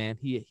to Batman.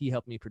 He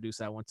helped me produce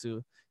that one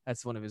too.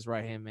 That's one of his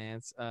right hand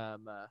mans.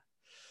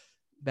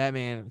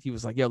 Batman, he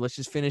was like, yo, let's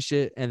just finish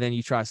it, and then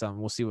you try something.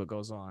 We'll see what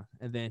goes on.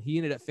 And then he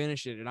ended up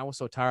finishing it, and I was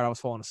so tired I was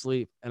falling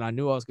asleep, and I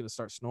knew I was going to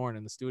start snoring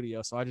in the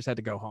studio, so I just had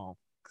to go home,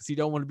 because you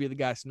don't want to be the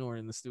guy snoring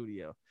in the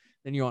studio.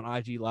 Then you're on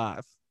IG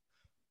Live,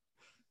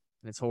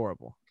 and it's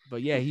horrible.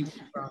 But yeah,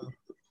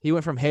 he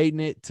went from hating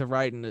it to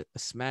writing a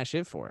smash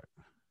hit for it.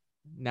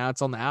 Now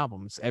it's on the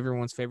album. It's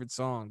everyone's favorite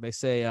song. They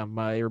say it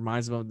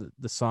reminds them of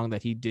the song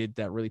that he did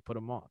that really put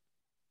him on.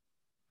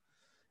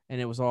 And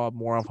it was all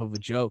more off of a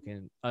joke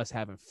and us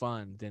having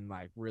fun than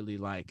like really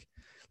like,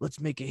 let's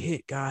make a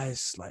hit,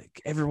 guys.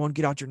 Like, everyone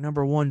get out your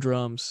number one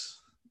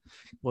drums.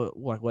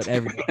 What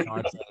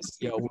everyone says.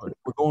 Yo,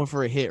 we're going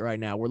for a hit right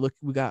now. We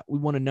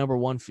want a number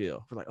one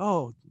feel. We're like,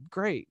 oh,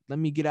 great. Let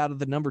me get out of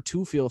the number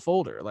two feel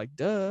folder. Like,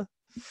 duh.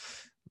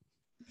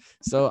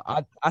 So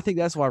I think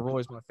that's why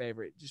Roy's my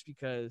favorite, just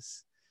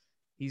because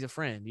he's a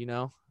friend,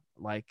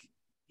 like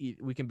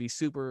we can be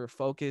super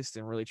focused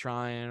and really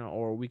trying,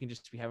 or we can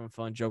just be having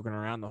fun joking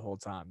around the whole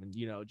time and,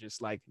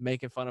 just like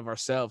making fun of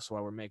ourselves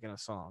while we're making a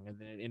song, and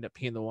then it end up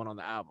being the one on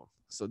the album.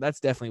 So that's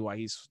definitely why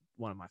he's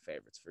one of my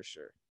favorites for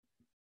sure.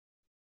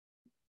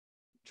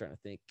 I'm trying to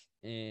think.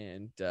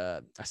 And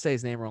I say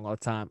his name wrong all the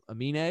time.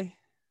 Amine,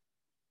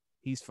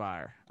 he's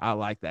fire. I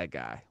like that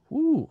guy.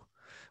 Woo.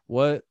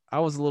 What? I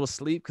was a little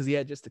asleep because he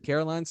had just the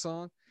Caroline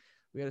song.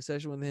 We had a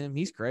session with him.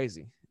 He's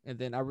crazy. And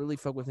then I really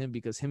fuck with him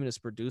because him and his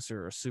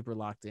producer are super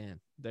locked in.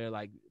 They're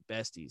like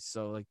besties.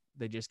 So like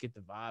they just get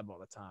the vibe all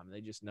the time.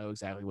 They just know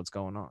exactly what's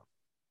going on.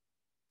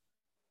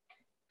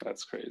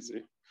 That's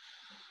crazy.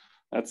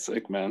 That's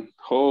sick, man.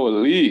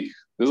 Holy,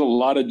 there's a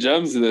lot of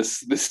gems in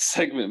this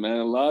segment, man.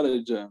 A lot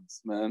of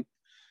gems, man.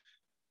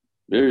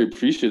 Very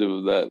appreciative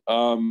of that.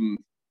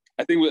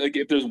 I think like,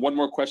 if there's one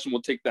more question,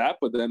 we'll take that.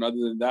 But then other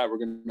than that, we're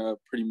gonna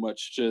pretty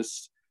much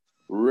just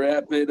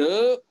wrap it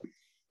up.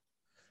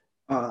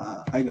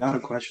 I got a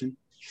question.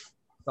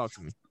 Talk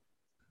to me.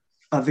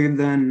 Other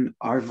than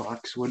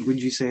RVox, what would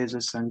you say is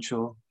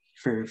essential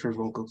for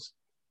vocals?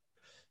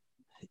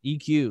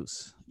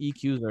 EQs.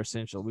 EQs are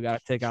essential. We got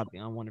to take out the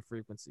unwanted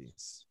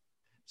frequencies.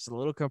 Just a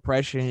little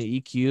compression,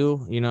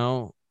 EQ, you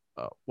know,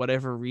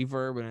 whatever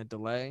reverb and a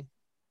delay.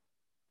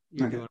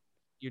 You're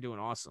doing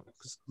awesome.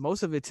 Because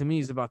most of it to me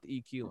is about the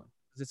EQing.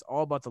 Because it's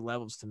all about the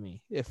levels to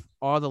me. If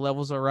all the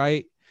levels are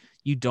right,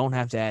 you don't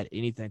have to add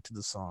anything to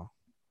the song.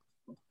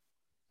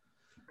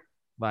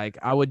 Like,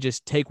 I would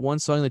just take one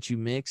song that you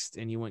mixed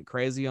and you went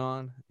crazy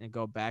on and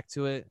go back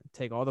to it,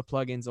 take all the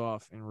plugins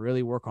off and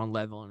really work on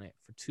leveling it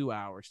for 2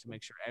 hours to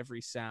make sure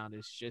every sound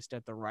is just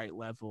at the right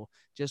level,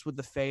 just with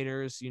the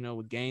faders, you know,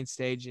 with gain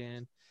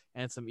staging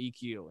and some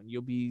EQ. And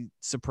you'll be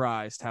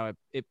surprised how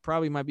it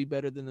probably might be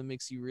better than the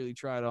mix you really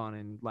tried on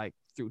and like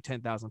threw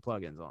 10,000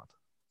 plugins on.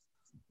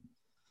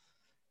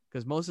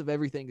 Because most of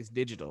everything is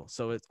digital.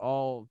 So it's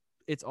all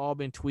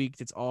been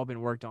tweaked. It's all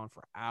been worked on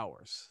for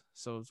hours.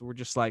 So we're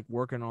just like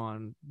working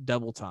on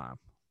double time.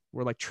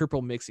 We're like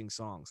triple mixing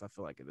songs, I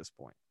feel like, at this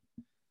point,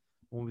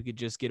 when we could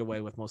just get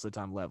away with most of the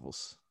time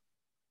levels.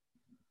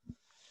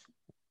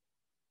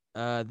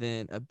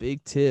 Then a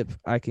big tip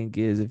I can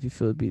give is if you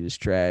feel the beat is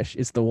trash,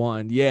 it's the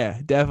one.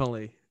 Yeah,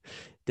 definitely.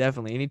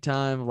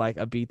 Anytime like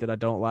a beat that I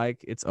don't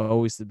like, it's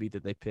always the beat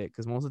that they pick.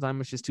 Because most of the time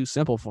it's just too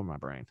simple for my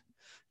brain.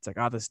 It's like,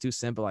 oh, this is too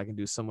simple. I can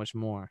do so much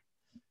more.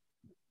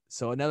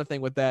 So another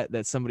thing with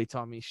that somebody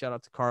taught me, shout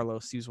out to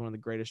Carlos. He was one of the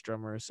greatest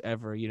drummers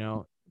ever, you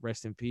know,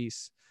 rest in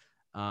peace.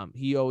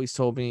 He always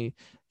told me,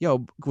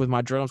 yo, with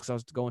my drums, because I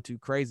was going too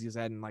crazy, I was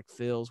adding like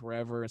fills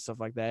wherever and stuff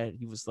like that.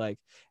 He was like,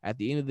 at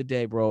the end of the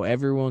day, bro,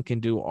 everyone can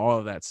do all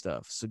of that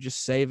stuff. So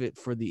just save it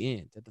for the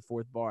end at the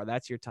fourth bar.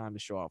 That's your time to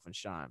show off and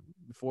shine.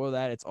 Before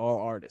that, it's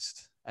all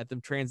artist. At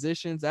them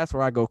transitions, that's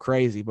where I go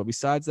crazy. But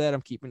besides that,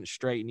 I'm keeping it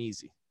straight and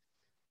easy.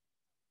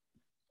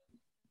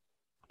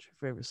 What's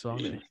your favorite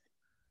song?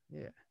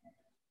 Yeah.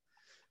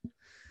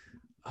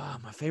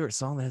 My favorite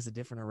song that has a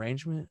different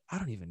arrangement? I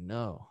don't even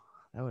know.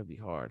 That would be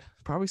hard.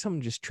 Probably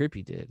something just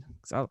Trippy did.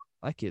 Because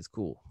that kid's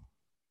cool.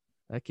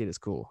 That kid is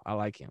cool. I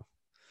like him.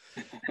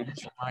 It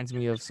just reminds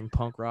me of some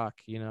punk rock,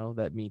 you know,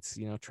 that meets,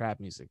 you know, trap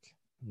music.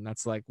 And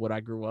that's like what I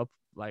grew up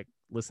like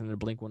listening to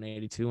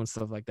Blink-182 and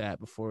stuff like that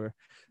before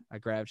I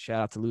grabbed.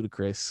 Shout out to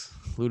Ludacris.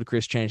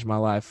 Ludacris changed my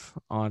life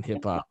on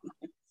hip hop.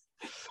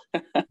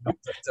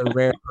 It's a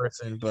rare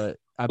person, but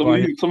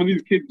some of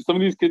these kids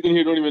in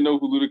here don't even know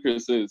who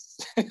Ludacris is.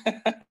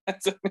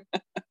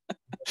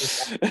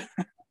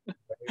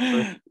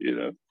 You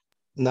know.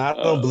 No, I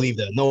don't believe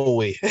that. No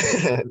way.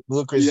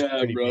 Ludacris is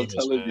pretty bro, famous,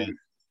 tell man.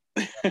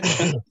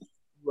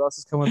 Who else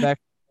is coming back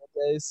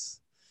nowadays?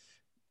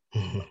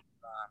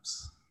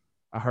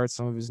 I heard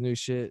some of his new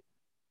shit.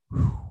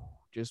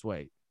 Just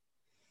wait.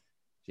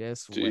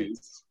 Wait.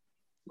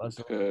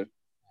 Okay.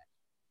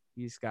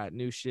 He's got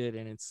new shit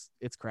and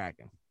it's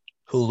cracking.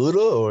 Who,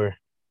 Luda or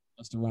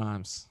Busta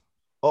Rhymes?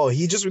 Oh,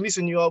 he just released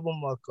a new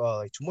album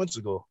like 2 months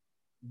ago.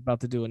 About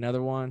to do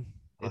another one.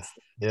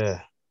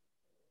 Yeah.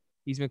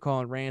 He's been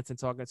calling rants and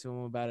talking to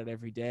him about it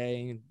every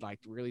day and like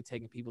really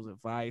taking people's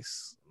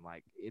advice.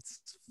 Like,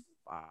 it's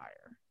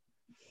fire.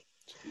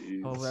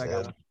 Hopefully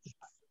I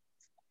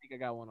think I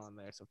got one on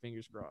there, so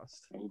fingers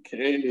crossed.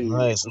 Okay.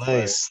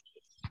 Nice.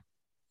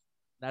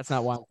 That's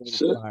not why I'm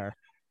saying it's fire.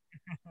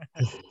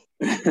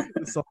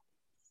 So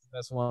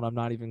that's one I'm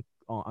not even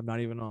on.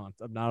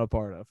 I'm not a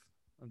part of.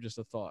 I'm just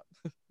a thought.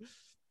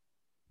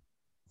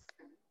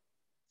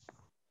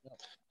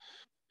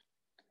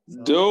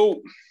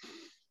 Dope.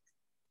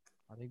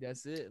 I think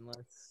that's it,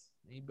 unless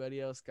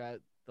anybody else got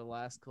the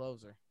last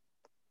closer.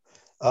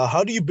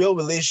 How do you build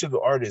relationship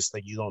with artists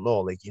like you don't know?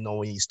 Like, you know,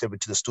 when you step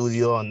into the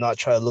studio and not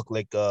try to look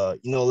like you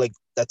know, like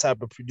that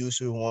type of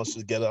producer who wants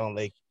to get on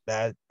like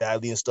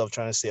badly and stuff,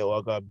 trying to say, oh,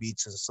 I got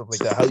beats and stuff like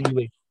that. How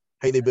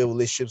do you build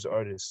relationships with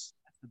artists?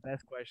 That's the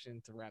best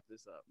question to wrap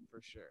this up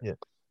for sure. Yeah.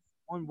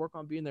 One, work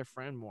on being their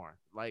friend more.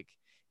 Like,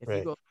 if right.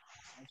 you go,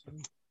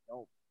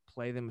 don't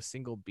play them a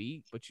single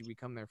beat, but you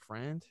become their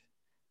friend,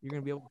 you're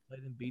gonna be able to play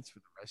them beats for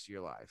the rest of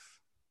your life.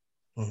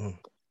 Mm-hmm.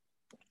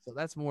 So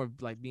that's more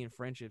of like being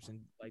friendships and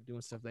like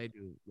doing stuff they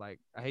do. Like,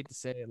 I hate to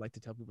say it, like to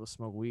tell people to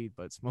smoke weed,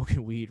 but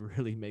smoking weed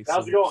really makes.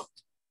 How's it going?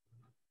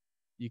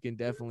 You can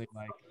definitely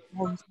like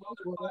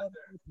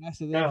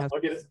pass it in, Yeah, I'll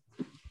get it.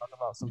 Talk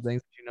about some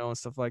things that you know and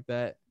stuff like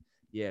that.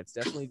 Yeah, it's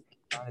definitely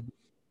trying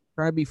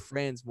to be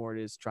friends more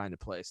than trying to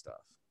play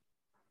stuff.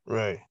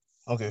 Right.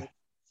 Okay.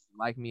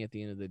 Like me at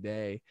the end of the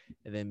day,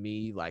 and then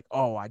me like,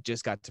 oh, I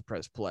just got to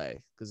press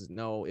play, because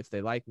if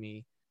they like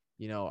me,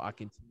 you know, I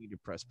continue to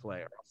press play,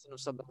 or I'll send them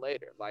something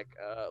later. Like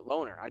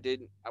Loner,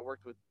 I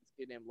worked with this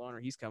kid named Loner.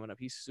 He's coming up.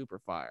 He's super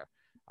fire.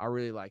 I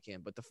really like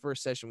him. But the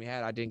first session we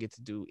had, I didn't get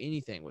to do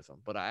anything with him,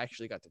 but I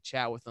actually got to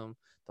chat with him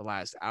the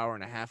last hour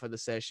and a half of the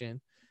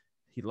session.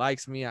 He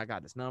likes me. I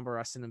got his number.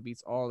 I send him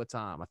beats all the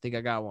time. I think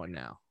I got one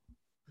now.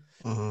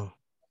 Mm-hmm.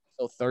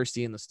 so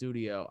thirsty in the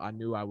studio, I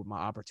knew my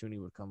opportunity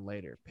would come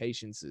later.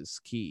 Patience is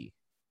key,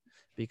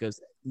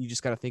 because you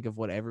just got to think of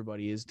what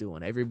everybody is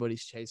doing.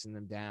 Everybody's chasing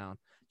them down.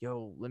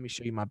 Yo, let me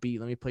show you my beat.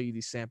 Let me play you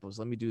these samples.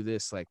 Let me do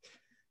this. Like,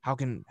 how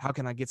can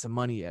I get some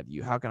money out of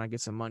you? How can I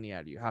get some money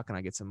out of you? How can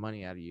I get some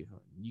money out of you?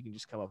 You can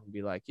just come up and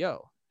be like,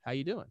 yo, how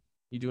you doing?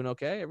 You doing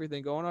okay?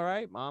 Everything going all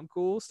right? Mom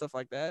cool? Stuff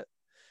like that.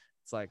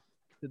 It's like,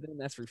 then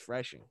that's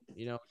refreshing.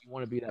 You know, you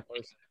want to be that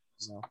person,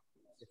 you know,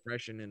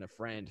 refreshing and a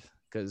friend,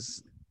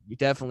 because you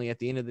definitely, at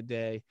the end of the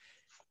day,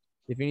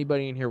 if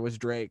anybody in here was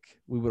Drake,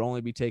 we would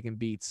only be taking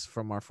beats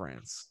from our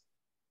friends.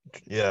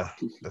 Yeah,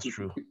 that's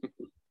true.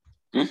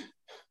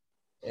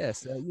 Yeah,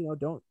 so, you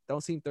know,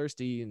 don't seem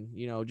thirsty, and,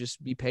 you know,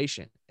 just be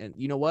patient. And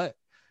you know what?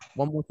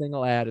 One more thing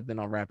I'll add, and then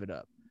I'll wrap it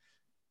up.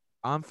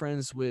 I'm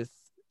friends with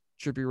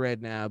Trippie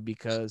Redd now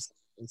because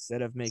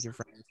instead of making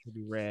friends with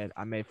Trippie Redd,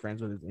 I made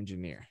friends with his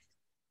engineer.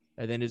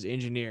 And then his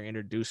engineer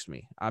introduced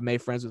me. I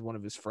made friends with one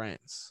of his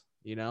friends,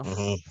 you know?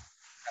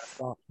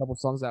 Got a couple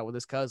songs out with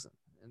his cousin.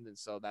 And then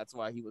so that's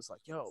why he was like,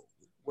 yo,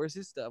 where's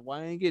his stuff?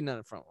 Why I ain't getting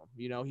nothing from him?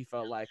 You know, he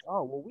felt like,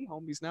 oh, well, we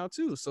homies now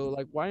too. So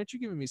like, why aren't you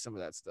giving me some of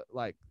that stuff?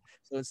 Like,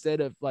 so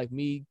instead of like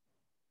me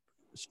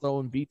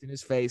throwing beats in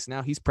his face,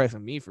 now he's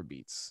pressing me for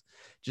beats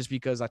just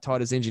because I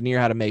taught his engineer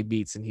how to make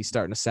beats, and he's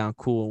starting to sound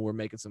cool, and we're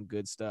making some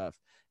good stuff.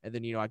 And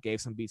then, you know, I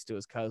gave some beats to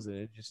his cousin,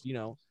 and just, you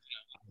know,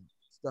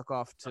 stuck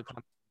off to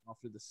come off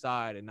to the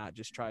side and not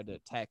just try to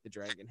attack the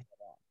dragon head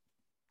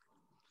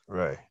on.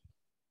 Right.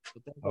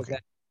 But that goes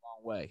that a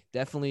long way.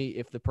 Definitely,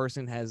 if the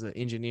person has an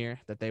engineer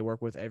that they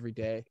work with every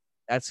day,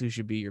 that's who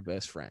should be your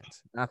best friend,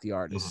 not the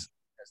artist.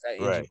 That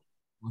engineer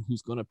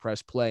who's going to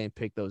press play and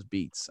pick those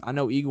beats. I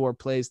know Igor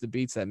plays the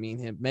beats that me and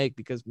him make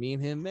because me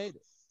and him made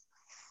it.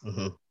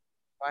 If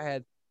I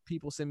had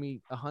people send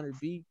me 100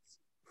 beats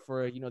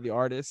for, you know, the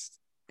artist,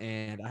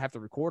 and I have to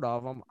record all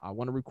of them, I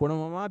want to record them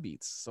on my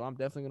beats. So I'm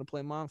definitely going to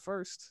play mine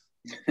first.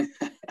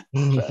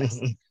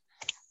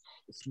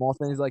 Small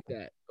things like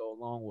that go a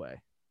long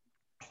way.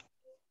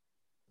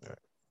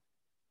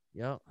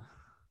 Yep.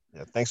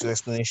 Yeah. Thanks for the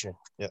explanation.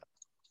 Yeah.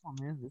 Oh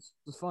man, this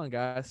was fun,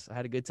 guys. I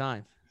had a good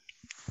time.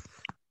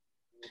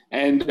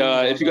 And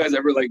if you guys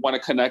ever like want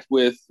to connect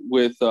with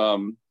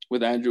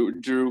Andrew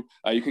Drew,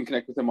 you can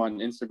connect with him on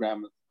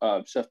Instagram,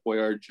 Chef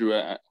Boyard Drew.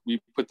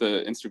 We put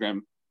the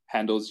Instagram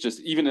handles just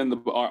even in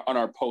on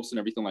our posts and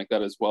everything like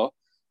that as well.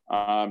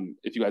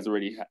 If you guys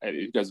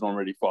don't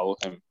already follow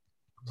him,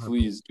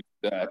 please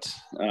do that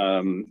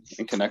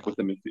and connect with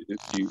him if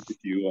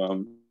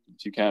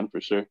you can, for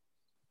sure.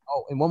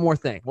 Oh, and one more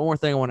thing I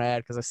want to add,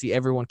 because I see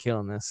everyone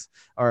killing this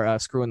or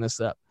screwing this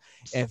up.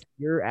 If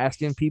you're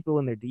asking people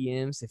in their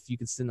DMs if you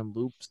can send them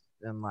loops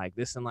and like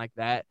this and like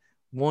that,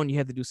 one, you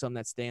have to do something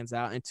that stands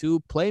out, and two,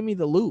 play me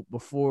the loop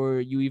before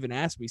you even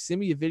ask me. Send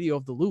me a video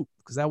of the loop,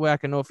 because that way I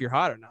can know if you're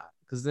hot or not.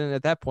 Because then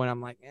at that point,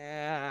 I'm like,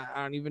 I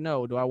don't even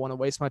know. Do I want to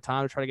waste my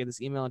time to try to get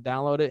this email and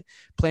download it?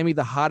 Play me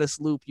the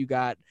hottest loop you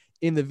got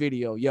in the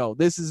video. Yo,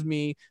 this is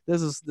me.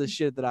 This is the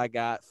shit that I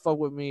got. Fuck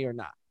with me or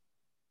not.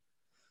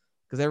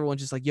 Because everyone's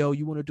just like, yo,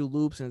 you want to do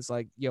loops? And it's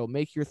like, yo,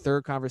 make your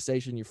third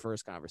conversation your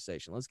first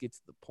conversation. Let's get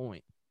to the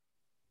point.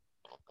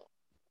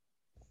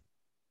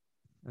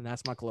 And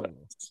that's my closing.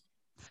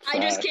 I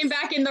just came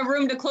back in the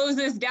room to close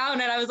this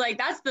down, and I was like,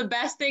 that's the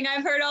best thing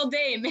I've heard all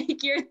day.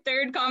 Make your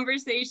third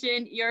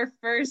conversation your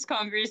first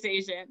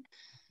conversation.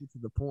 Get to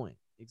the point.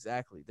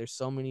 Exactly. There's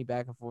so many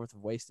back and forth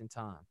of wasting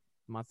time.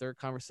 My third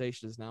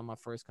conversation is now my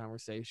first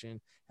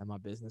conversation, and my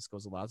business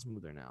goes a lot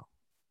smoother now.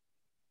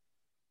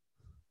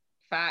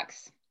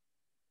 Facts.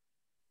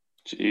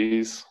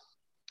 Jeez.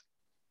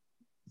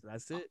 So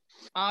that's it.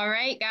 All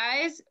right,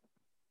 guys.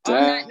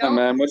 Damn,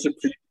 man, much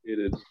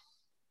appreciated.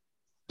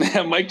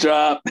 Mic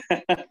drop.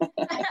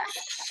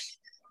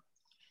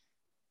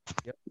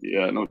 Yep.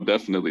 Yeah, no,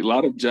 definitely. A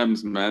lot of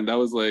gems, man. That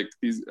was like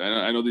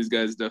I know these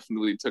guys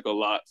definitely took a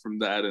lot from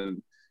that,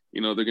 and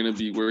you know they're gonna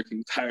be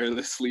working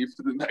tirelessly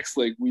for the next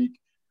like week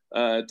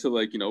to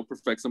like, you know,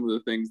 perfect some of the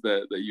things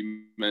that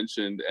you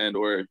mentioned, and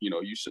or you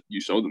know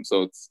you show them.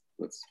 So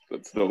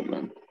that's dope,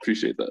 man.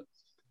 Appreciate that.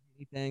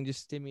 Anything,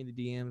 just send me the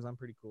DMs. I'm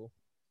pretty cool.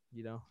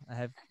 You know, I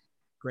have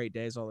great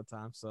days all the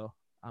time, so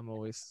I'm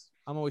always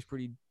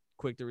pretty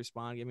quick to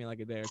respond. Give me like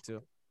a day or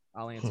two,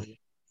 I'll answer you.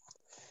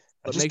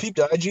 I just peeped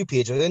the IG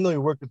page. I didn't know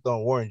you worked with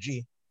Warren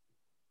G.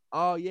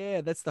 Oh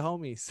yeah, that's the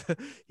homies.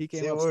 He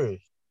came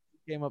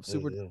up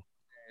super. Yeah.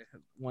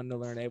 Wanted to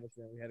learn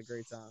Ableton. We had a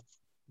great time.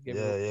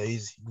 Yeah,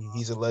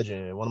 he's a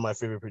legend. One of my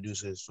favorite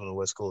producers from the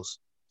West Coast.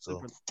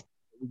 So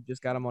we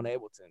just got him on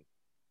Ableton.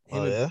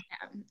 Yeah.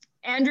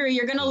 Andrew,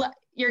 you're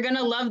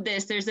gonna love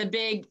this. There's a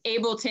big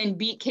Ableton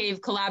Beat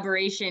Cave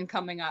collaboration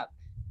coming up.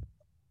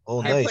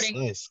 Oh,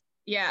 nice.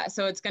 Yeah,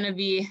 so it's gonna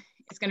be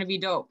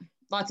dope.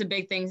 Lots of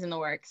big things in the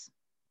works.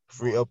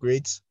 Free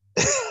upgrades.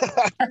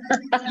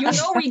 You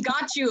know we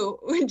got you,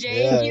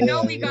 Jay.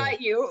 Yeah, we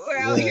got you. We're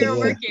out here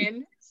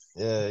working.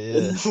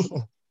 Yeah.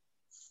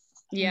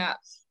 Yeah.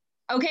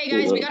 Okay,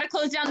 guys, we got to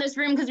close down this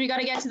room because we got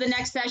to get to the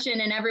next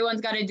session, and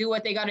everyone's got to do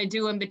what they got to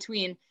do in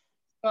between.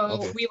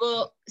 So we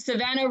will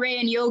Savannah, Ray,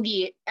 and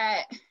Yogi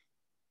at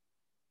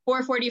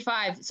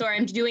 4:45. Sorry,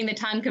 I'm doing the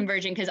time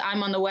conversion because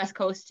I'm on the West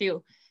Coast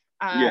too.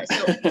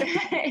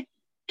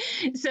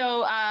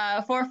 So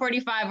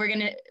 4:45, we're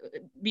gonna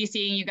be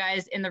seeing you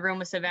guys in the room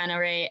with Savannah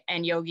Ray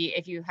and Yogi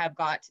if you have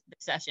got the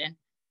session.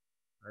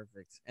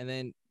 Perfect. And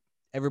then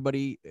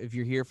everybody, if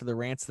you're here for the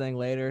rants thing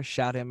later,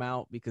 shout him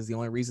out, because the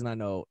only reason I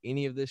know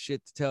any of this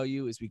shit to tell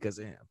you is because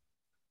of him.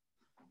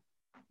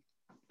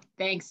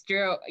 Thanks,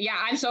 Drew. Yeah,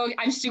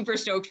 I'm super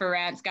stoked for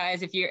rants,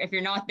 guys. If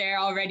you're not there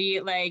already,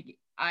 like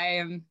I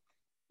am,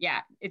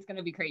 yeah, it's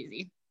gonna be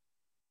crazy.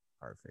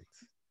 Perfect.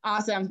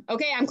 Awesome.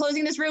 Okay, I'm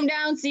closing this room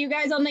down. See you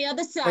guys on the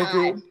other side.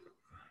 Thank you.